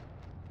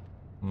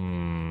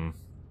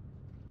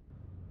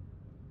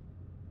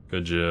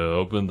 Could you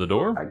open the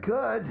door? I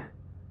could.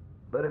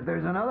 But if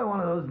there's another one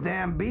of those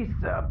damn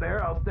beasts out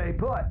there, I'll stay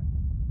put.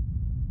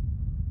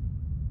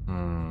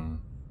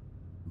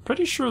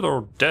 Pretty sure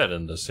they're dead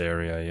in this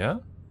area, yeah?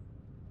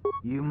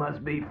 You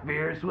must be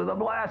fierce with a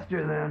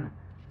blaster, then.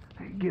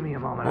 Give me a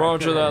moment.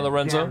 Roger that,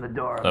 Lorenzo.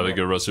 Have a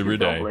good rest of your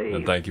day,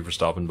 and thank you for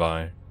stopping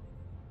by.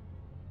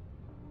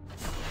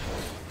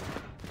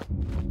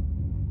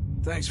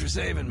 Thanks for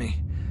saving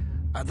me.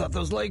 I thought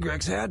those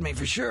Lagreks had me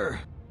for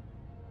sure.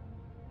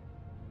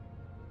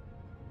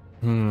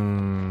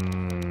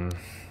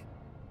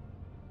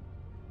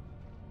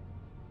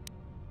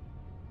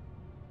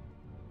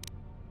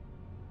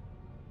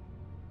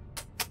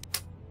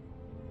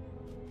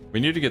 We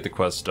need to get the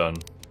quest done.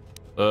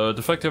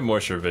 Defective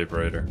moisture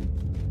vaporator.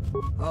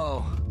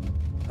 What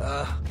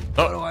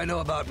do I know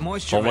about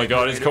moisture? Oh my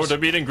god, he's coming to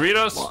meet and greet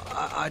us? Well,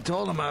 I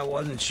told him I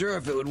wasn't sure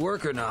if it would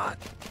work or not.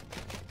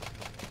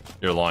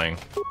 You're lying.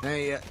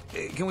 Hey,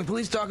 can we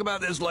please talk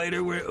about this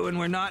later when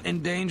we're not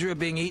in danger of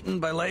being eaten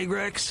by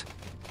Lagreks?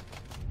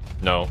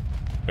 No.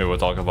 Maybe we'll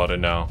talk about it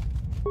now.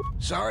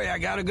 Sorry, I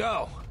gotta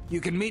go. You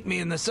can meet me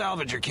in the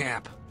salvager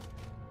camp.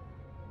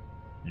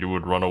 You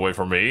would run away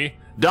from me?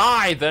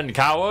 Die then,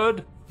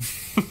 coward!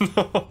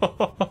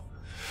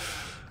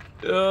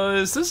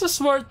 Is this a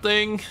smart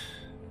thing?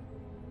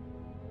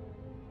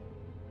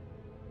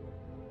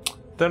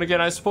 Then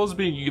again, I suppose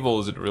being evil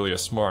isn't really a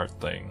smart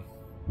thing.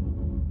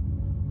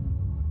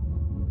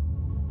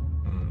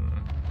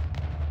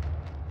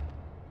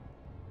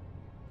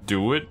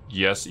 Do it?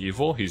 Yes,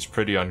 evil. He's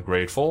pretty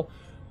ungrateful.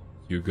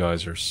 You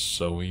guys are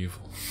so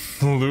evil.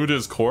 Loot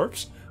his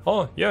corpse?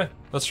 Oh, yeah,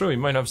 that's true. He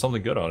might have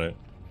something good on it.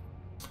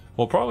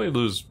 We'll probably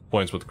lose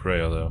points with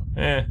Kreia, though.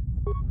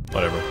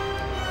 Whatever.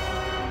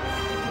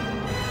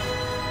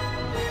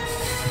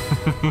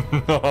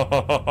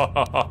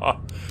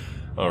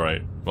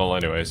 Alright, well,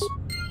 anyways.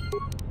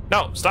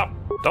 No, stop!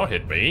 Don't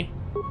hit me,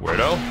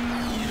 weirdo.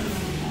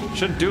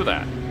 Shouldn't do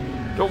that.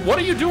 Yo, what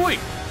are you doing?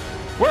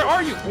 Where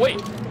are you?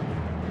 Wait.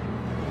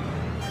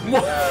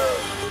 What?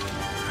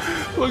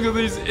 Look at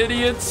these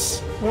idiots.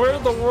 Where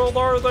in the world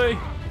are they?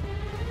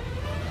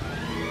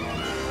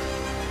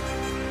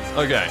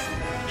 Okay.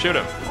 Shoot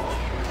him.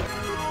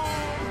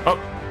 Oh.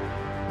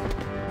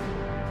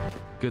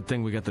 Good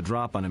thing we got the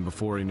drop on him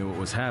before he knew what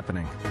was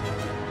happening.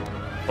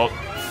 Oh.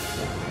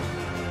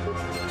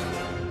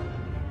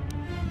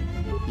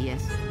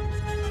 Yes.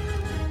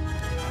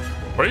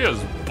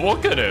 Rhea's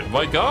booking it,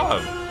 my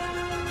god.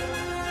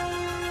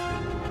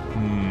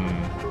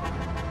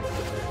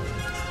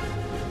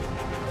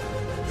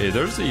 Hey,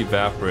 there's the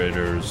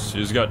evaporators.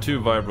 He's got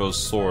 2 vibro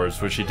swords,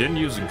 which he didn't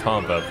use in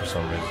combat for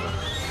some reason.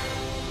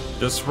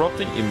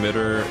 Disrupting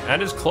emitter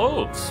and his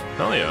clothes.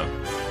 Hell yeah.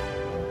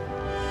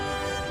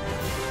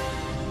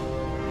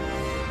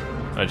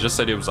 I just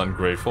said he was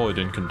ungrateful. He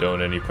didn't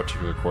condone any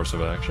particular course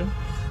of action.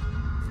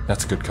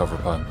 That's a good cover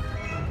pun.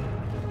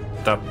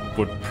 that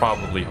would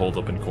probably hold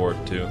up in court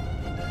too.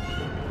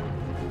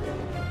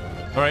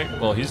 Alright,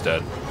 well, he's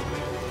dead.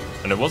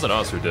 And it wasn't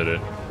us who did it.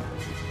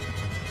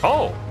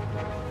 Oh!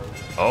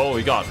 Oh,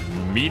 he got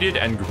meated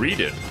and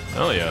greeted.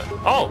 Oh, yeah.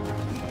 Oh!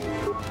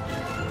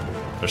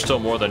 There's still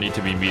more that need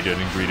to be meated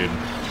and greeted.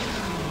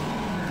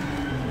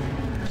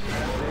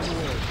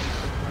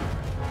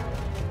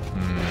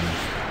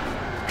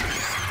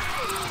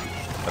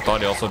 I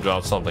thought he also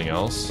dropped something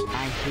else.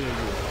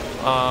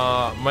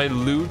 My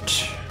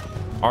loot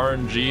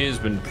RNG has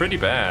been pretty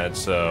bad,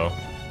 so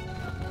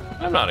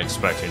I'm not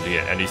expecting to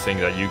get anything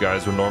that you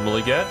guys would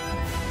normally get.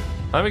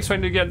 I'm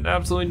expecting to get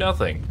absolutely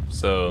nothing,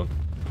 so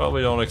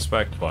probably don't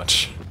expect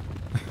much.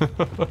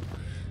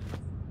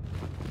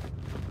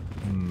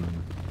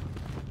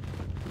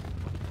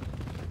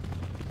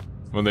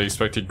 When they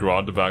expected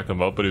Grodd to back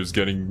them up, but he was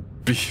getting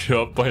beat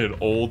up by an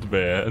old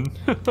man.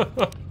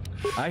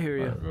 I hear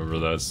you. I remember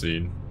that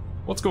scene.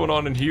 What's going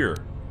on in here?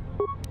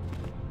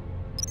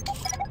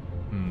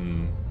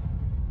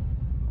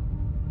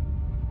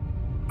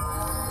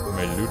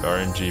 My loot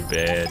RNG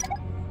bad.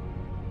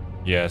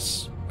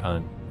 Yes,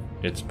 punt.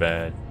 It's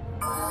bad.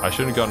 I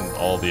should have gotten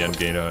all the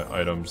endgame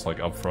items like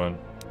up front.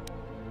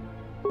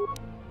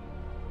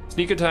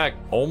 Sneak attack.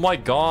 Oh my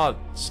god.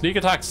 Sneak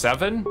attack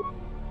 7?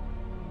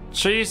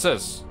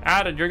 Jesus.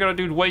 Added, you're gonna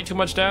do way too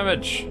much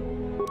damage.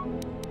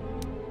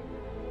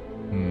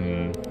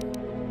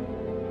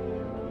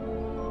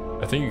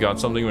 I think you got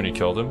something when you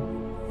killed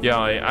him. Yeah,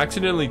 I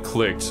accidentally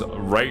clicked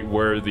right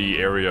where the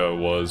area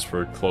was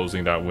for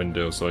closing that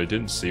window, so I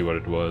didn't see what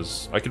it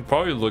was. I could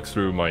probably look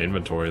through my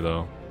inventory,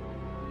 though.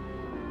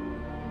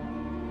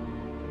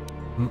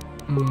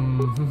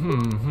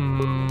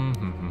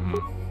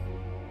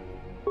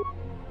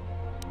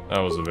 That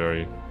was a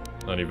very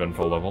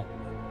uneventful level.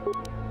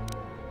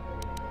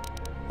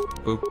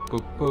 Boop,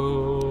 boop,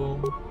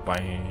 boom.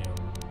 Bam.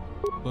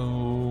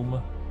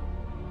 Boom.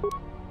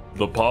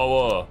 The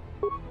power!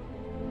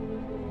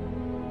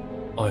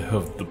 I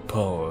have the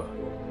power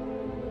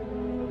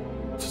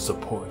to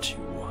support you.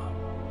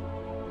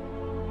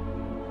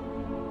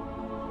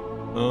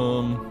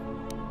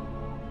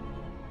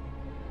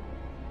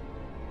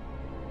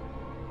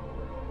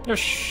 Yeah,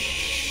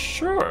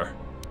 sure.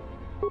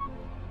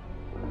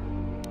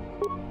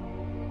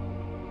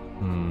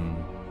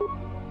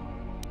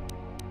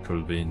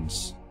 Cool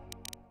beans.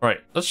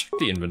 Alright, let's check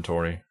the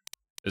inventory.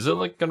 Is it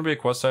like gonna be a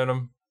quest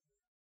item?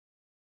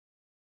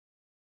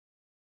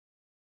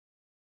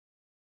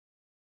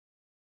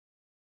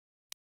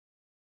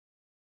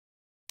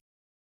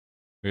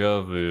 We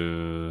have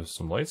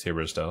some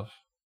lightsaber stuff.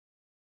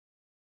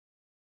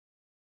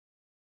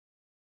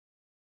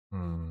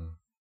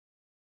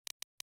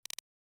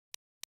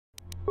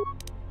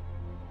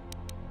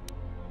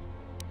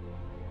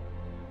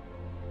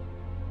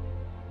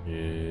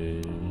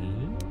 Yeah.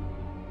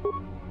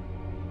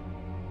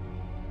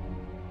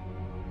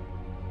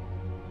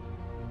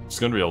 It's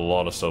gonna be a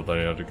lot of stuff that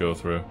I have to go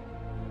through.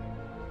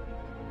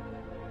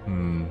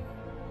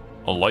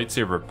 A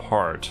lightsaber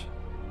part.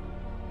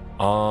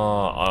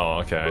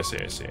 Oh, okay, I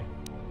see.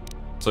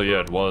 So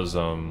yeah, it was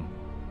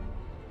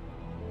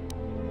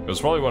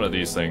probably one of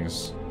these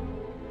things.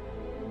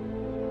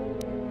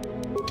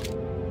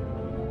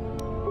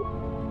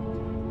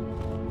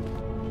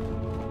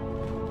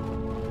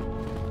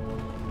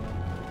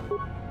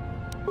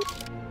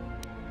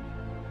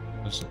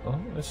 Oh,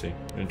 I see.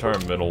 The entire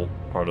middle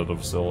part of the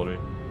facility.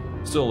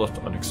 Still left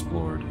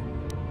unexplored.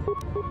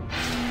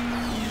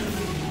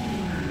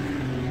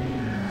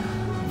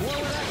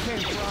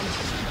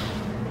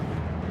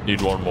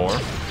 Need one more.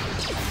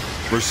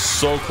 We're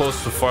so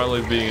close to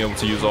finally being able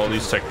to use all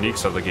these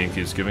techniques that the game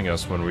keeps giving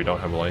us when we don't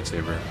have a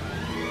lightsaber.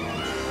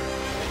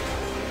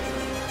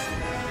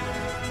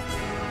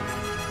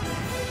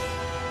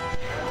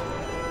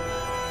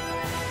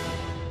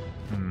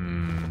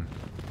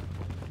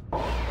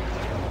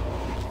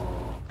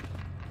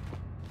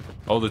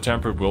 Oh, the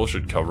tampered will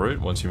should cover it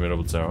once you meet up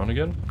with Xero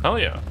again? Hell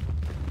yeah.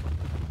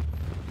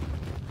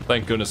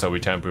 Thank goodness that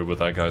we tampered with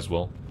that guy's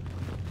will.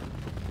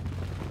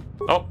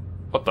 Oh,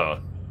 what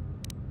the?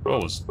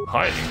 What was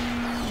hiding?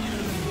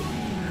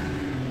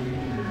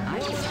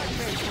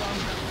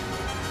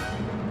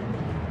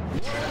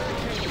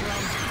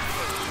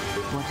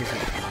 What is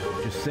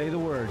it? Just say the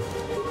word.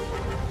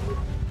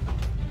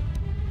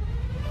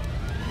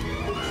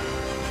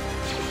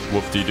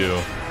 Whoop-de-doo.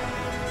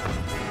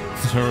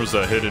 There was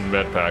a hidden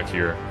med pack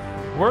here.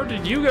 Where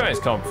did you guys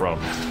come from?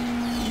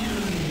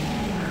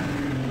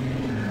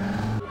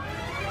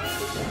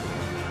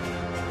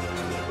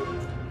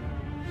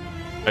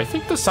 I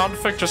think the sound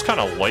effect just kind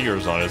of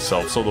layers on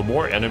itself, so the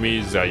more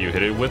enemies that you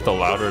hit it with, the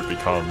louder it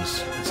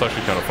becomes. It's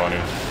actually kind of funny.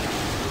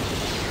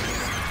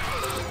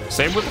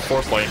 Same with the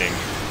Force Lightning.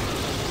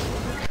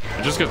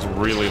 It just gets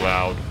really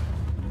loud.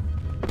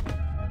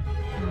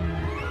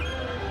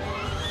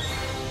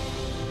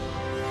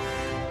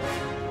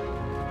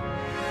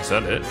 Is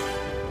that it?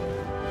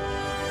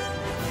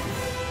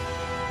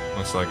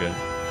 Looks like it.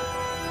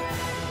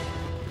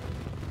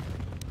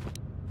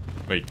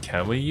 Wait,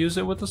 can we use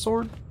it with the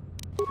sword?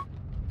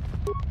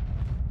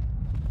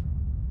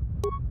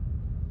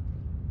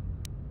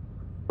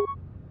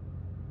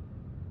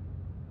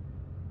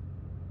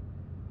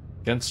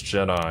 Against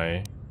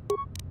Jedi.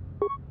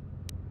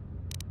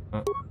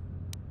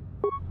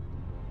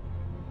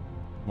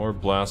 More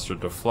blaster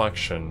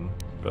deflection.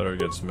 Better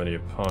against many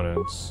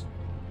opponents.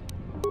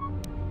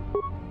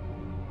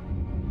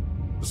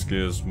 This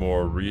gives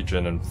more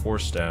regen and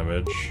force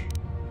damage.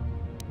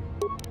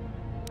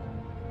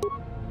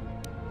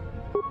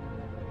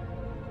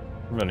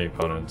 Many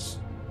opponents.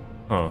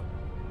 Huh.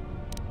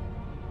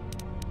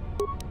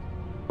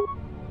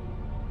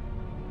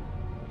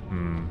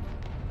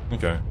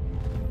 Okay.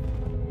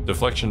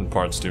 Deflection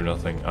parts do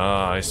nothing.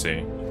 Ah, I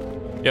see.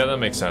 Yeah, that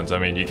makes sense. I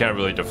mean, you can't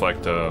really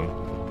deflect the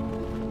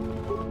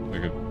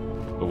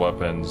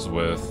weapons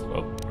with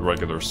a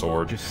regular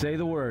sword. Just say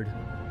the word.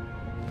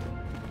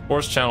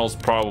 Force channel's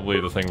probably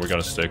the thing we're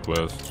gonna stick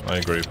with. I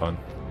agree, Pun.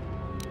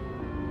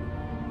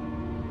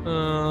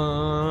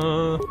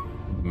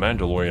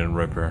 Mandalorian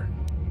Ripper.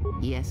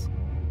 Yes.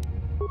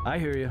 I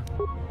hear you.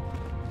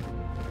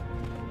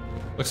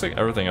 Looks like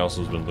everything else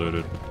has been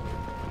looted.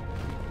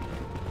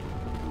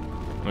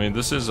 I mean,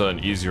 this is an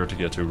easier to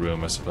get to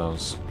room, I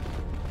suppose.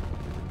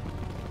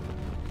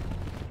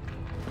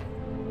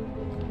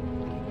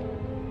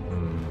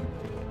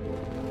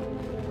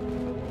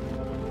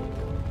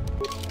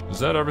 Is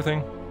that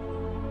everything?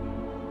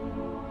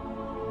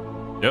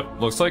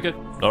 Yep, looks like it.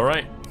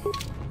 Alright.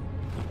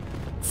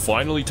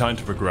 Finally time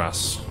to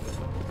progress.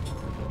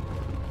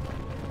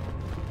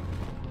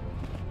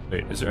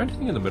 Wait, is there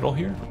anything in the middle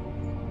here?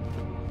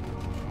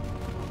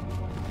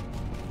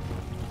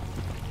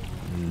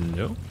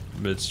 Nope,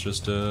 it's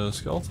just a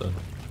skeleton.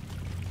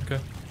 Okay.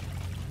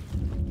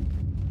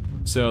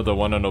 So the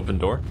one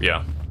unopened door?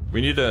 Yeah. We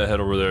need to head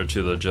over there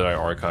to the Jedi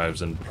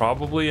Archives and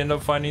probably end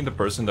up finding the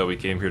person that we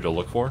came here to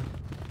look for.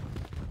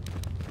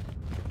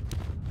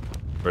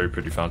 Very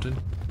pretty fountain.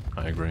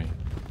 I agree.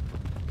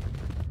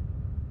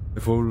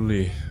 If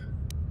only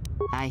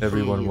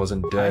everyone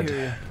wasn't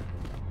dead.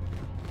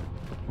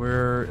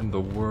 Where in the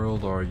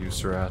world are you,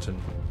 Sir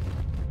Atten?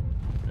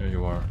 There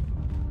you are.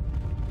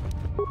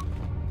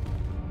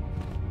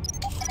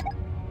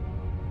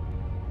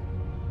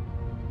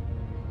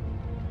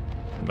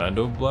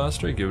 Mando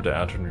Blaster? Give it to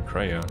Atten and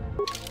Kreia.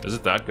 Is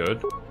it that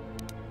good?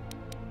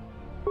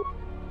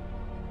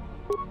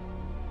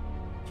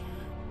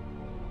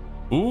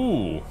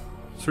 Ooh!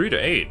 3 to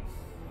 8.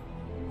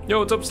 Yo,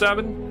 what's up,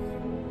 Stabbin?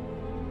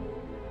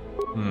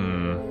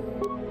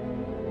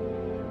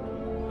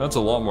 That's a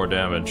lot more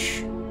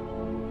damage.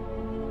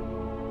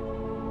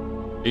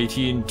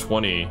 18,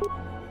 20.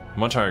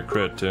 Much higher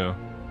crit, too.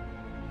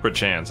 Crit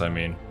chance, I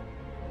mean.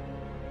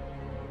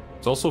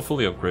 It's also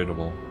fully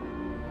upgradable.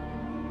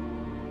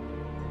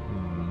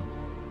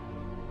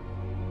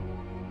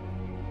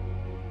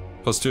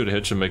 +2 to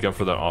hit should make up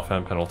for that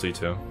offhand penalty,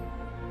 too.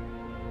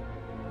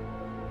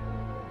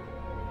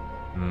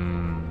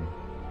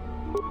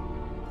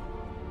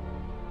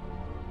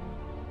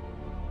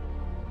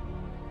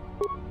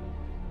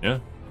 Yeah,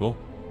 cool.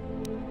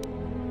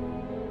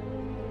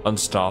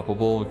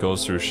 Unstoppable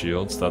goes through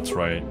shields, that's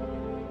right.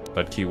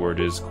 That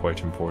keyword is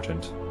quite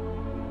important.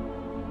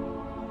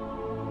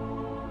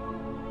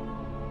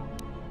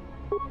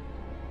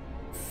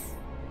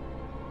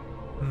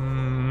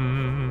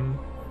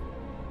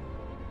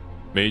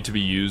 Made to be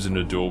used in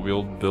a dual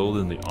wield build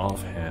in the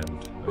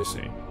offhand. I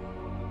see.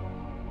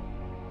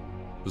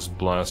 This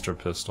blaster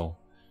pistol.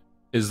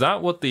 Is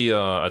that what the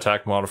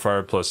attack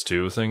modifier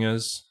 +2 thing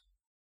is?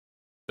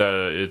 That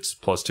it's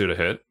 +2 to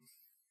hit?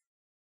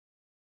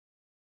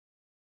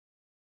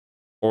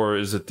 Or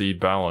is it the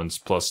balance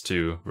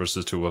 +2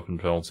 versus 2 weapon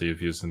penalty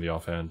if used in the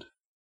offhand?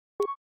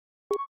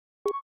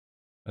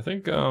 I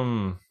think,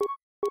 oh,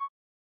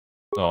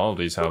 all of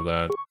these have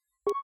that.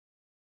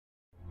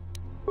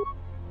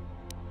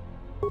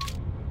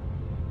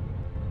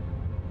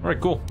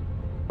 Alright, cool.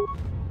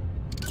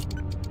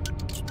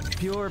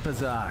 Pure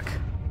Pazak.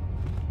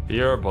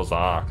 Pure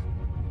Pazak.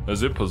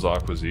 As if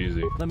Pazak was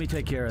easy. Let me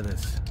take care of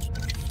this.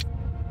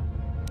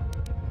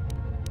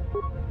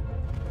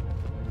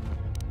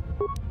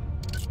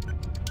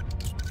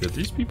 Did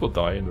these people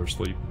die in their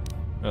sleep?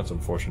 That's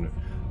unfortunate.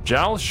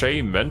 Jal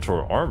Shay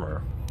Mentor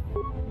Armor.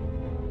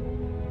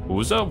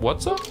 Who's up?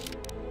 What's up?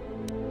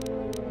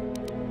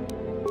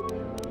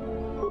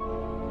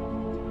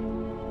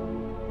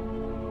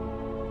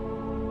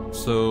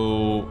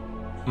 So,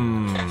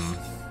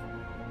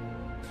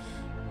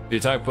 the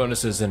attack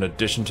bonus is in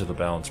addition to the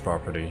balance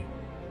property.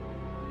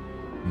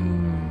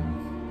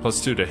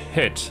 +2 to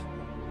hit.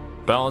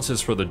 Balance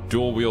is for the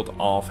dual wield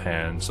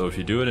offhand, so if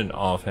you do it in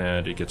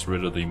offhand, it gets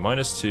rid of the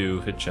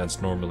 -2 hit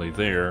chance normally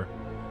there,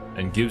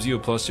 and gives you a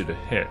 +2 to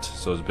hit,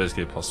 so it's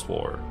basically a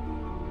 +4.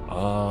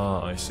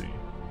 Ah, I see.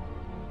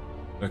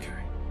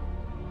 Okay.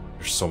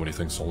 There's so many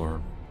things to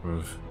learn.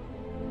 Oof.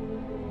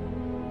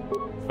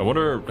 I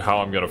wonder how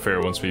I'm gonna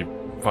fare once we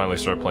finally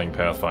start playing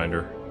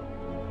Pathfinder.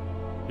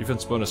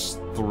 Defense bonus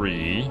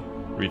 3,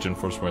 regen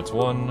force points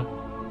 1,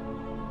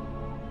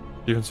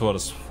 defense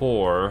bonus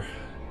 4,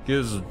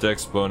 gives a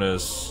dex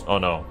bonus, oh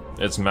no,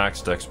 its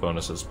max dex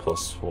bonus is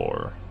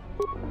 +4.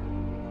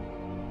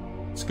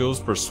 Skills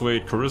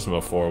persuade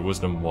charisma 4,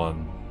 wisdom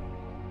 1.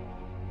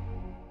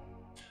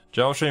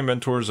 Jiaoshe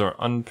mentors are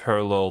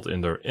unparalleled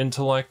in their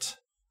intellect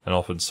and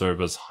often serve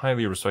as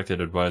highly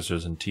respected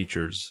advisors and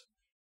teachers.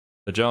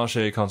 The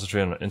Jiaoshe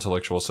concentrate on an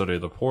intellectual study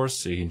of the Force,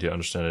 seeking to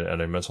understand it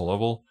at a mental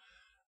level,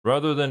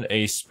 rather than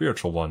a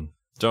spiritual one.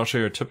 Jiaoshe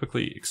are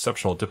typically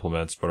exceptional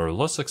diplomats, but are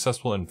less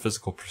successful in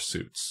physical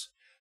pursuits.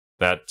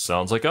 That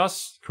sounds like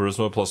us.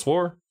 Charisma plus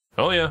 4.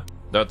 Oh yeah,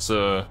 that's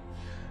that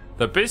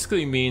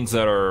basically means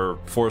that our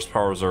force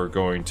powers are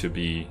going to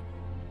be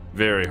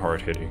very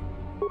hard-hitting.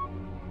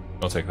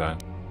 I'll take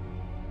that.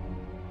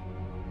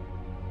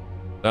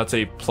 That's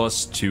a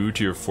 +2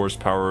 to your force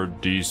power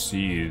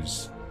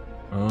DCs.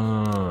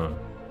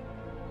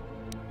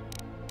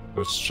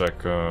 Let's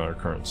check our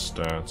current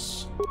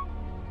stats.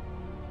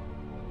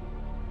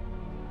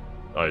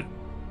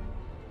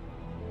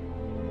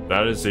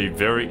 That is a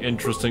very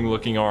interesting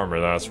looking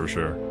armor, that's for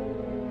sure.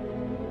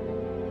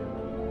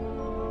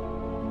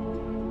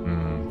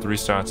 3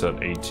 stats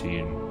at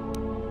 18.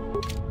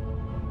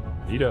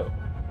 Neato.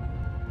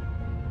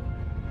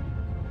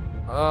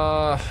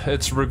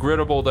 It's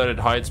regrettable that it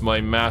hides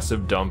my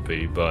massive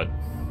dumpy, but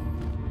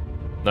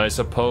I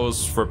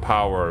suppose for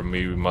power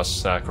we must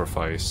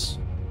sacrifice.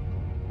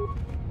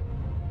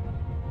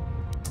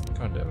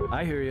 God damn it.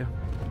 I hear you.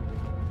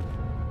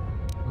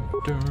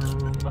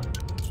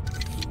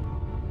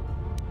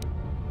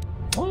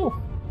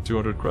 Oh,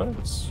 200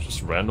 credits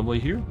just randomly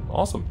here.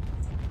 Awesome.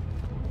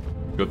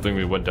 Good thing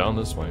we went down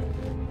this way.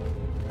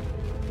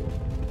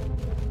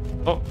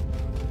 Oh,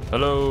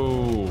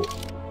 hello.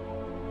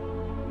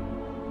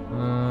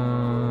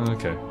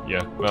 Okay,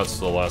 yeah, that's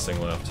the last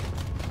thing left.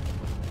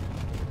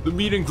 The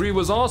meet and greet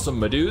was awesome,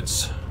 my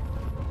dudes.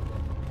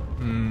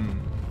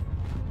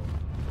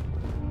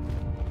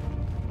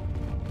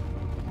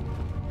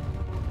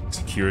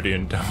 Security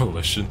and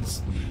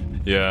demolitions.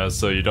 Yeah,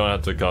 so you don't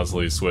have to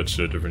constantly switch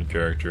to a different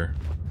character.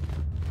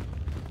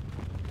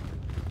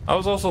 I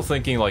was also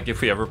thinking, like,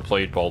 if we ever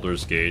played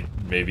Baldur's Gate,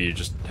 maybe you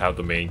just have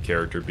the main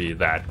character be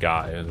that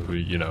guy, who,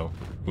 you know,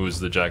 who's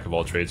the jack of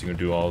all trades, who can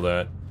do all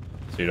that.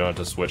 So you don't have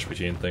to switch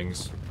between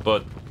things.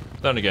 But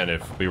then again,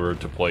 if we were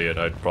to play it,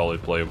 I'd probably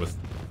play with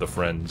the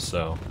friends,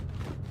 so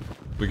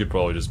we could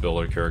probably just build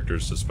our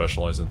characters to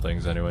specialize in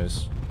things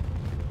anyways.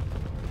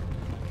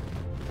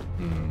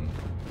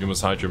 You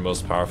must hide your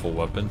most powerful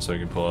weapon so you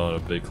can pull out a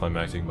big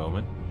climactic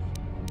moment.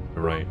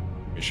 You're right,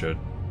 you should.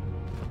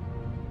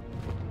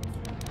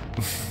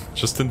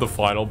 Just in the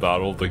final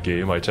battle of the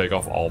game, I take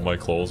off all my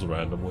clothes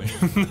randomly.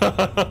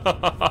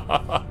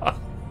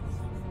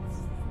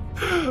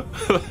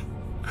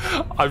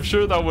 I'm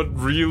sure that would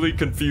really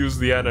confuse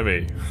the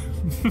enemy.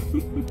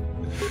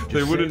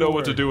 They wouldn't know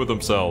what to do with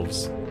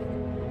themselves.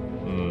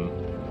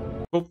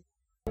 Oh.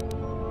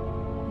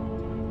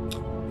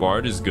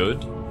 Bard is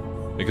good,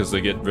 because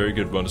they get very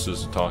good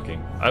bonuses to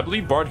talking. I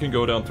believe Bard can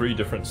go down 3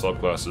 different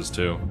subclasses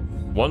too.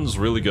 One's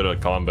really good at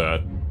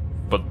combat,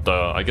 but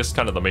I guess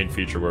kind of the main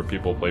feature where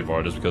people play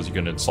Bard is because you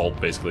can insult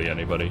basically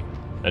anybody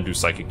and do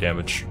psychic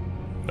damage.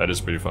 That is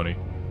pretty funny.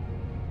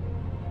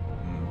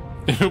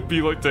 It'll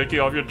be like taking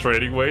off your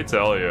training weights,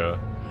 hell yeah.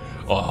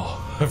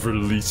 Oh, I've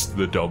released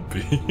the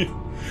dumpy.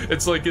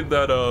 It's like in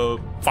that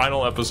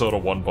final episode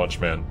of One Punch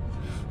Man.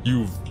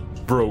 You've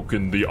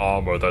broken the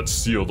armor that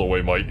sealed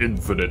away my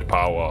infinite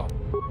power.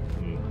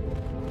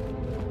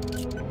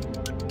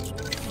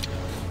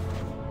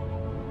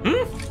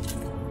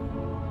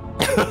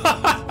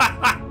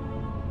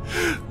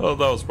 Oh,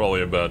 that was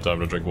probably a bad time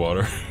to drink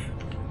water.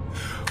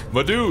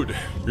 My dude,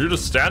 you're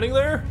just standing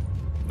there?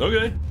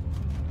 Okay.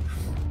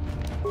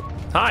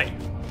 Hi.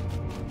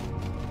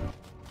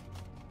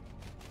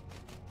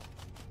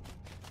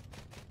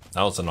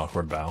 That was an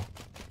awkward bow.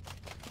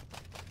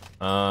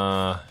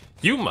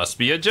 You must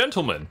be a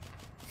gentleman.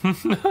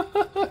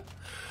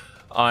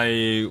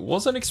 I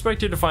wasn't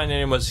expecting to find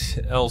anyone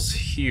else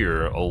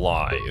here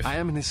alive. I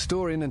am an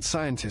historian and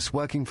scientist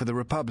working for the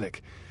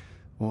Republic,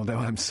 although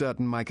I'm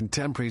certain my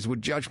contemporaries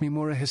would judge me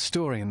more a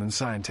historian than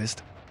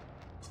scientist.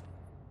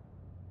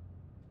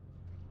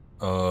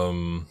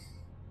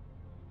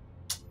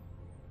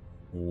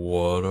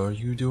 What are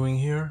you doing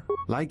here?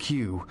 Like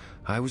you,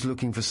 I was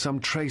looking for some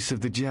trace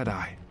of the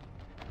Jedi.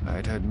 I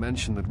had heard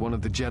mention that one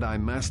of the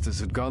Jedi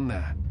Masters had gone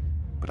there,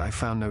 but I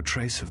found no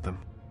trace of them.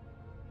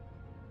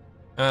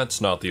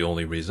 That's not the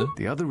only reason.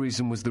 The other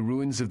reason was the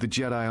ruins of the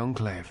Jedi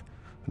Enclave,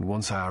 and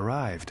once I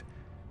arrived,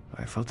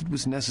 I felt it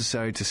was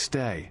necessary to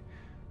stay,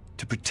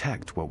 to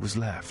protect what was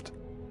left.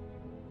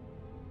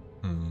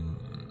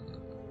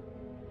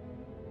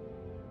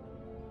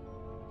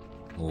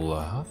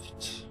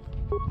 Left?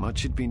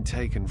 Much had been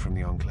taken from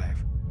the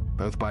Enclave,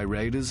 both by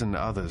raiders and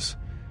others.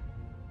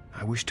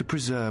 I wished to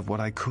preserve what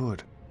I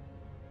could.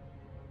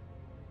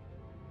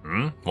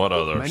 What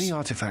others? Many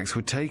artifacts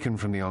were taken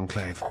from the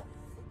Enclave,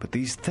 but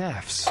these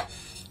thefts,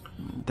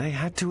 they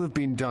had to have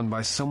been done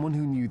by someone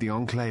who knew the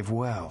Enclave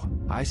well.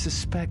 I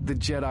suspect the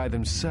Jedi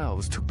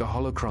themselves took the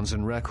holocrons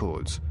and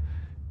records,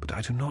 but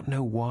I do not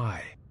know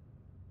why.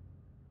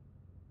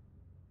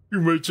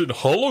 You mentioned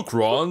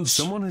holocrons?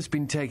 Someone has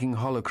been taking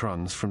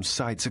holocrons from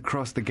sites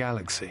across the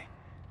galaxy.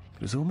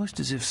 It is almost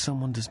as if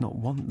someone does not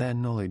want their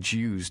knowledge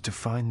used to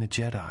find the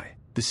Jedi.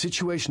 The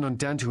situation on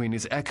Dantooine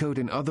is echoed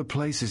in other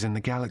places in the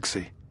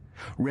galaxy.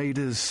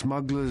 Raiders,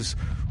 smugglers,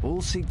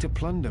 all seek to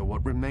plunder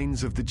what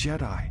remains of the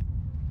Jedi.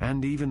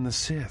 And even the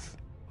Sith.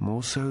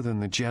 More so than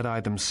the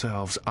Jedi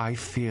themselves, I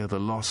fear the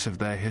loss of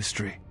their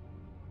history.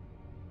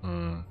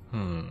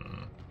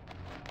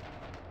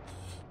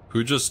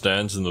 Who just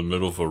stands in the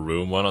middle of a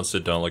room? Why not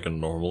sit down like a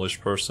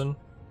normalish person?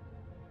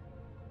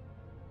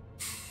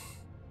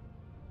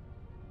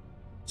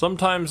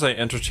 Sometimes I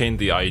entertain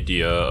the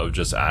idea of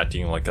just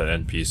acting like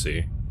an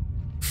NPC.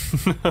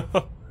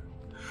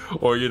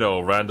 Or, you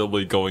know,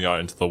 randomly going out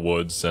into the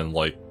woods and,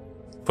 like,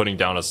 putting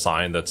down a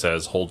sign that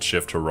says, hold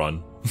shift to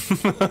run.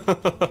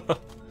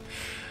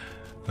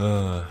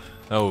 That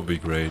would be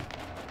great.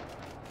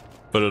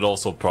 But it'd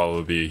also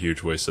probably be a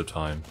huge waste of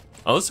time.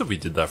 Unless if we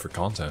did that for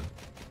content.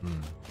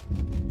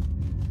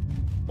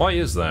 Why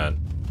is that?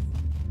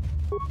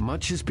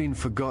 Much has been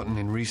forgotten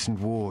in recent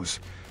wars,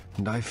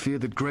 and I fear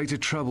that greater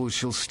troubles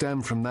shall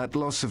stem from that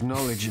loss of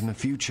knowledge in the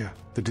future.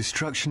 The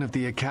destruction of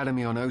the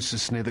Academy on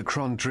Ossus near the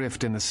Kron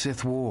Drift in the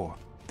Sith War,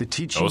 the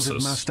teachings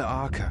of Master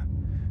Arca,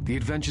 the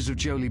adventures of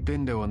Jolie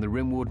Bindo on the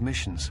Rimward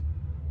missions.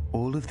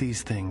 All of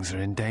these things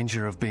are in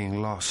danger of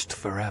being lost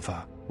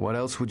forever. What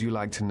else would you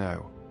like to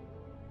know?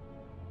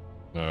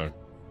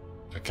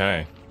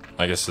 Okay.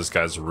 I guess this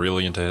guy's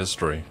really into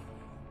history.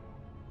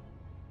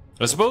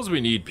 I suppose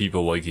we need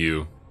people like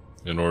you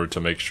in order to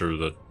make sure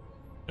that,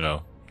 you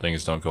know,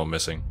 things don't go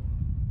missing.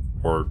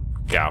 Or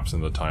gaps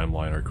in the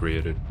timeline are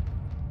created.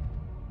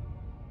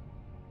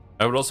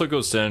 I would also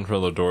go stand in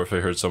front of the door if I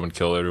heard someone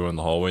kill everyone in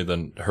the hallway,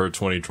 then heard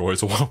 20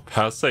 droids walk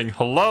past saying,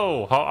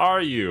 "Hello, how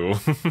are you?"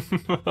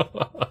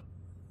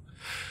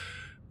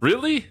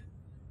 Really?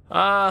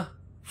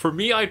 For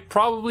me, I'd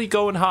probably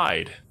go and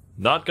hide.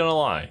 Not gonna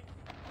lie.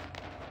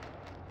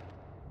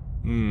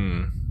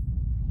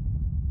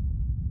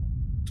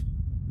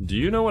 Do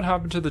you know what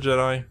happened to the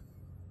Jedi?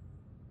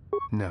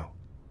 No.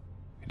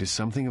 It is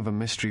something of a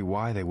mystery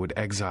why they would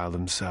exile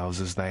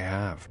themselves as they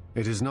have.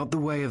 It is not the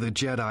way of the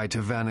Jedi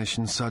to vanish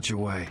in such a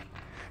way,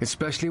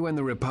 especially when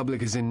the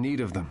Republic is in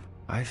need of them.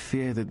 I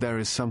fear that there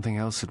is something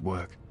else at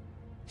work,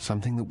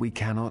 something that we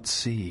cannot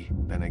see.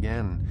 Then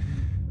again,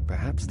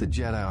 perhaps the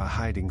Jedi are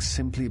hiding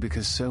simply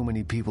because so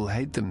many people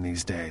hate them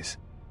these days.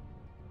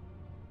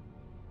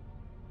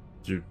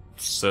 You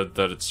said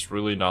that it's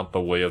really not the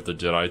way of the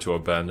Jedi to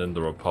abandon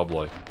the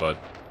Republic, but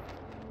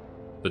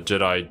the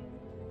Jedi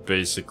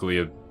basically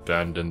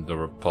abandoned the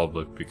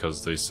Republic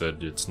because they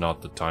said it's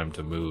not the time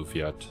to move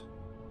yet.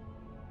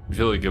 I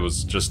feel like it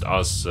was just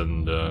us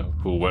and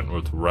who went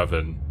with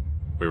Revan.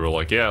 We were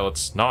like, yeah,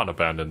 let's not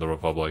abandon the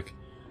Republic.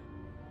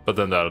 But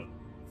then that,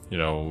 you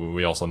know,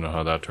 we also know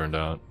how that turned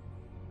out.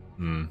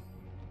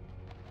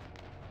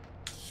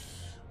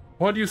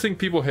 Why do you think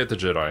people hate the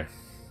Jedi?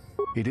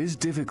 It is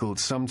difficult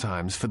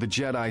sometimes for the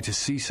Jedi to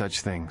see such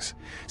things,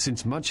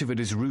 since much of it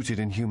is rooted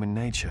in human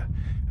nature,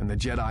 and the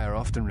Jedi are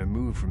often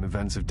removed from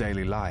events of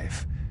daily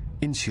life,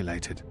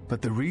 insulated.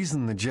 But the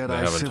reason the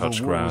Jedi Civil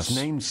War was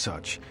named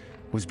such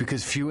was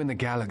because few in the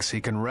galaxy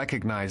can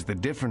recognize the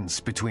difference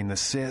between the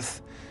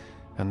Sith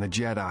and the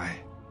Jedi.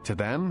 To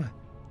them,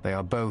 they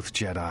are both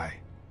Jedi,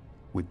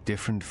 with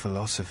different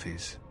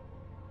philosophies.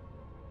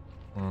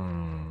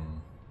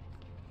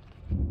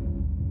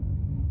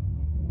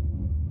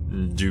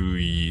 Do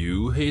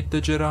you hate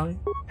the Jedi?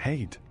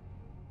 Hate?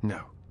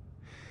 No.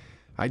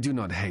 I do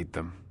not hate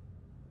them.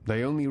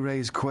 They only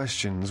raise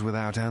questions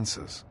without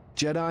answers.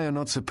 Jedi are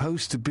not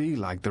supposed to be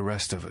like the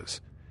rest of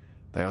us.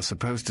 They are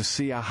supposed to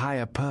see a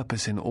higher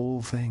purpose in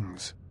all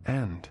things.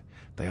 And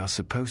they are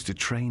supposed to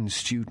train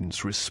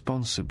students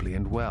responsibly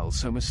and well,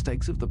 so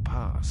mistakes of the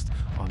past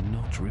are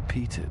not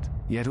repeated.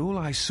 Yet all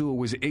I saw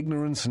was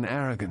ignorance and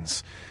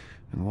arrogance,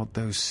 and what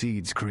those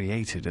seeds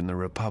created in the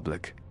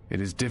Republic. It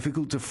is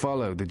difficult to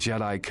follow the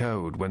Jedi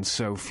Code when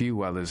so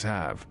few others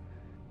have,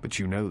 but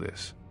you know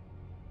this.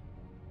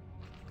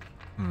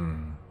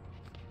 I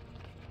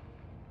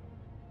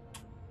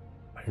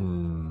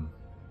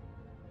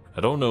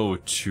don't know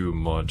too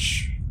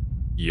much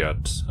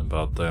yet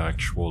about the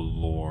actual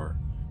lore,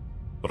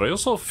 but I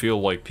also feel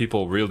like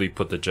people really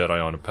put the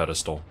Jedi on a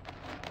pedestal.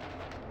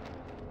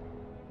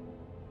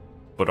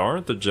 But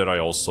aren't the Jedi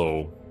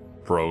also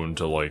prone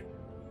to, like,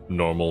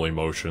 normal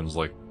emotions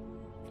like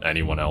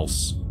anyone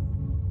else?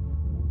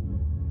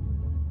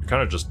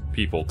 Kind of just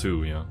people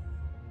too, yeah.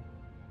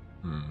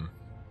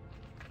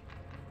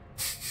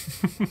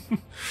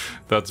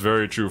 That's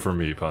very true for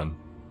me, Pun.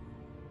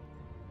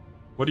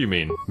 What do you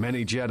mean?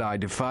 Many Jedi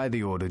defied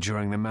the Order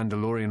during the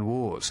Mandalorian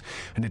Wars,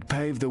 and it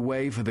paved the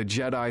way for the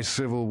Jedi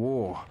Civil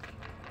War.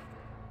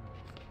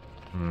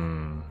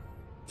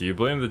 Do you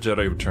blame the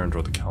Jedi who turned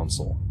toward the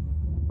Council?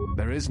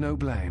 There is no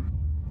blame.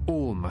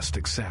 All must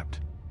accept.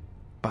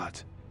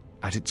 But,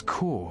 at its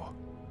core,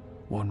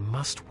 one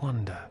must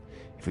wonder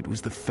if it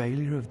was the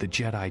failure of the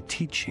Jedi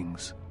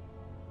teachings,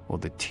 or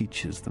the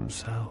teachers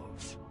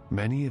themselves.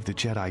 Many of the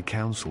Jedi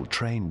Council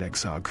trained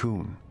Exar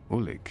Kun,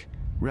 Ulik,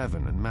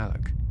 Revan, and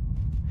Malak.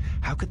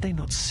 How could they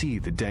not see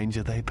the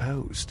danger they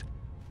posed?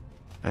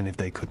 And if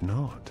they could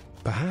not,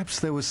 perhaps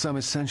there was some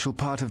essential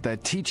part of their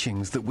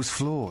teachings that was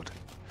flawed.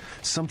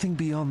 Something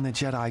beyond the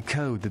Jedi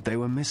code that they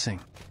were missing.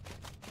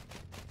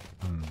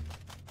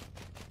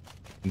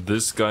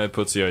 This guy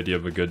puts the idea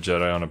of a good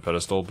Jedi on a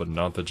pedestal, but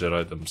not the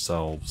Jedi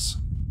themselves.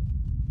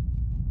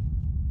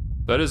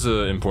 That is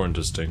an important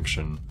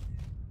distinction.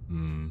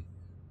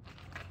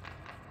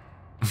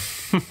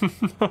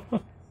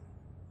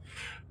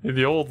 If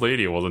the old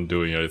lady wasn't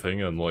doing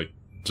anything and, like,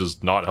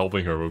 just not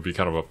helping her would be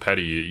kind of a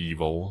petty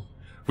evil.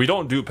 We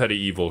don't do petty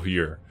evil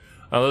here.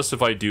 Unless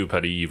if I do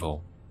petty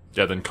evil.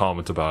 Yeah, then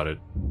comment about it.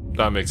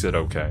 That makes it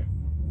okay.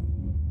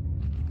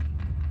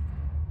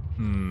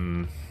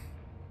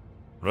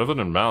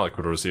 Revan and Malak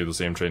would receive the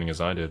same training as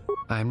I did.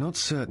 I'm not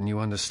certain you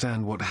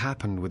understand what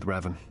happened with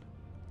Revan.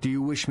 Do you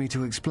wish me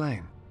to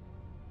explain?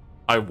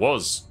 I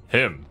was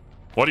him.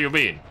 What do you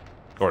mean?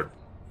 Or,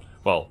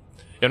 well,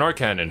 in our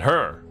canon,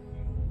 her.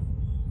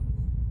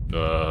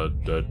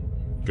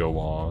 Go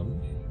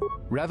on.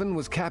 Revan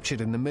was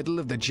captured in the middle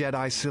of the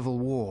Jedi Civil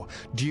War,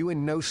 due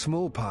in no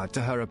small part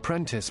to her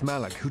apprentice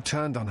Malak, who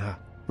turned on her.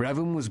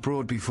 Revan was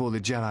brought before the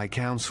Jedi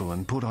Council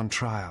and put on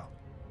trial.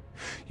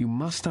 You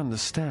must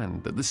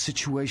understand that the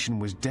situation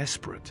was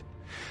desperate,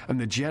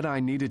 and the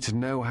Jedi needed to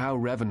know how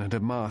Revan had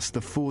amassed the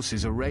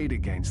forces arrayed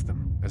against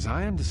them. As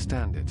I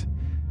understand it,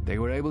 they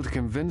were able to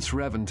convince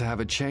Revan to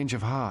have a change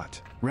of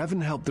heart.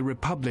 Revan helped the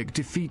Republic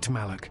defeat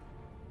Malak.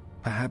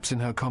 Perhaps in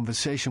her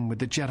conversation with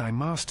the Jedi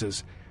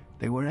Masters,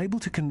 they were able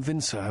to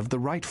convince her of the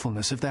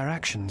rightfulness of their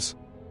actions.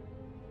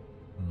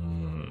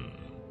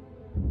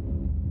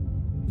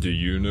 Do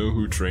you know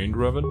who trained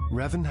Revan?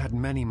 Revan had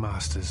many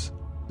masters.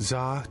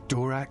 Zar,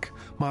 Dorak,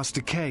 Master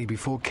K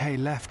before K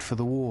left for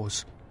the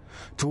wars.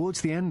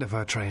 Towards the end of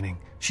her training,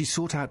 she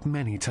sought out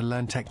many to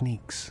learn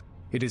techniques.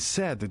 It is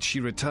said that she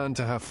returned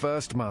to her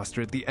first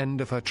master at the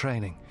end of her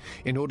training,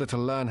 in order to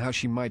learn how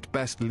she might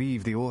best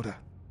leave the Order.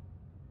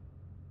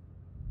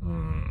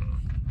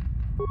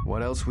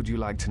 What else would you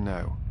like to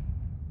know?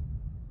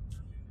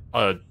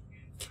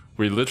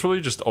 We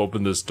literally just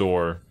opened this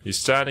door. He's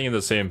standing in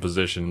the same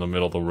position in the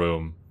middle of the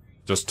room,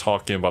 just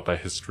talking about the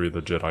history of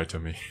the Jedi to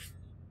me.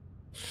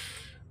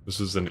 This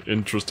is an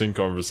interesting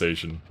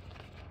conversation.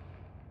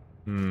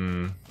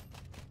 Why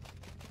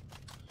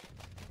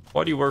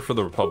do you work for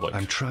the Republic?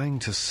 I'm trying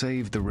to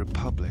save the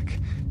Republic.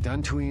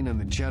 Dantooine and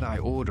the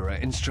Jedi Order are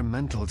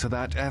instrumental to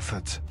that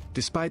effort.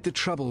 Despite the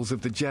troubles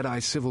of the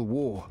Jedi Civil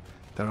War,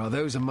 there are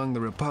those among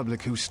the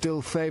Republic who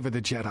still favor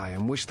the Jedi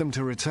and wish them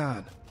to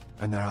return.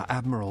 And there are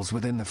admirals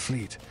within the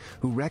fleet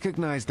who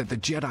recognize that the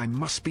Jedi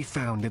must be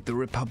found if the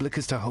Republic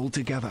is to hold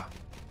together.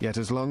 Yet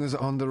as long as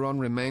Onderon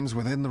remains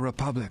within the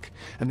Republic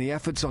and the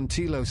efforts on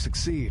Telos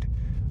succeed,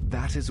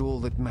 that is all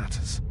that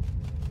matters.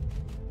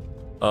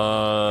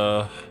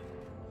 The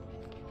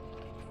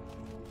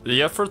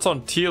efforts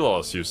on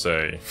Telos, you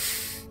say?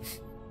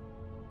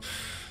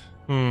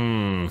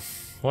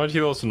 Why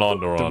Telos and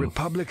Onderon? The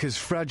Republic is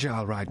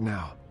fragile right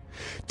now.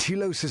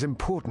 Telos is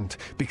important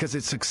because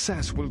its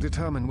success will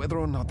determine whether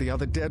or not the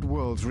other dead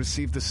worlds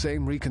receive the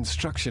same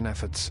reconstruction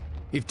efforts.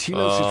 If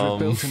Telos is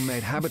rebuilt and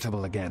made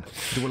habitable again,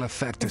 it will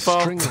affect a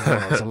string of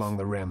worlds along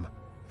the rim.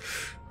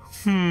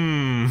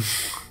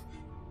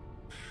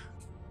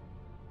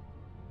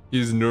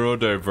 He's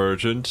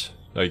neurodivergent.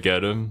 I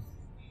get him.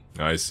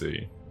 I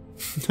see.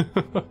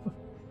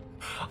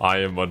 I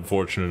am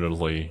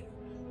unfortunately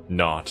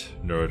not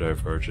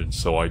neurodivergent,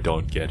 so I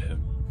don't get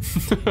him.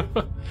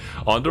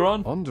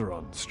 Onderon?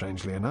 Onderon,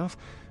 strangely enough,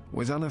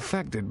 was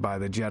unaffected by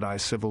the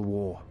Jedi Civil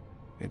War.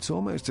 It's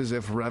almost as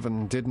if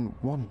Revan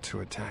didn't want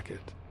to attack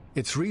it.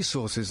 Its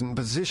resources and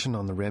position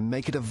on the rim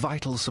make it a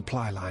vital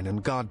supply line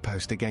and guard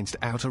post against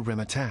outer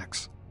rim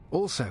attacks.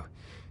 Also,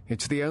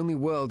 it's the only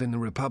world in the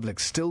Republic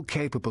still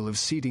capable of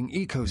seeding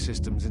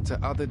ecosystems into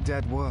other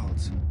dead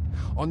worlds.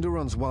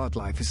 Onderon's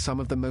wildlife is some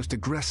of the most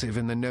aggressive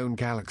in the known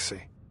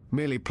galaxy.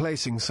 Merely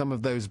placing some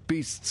of those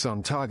beasts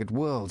on target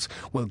worlds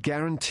will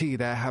guarantee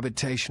their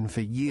habitation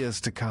for years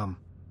to come.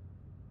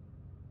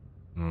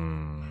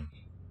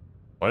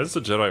 Why is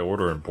the Jedi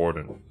Order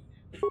important?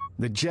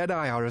 The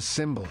Jedi are a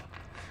symbol.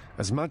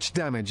 As much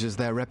damage as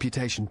their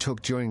reputation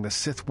took during the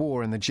Sith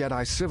War and the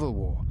Jedi Civil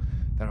War,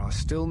 there are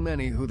still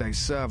many who they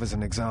serve as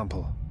an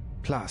example.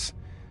 Plus,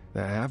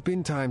 there have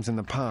been times in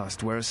the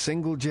past where a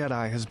single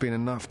Jedi has been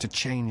enough to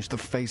change the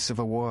face of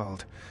a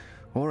world,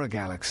 or a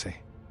galaxy.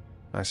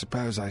 I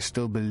suppose I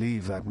still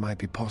believe that might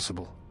be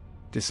possible.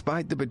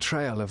 Despite the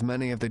betrayal of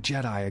many of the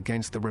Jedi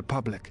against the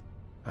Republic,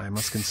 I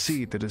must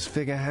concede that as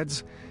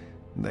figureheads,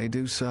 they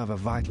do serve a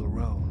vital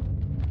role.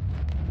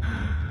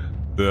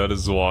 That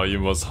is why you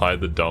must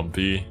hide the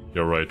dumpy.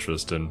 You're right,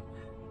 Tristan.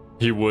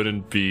 He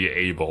wouldn't be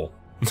able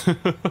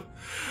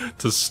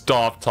to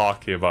stop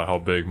talking about how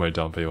big my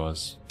dumpy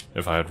was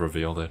if I had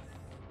revealed it.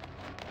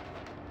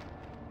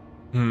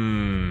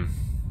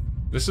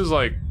 This is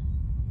like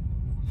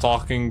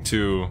talking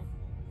to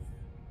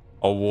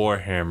a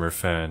Warhammer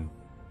fan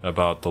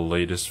about the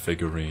latest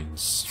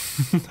figurines.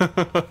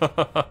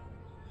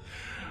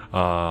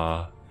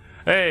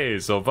 Hey,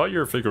 so about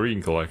your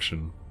figurine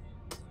collection.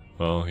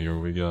 Well, here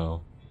we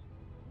go.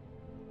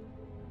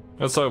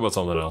 Let's talk about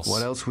something else.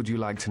 What else would you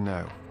like to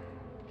know?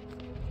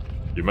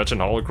 You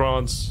mentioned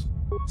holocrons.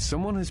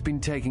 Someone has been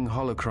taking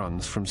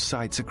holocrons from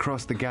sites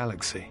across the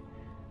galaxy.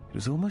 It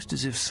is almost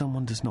as if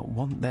someone does not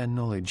want their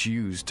knowledge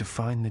used to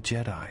find the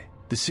Jedi.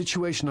 The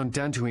situation on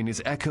Dantooine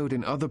is echoed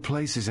in other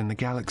places in the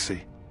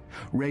galaxy.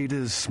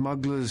 Raiders,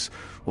 smugglers,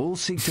 all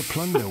seek to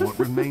plunder what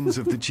remains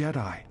of the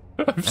Jedi.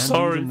 I'm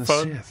sorry, even the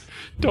bud. Sith.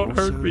 Don't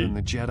hurt me. Than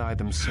the Jedi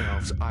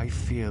themselves, I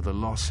fear the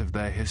loss of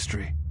their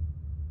history.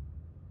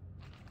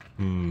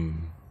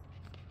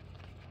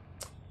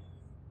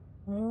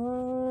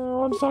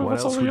 What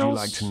else would you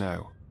like to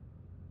know?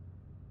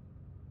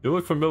 You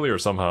look familiar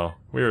somehow.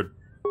 Weird.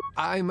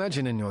 I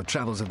imagine in your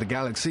travels of the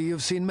galaxy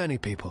you've seen many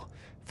people.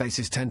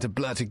 Faces tend to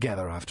blur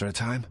together after a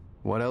time.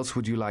 What else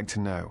would you like to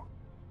know?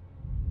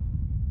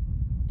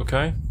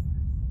 Okay.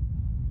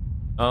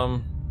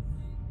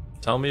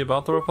 Tell me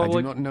about the Republic.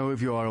 I do not know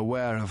if you are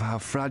aware of how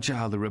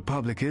fragile the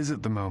Republic is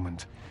at the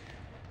moment.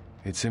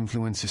 Its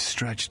influence is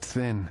stretched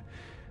thin,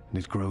 and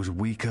it grows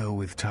weaker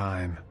with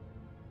time.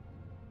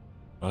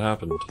 What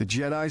happened? The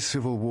Jedi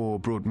Civil War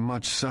brought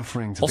much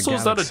suffering to also, the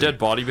galaxy. Also, is that a dead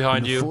body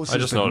behind you? I just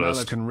noticed. The forces that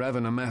Malak and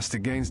Revan amassed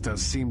against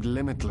us seemed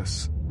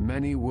limitless.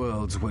 Many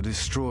worlds were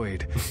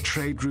destroyed,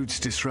 trade routes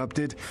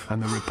disrupted,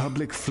 and the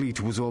Republic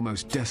fleet was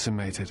almost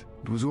decimated.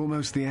 It was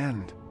almost the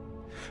end.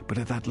 But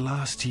at that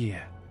last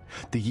year,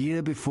 the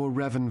year before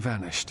Revan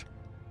vanished,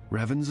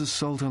 Revan's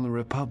assault on the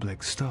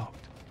Republic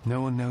stopped.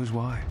 No one knows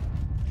why.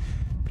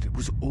 But it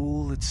was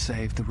all that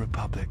saved the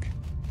Republic.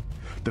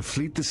 The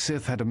fleet the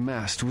Sith had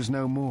amassed was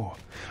no more,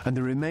 and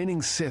the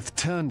remaining Sith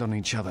turned on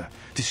each other,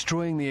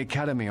 destroying the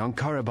Academy on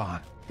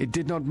Korriban. It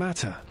did not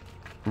matter.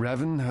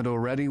 Revan had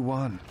already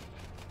won.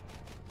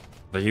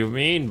 What do you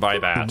mean by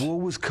that? The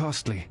war was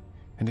costly,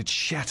 and it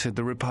shattered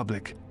the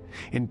Republic.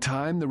 In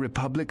time, the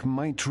Republic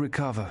might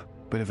recover,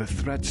 but if a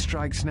threat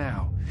strikes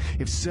now,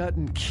 if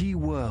certain key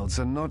worlds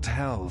are not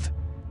held,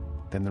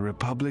 then the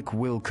Republic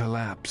will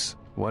collapse.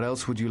 What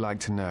else would you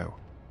like to know?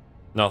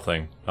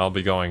 Nothing. I'll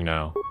be going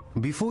now.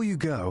 Before you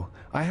go,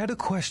 I had a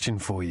question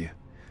for you.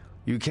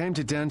 You came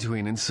to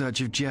Dantooine in search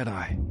of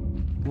Jedi.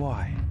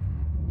 Why?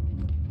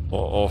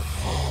 Oh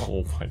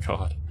my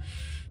god.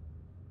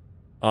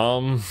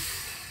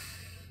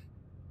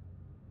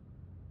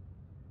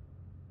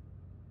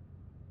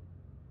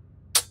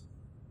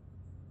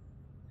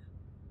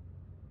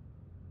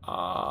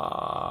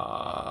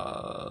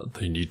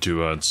 They need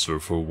to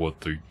answer for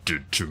what they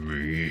did to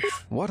me.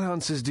 What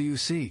answers do you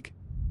seek?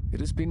 It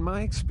has been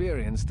my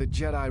experience that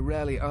Jedi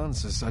rarely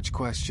answer such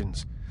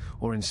questions,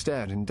 or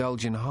instead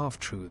indulge in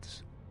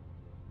half-truths.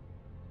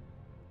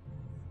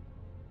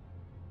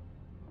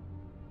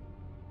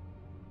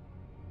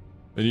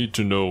 I need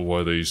to know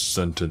why they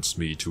sentenced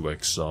me to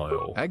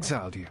exile.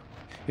 Exiled you?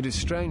 It is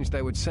strange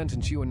they would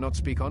sentence you and not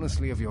speak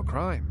honestly of your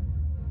crime.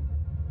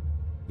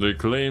 They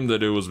claim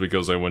that it was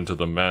because I went to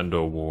the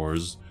Mando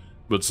Wars,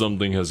 but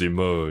something has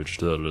emerged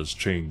that has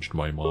changed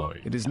my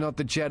mind. It is not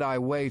the Jedi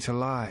way to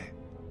lie.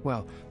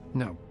 Well,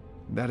 no,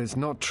 that is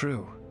not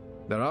true.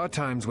 There are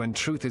times when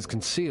truth is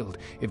concealed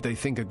if they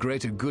think a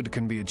greater good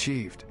can be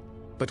achieved.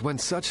 But when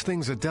such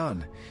things are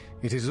done,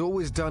 it is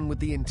always done with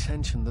the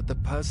intention that the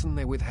person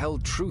they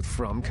withheld truth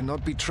from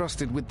cannot be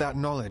trusted with that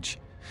knowledge,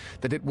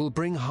 that it will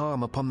bring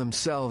harm upon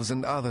themselves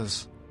and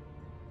others.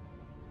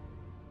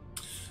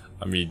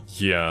 I mean,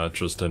 yeah,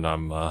 Tristan,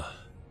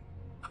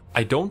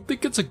 I don't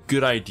think it's a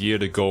good idea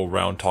to go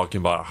around talking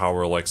about how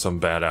we're like some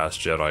badass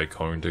Jedi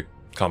going to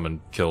come and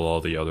kill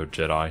all the other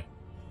Jedi.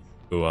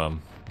 Who,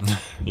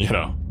 you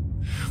know,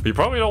 we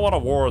probably don't want to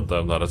warn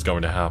them that it's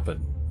going to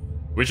happen.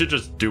 We should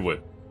just do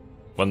it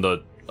when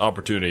the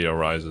opportunity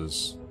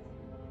arises.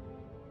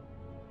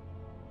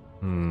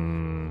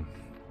 It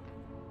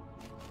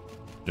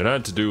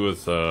had to do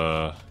with,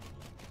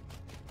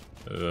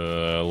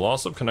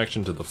 loss of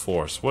connection to the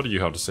Force. What do you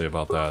have to say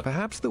about that?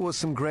 Perhaps there was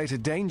some greater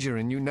danger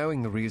in you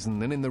knowing the reason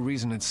than in the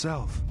reason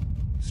itself.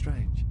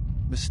 Strange.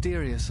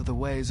 Mysterious are the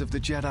ways of the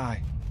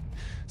Jedi.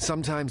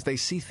 Sometimes they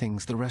see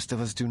things the rest of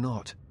us do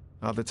not.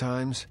 Other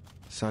times,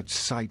 such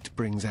sight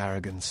brings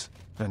arrogance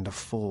and a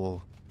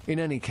fall. In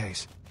any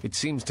case, it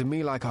seems to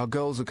me like our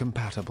goals are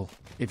compatible.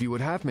 If you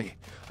would have me,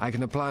 I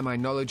can apply my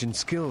knowledge and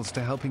skills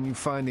to helping you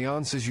find the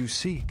answers you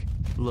seek.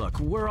 Look,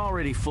 we're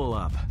already full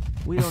up.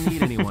 We don't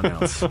need anyone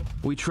else.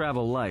 We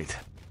travel light.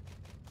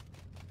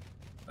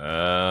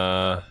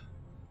 Oh,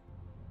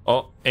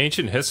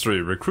 ancient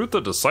history. Recruit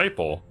the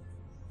disciple.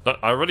 I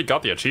already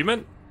got the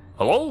achievement?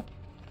 Hello?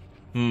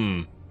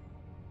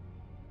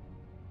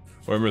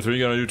 Warhammer 3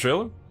 got a new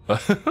trailer?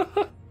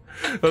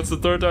 That's the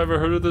third time I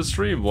heard of this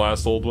stream.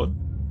 Last old one.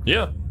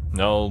 Yeah,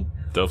 I'll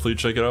definitely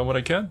check it out when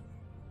I can.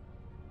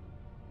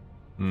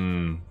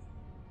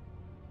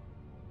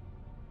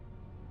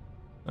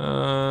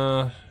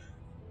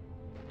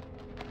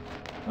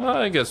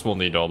 I guess we'll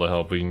need all the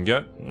help we can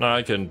get.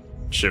 I can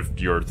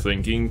shift your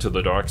thinking to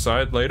the dark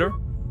side later.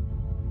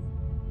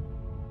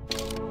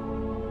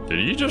 Did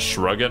he just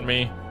shrug at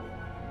me?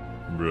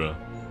 Bruh.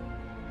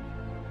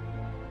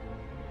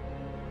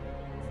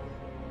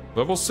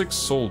 Level 6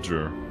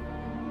 soldier.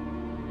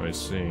 I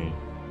see.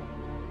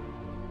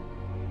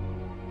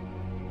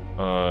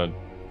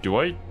 Do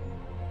I?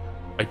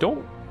 I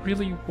don't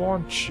really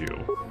want you.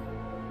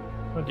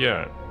 Not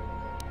yet.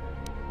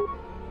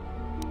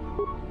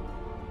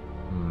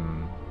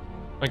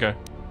 Okay.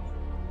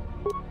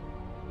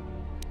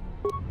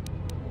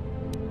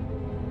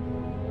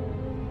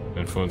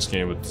 Influence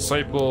gained with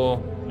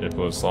Disciple.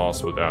 Influence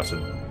lost with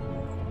Acid.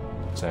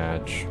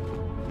 Sag.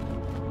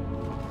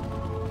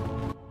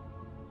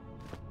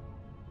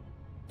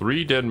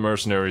 3 dead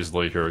mercenaries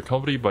lay here,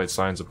 accompanied by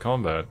signs of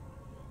combat.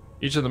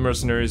 Each of the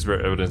mercenaries bear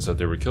evidence that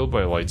they were killed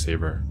by a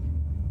lightsaber.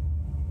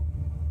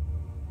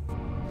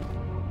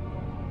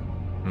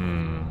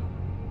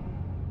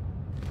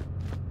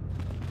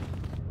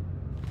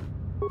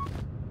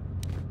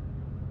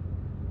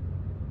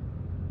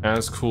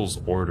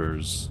 Azkul's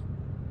orders.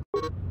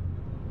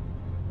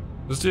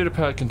 This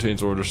datapad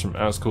contains orders from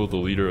Azkul, the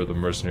leader of the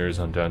mercenaries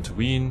on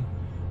Dantooine.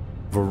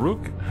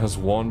 Varuk has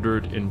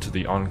wandered into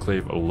the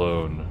Enclave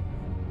alone.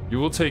 You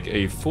will take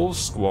a full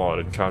squad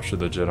and capture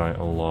the Jedi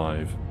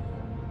alive.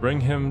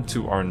 Bring him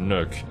to our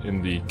nook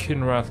in the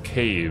Kinrath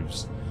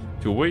Caves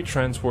to await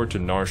transport to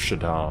Nar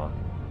Shaddaa.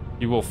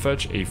 He will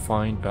fetch a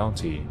fine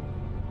bounty.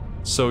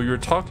 So you're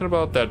talking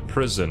about that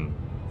prison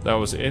that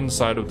was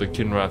inside of the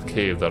Kinrath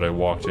Cave that I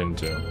walked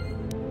into.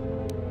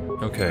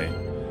 Okay.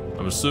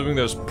 I'm assuming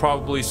there's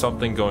probably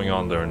something going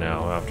on there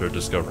now after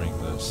discovering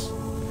this.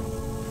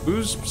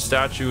 Whose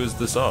statue is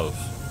this of?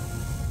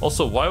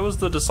 Also, why was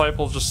the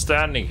disciple just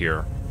standing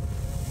here?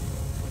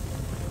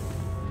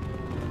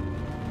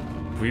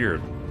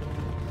 Weird.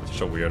 Such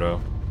a weirdo.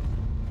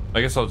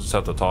 I guess I'll just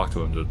have to talk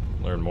to him to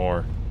learn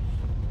more.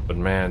 But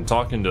man,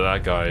 talking to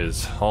that guy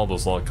is... all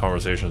those long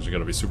conversations are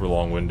gonna be super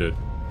long-winded.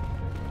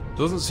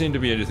 Doesn't seem to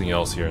be anything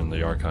else here in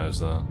the archives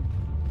though.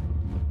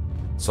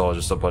 It's all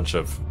just a bunch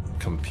of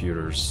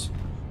computers.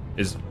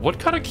 What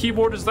kind of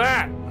keyboard is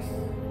that?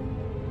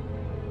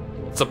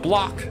 It's a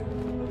block.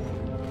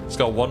 It's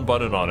got one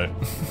button on it.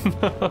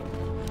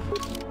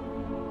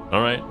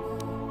 Alright.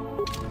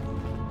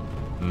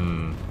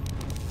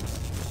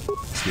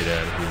 Let's get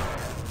out of here.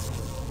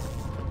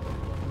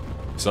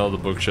 Saw the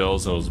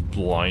bookshelves and was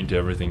blind to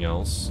everything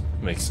else.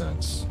 Makes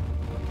sense.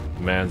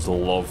 Man's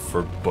love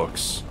for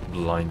books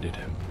blinded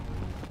him.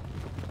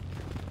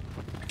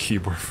 A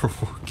keyboard for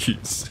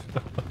Wookiees.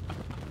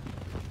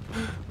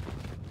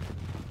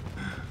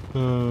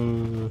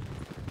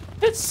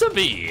 It's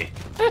me,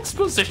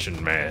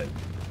 Exposition Man.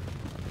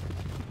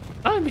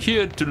 I'm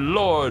here to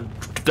Lord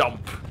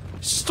Dump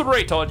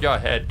straight on your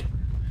head.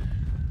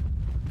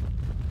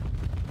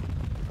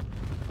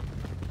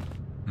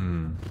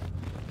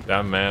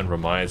 That man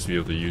reminds me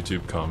of the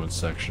YouTube comments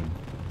section.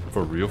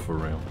 For real, for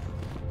real.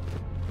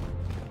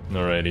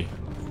 Alrighty.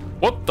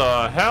 What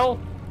the hell?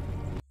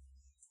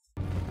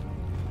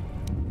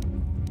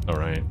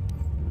 Alright.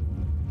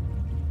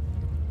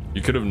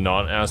 You could have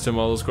not asked him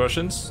all those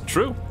questions.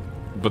 True.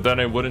 But then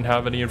I wouldn't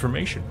have any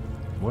information,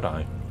 would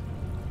I?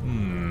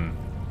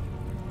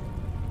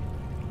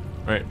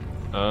 Right.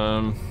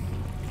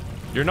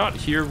 You're not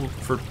here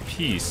for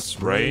peace,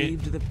 right?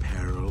 Braved the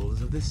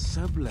perils of the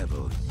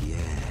sublevel,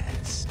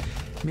 yes.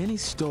 Many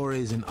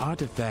stories and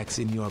artifacts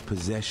in your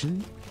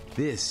possession.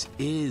 This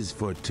is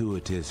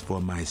fortuitous for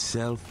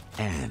myself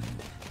and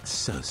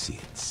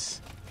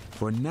associates.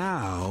 For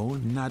now,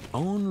 not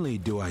only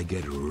do I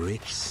get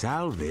rich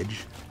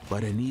salvage,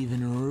 but an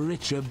even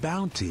richer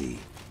bounty.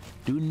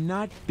 Do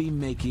not be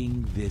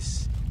making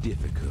this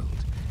difficult.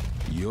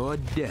 Your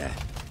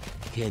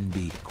death can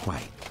be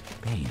quite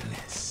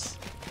painless.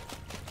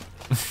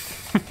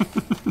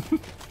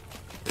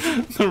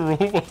 The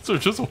robots are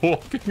just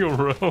walking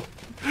around.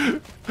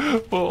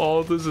 Well,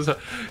 all this is...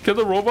 Can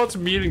the robots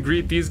meet and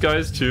greet these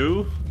guys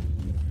too?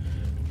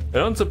 I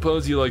don't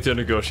suppose you like to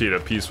negotiate a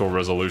peaceful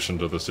resolution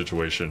to the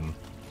situation.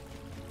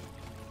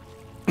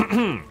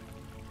 I'm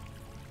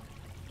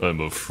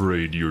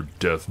afraid your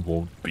death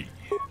won't be.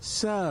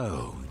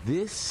 So,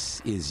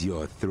 this is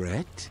your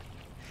threat?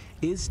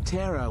 Is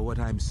terror what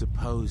I'm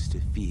supposed to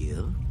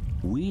feel?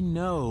 We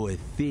know a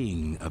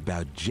thing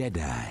about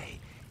Jedi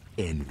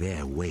and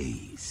their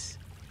ways.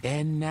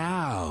 And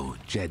now,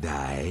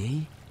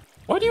 Jedi...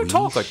 Why do you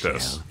talk like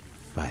this?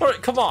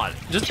 Alright, come on.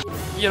 Just,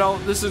 you know,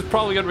 this is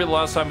probably gonna be the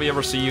last time we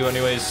ever see you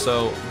anyways,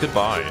 so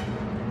goodbye.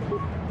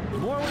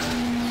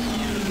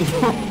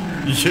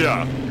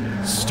 Yeah.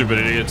 Stupid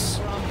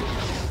idiots.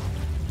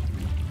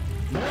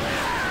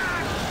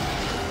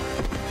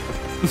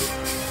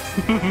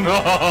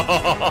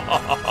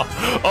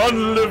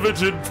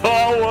 Unlimited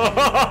power!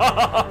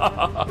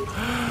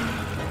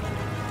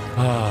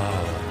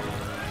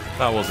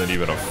 That wasn't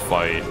even a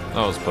fight.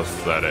 That was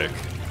pathetic.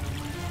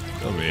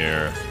 Come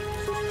here.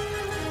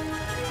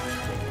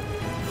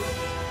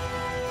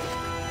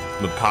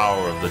 The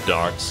power of the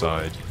dark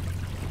side.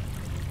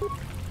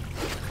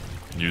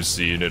 You've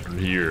seen it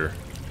here.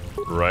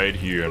 Right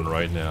here and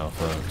right now,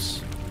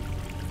 folks.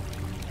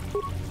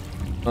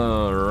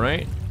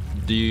 Alright.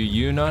 Do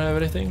you not have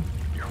anything?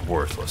 You're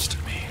worthless to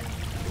me.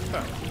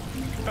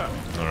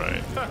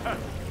 Alright.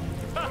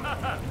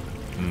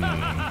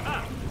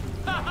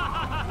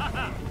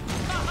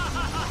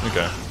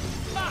 Okay.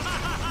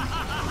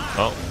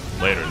 Well,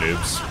 later,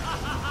 noobs.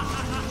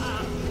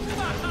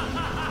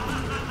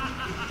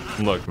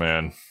 Look,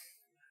 man.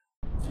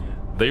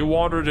 They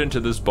wandered into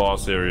this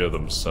boss area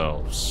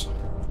themselves.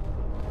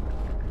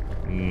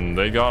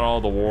 They got all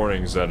the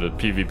warnings that a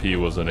PvP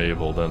was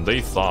enabled, and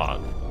they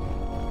thought.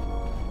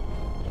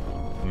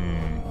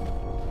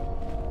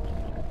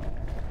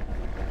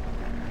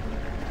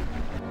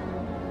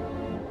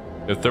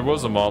 If there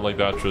was a mod like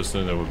that,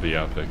 Tristan, it would be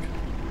epic.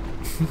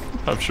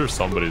 I'm sure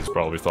somebody's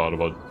probably thought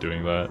about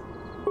doing that.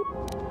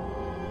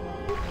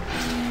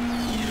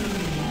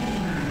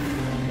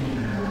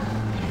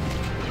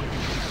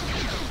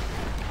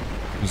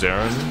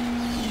 Xero?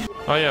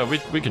 Oh yeah,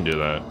 we can do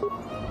that.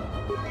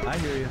 I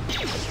hear you.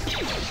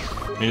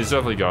 He's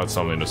definitely got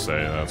something to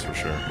say, that's for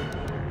sure.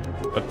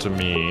 But to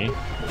me...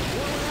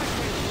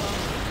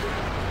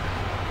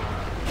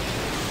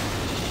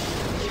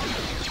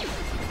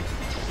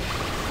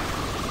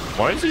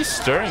 Why is he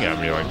staring at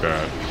me like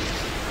that?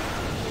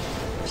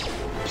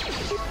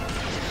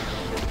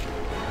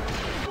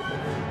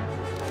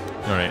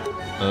 Alright,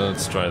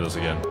 let's try this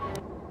again.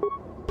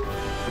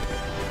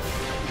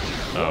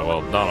 Oh,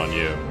 well, not on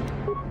you.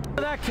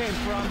 Where that came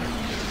from?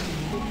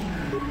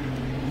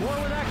 More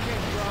where that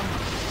came from.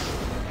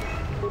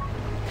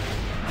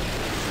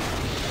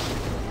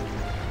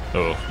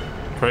 Oh,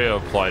 Preya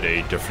applied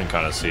a different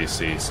kind of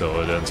CC,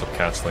 so it ends up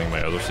canceling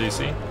my other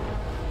CC.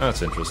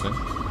 That's interesting.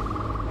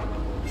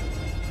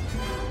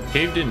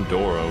 Caved-in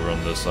door over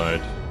on this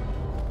side.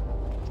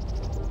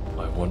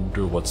 I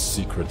wonder what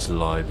secrets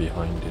lie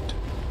behind it.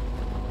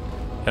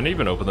 Can I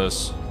even open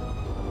this?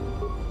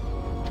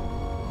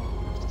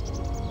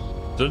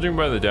 Judging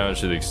by the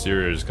damage to the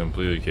exterior, is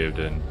completely caved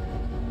in.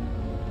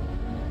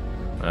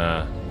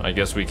 I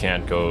guess we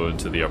can't go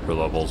into the upper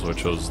levels,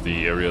 which was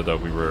the area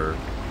that we were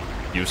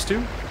used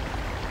to.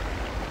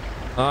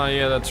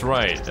 Yeah, that's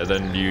right. And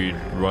then you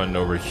run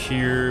over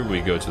here, we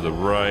go to the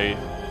right.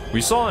 We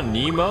saw a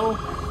Nemo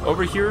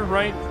over here,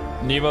 right?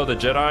 Nemo the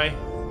Jedi.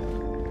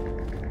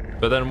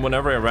 But then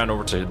whenever I ran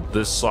over to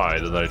this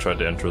side and then I tried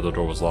to enter, the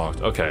door was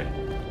locked. Okay.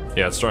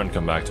 Yeah, it's starting to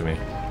come back to me.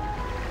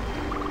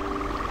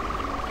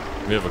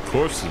 We have a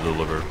corpse to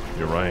deliver.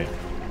 You're right.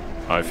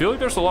 I feel like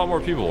there's a lot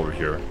more people over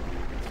here.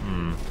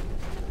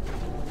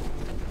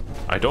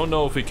 I don't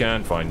know if we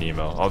can find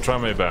Nemo. I'll try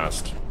my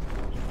best.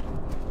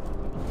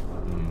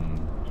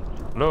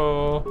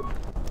 Hello?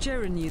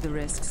 Xero knew the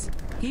risks.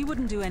 He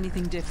wouldn't do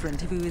anything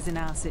different if he was in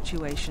our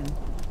situation.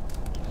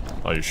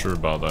 Are you sure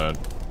about that?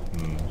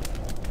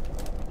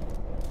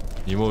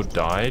 Nemo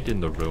died in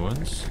the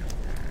ruins?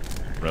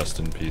 Rest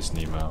in peace,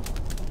 Nemo.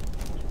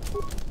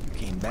 You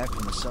came back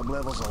from the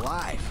sublevels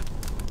alive.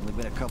 Only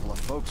been a couple of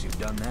folks who've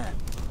done that.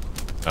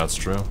 That's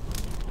true.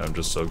 I'm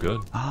just so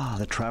good. Ah,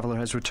 the traveler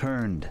has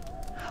returned.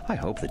 I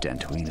hope the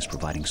Dantooine is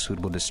providing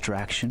suitable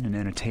distraction and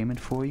entertainment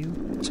for you.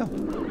 So,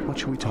 what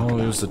should we talk about?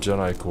 Oh, here's the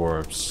Jedi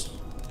corpse.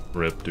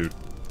 Rip, dude.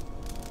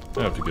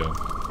 I have to go.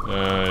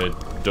 I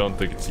don't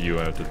think it's you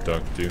I have to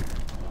talk to.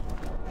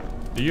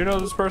 Do you know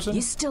this person?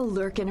 You still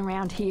lurking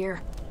around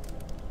here?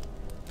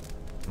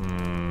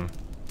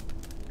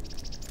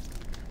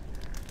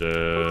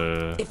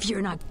 If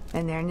you're not,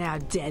 and they're now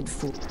dead,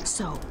 fool.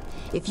 So,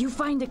 if you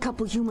find a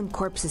couple human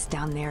corpses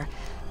down there,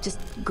 just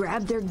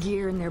grab their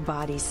gear and their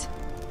bodies.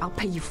 I'll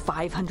pay you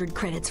 500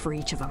 credits for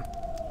each of them.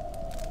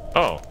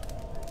 Oh.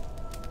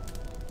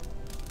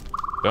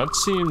 That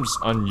seems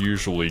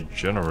unusually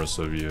generous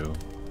of you.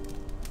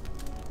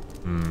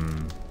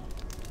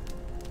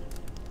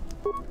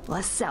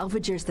 Us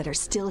salvagers that are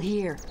still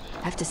here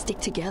have to stick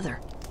together.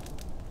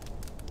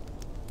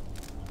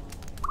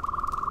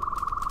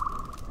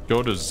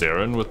 Go to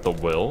Xero with the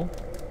will?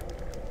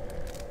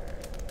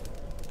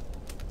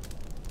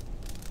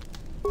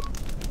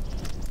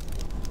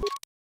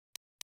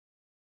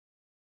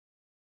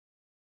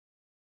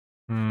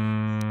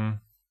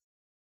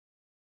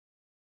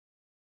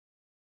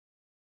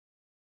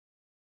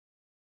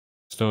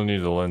 Still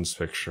need a lens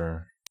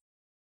fixture.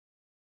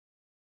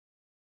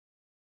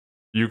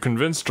 You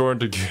convinced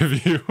Jordan to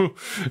give you...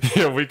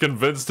 Yeah, we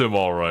convinced him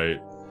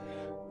alright.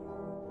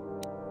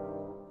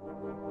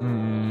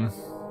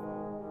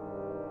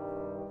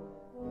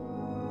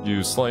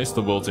 You slice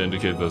the will to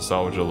indicate the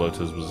salvager left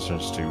his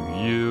positions to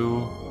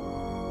you.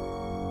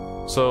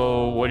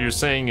 So, what you're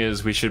saying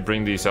is we should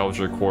bring the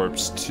salvager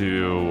corpse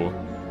to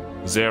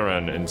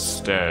Xero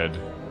instead.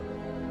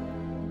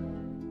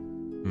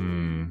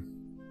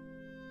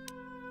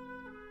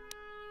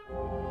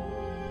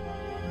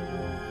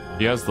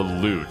 He has the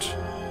loot.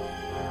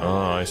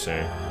 Oh, I see.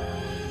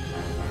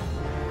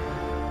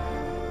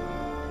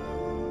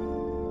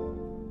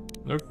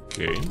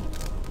 Okay.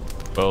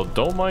 Well,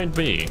 don't mind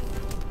me.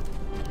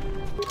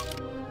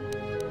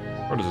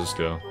 Where does this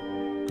go?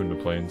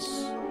 Kunda Plains.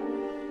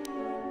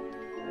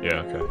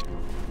 Yeah, okay.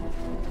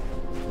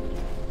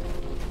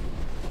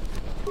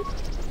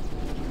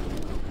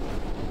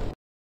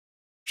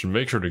 Should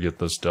make sure to get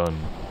this done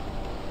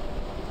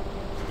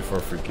before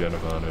I forget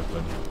about it,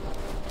 but...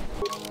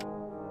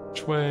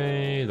 Which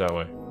way? That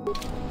way.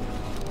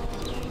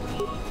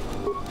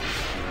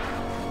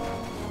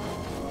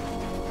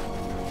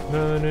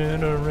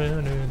 Running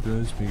around at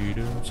the speed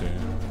of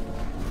sound.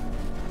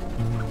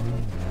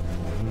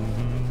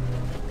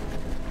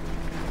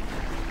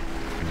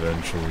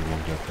 Eventually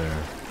we'll get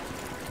there.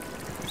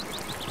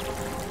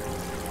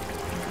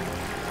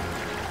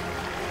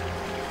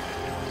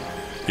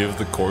 Give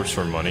the corpse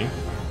for money.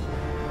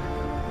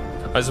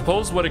 I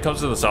suppose when it comes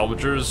to the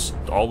salvagers,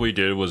 all we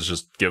did was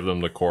just give them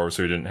the corpse,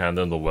 we didn't hand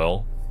them the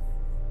will.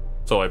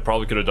 So I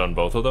probably could have done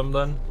both of them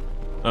then.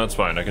 That's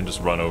fine, I can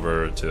just run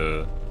over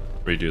to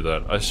redo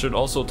that. I should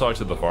also talk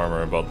to the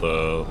farmer about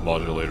the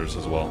modulators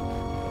as well.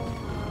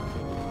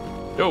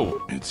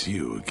 Yo! It's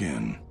you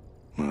again.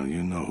 Well,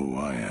 you know who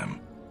I am.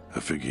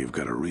 I figure you've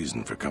got a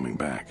reason for coming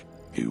back.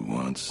 You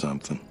want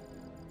something?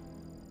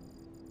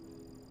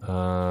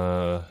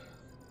 Dead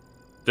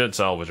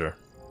salvager.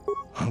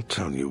 I'll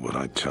tell you what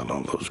I tell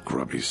all those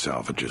grubby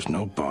salvagers.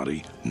 No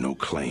body, no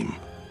claim.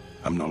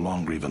 I'm no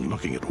longer even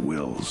looking at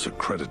wills or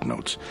credit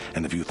notes.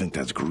 And if you think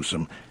that's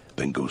gruesome,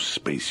 then go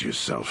space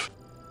yourself.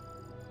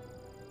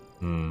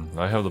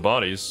 I have the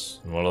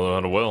bodies. One of them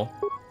had a will.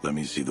 Let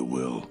me see the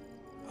will.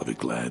 I'll be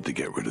glad to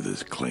get rid of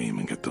this claim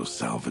and get those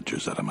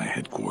salvagers out of my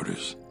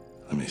headquarters.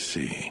 Let me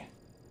see.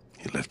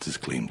 He left his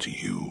claim to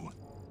you.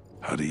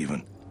 How to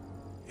even...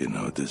 You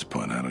know, at this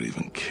point, I don't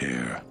even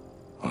care.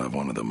 I'll have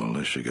one of the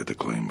militia get the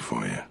claim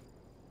for you.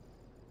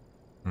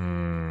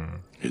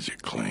 Here's your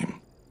claim.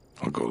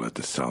 I'll go let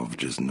the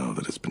salvagers know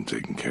that it's been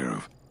taken care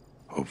of.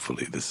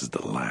 Hopefully this is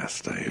the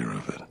last I hear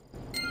of it.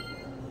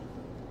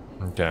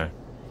 Okay.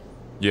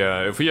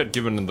 Yeah, if we had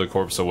given the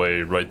corpse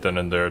away right then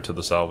and there to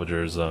the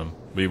salvagers,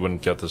 we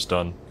wouldn't get this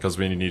done, because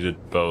we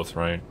needed both,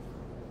 right?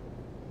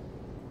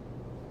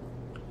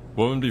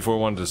 Woman before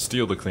wanted to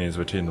steal the cleans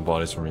but taking the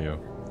bodies from you.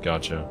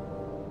 Gotcha.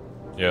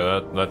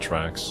 Yeah, that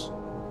tracks.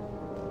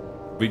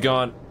 We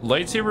got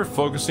lightsaber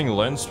focusing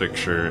lens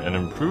fixture and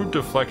improved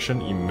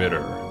deflection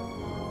emitter.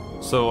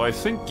 So I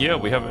think, yeah,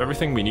 we have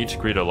everything we need to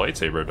create a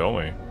lightsaber, don't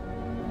we?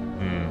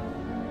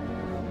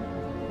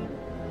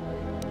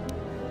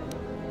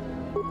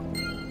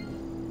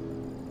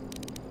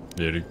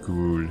 Very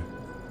cool.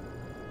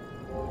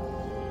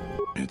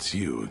 It's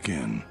you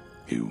again.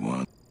 You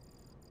want...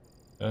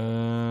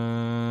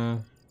 Where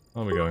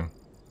are we going?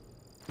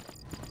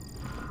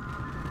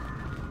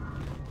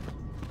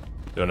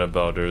 Don't have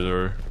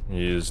Baldur.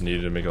 He is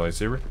needed to make a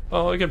lightsaber.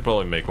 Oh, I could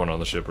probably make one on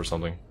the ship or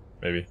something.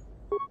 Maybe.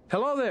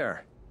 Hello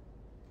there.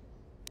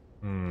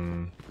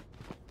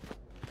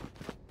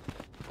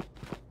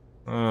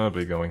 I'll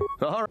be going.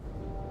 All right.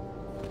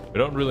 We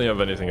don't really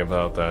have anything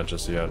about that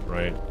just yet,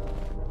 right?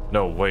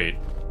 No, wait.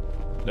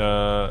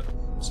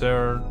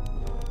 Sarah.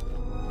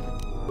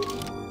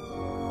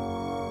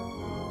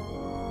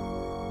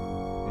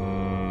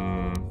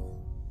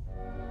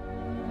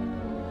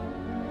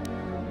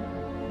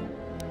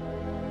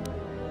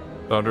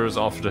 Baldur is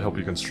offered to help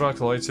you construct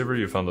the lightsaber.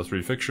 You found the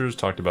 3 fixtures.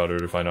 Talked about her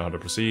to find out how to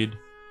proceed.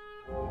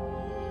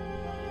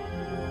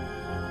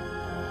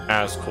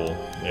 As cool.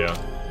 Yeah,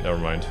 never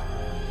mind.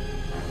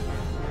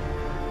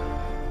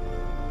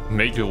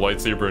 Make your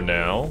lightsaber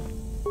now?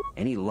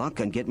 Any luck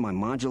on getting my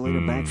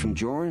modulator back from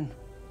Joran?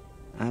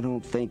 I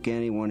don't think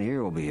anyone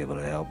here will be able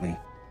to help me.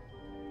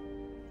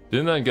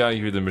 Didn't that guy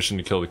give you the mission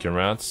to kill the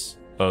Kinraths?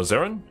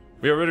 Xeron?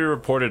 We already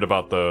reported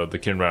about the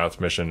Kinrath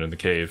mission in the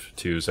cave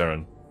to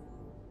Xeron.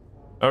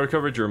 I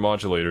recovered your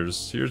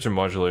modulators. Here's your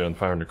modulator and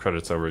 500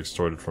 credits that were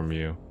extorted from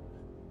you.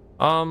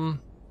 I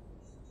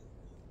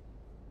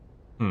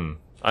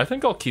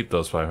think I'll keep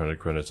those 500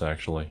 credits,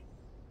 actually.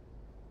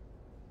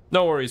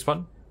 No worries,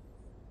 bud.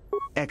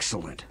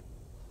 Excellent.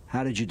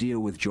 How did you deal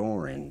with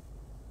Joran?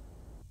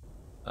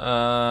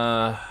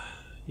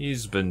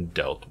 He's been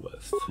dealt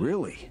with.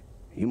 Really?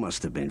 You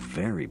must have been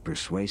very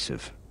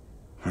persuasive.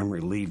 I'm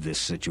relieved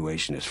this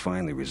situation is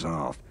finally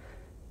resolved.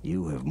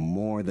 You have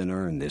more than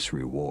earned this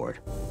reward.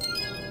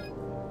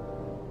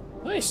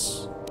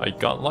 Nice. I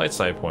got light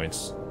side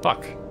points.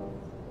 Fuck.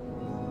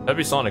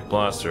 Heavy Sonic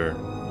Blaster.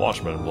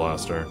 Watchman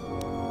Blaster.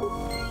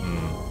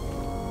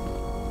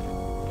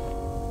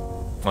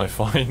 I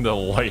find the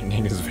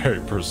lightning is very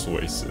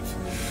persuasive.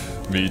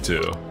 Me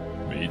too.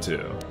 Me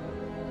too.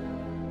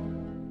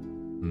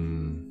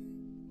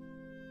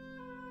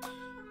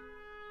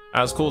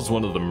 Ascool is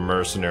one of the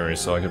mercenaries,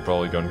 so I could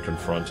probably go and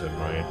confront him,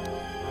 right?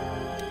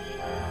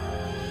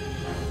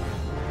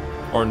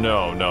 Or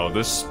no,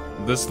 this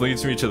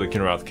leads me to the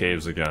Kinrath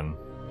Caves again.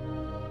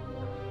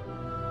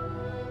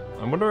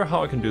 I wonder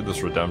how I can do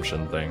this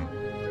redemption thing.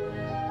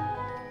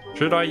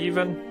 Should I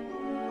even?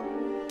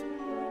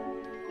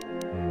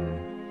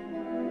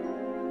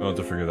 I'll have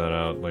to figure that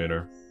out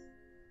later.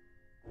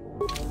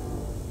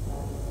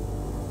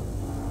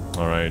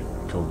 Alright,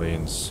 cool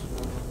beans.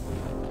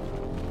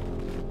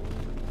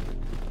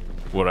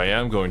 What I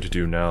am going to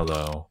do now,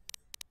 though,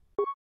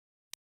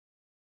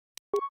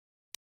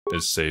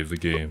 is save the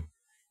game.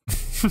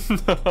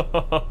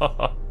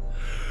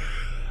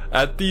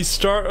 At the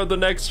start of the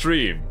next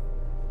stream,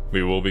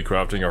 we will be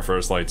crafting our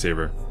first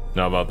lightsaber.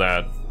 How about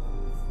that?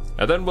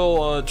 And then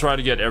we'll try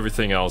to get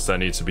everything else that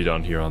needs to be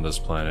done here on this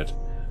planet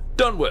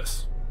done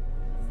with.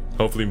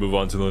 Hopefully move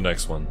on to the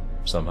next one,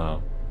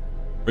 somehow.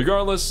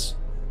 Regardless,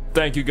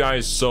 thank you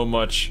guys so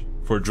much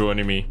for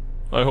joining me.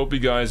 I hope you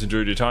guys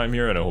enjoyed your time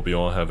here, and I hope you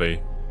all have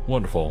a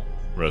wonderful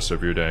rest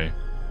of your day.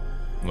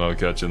 I'll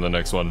catch you in the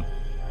next one.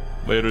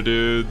 Later,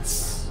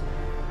 dudes.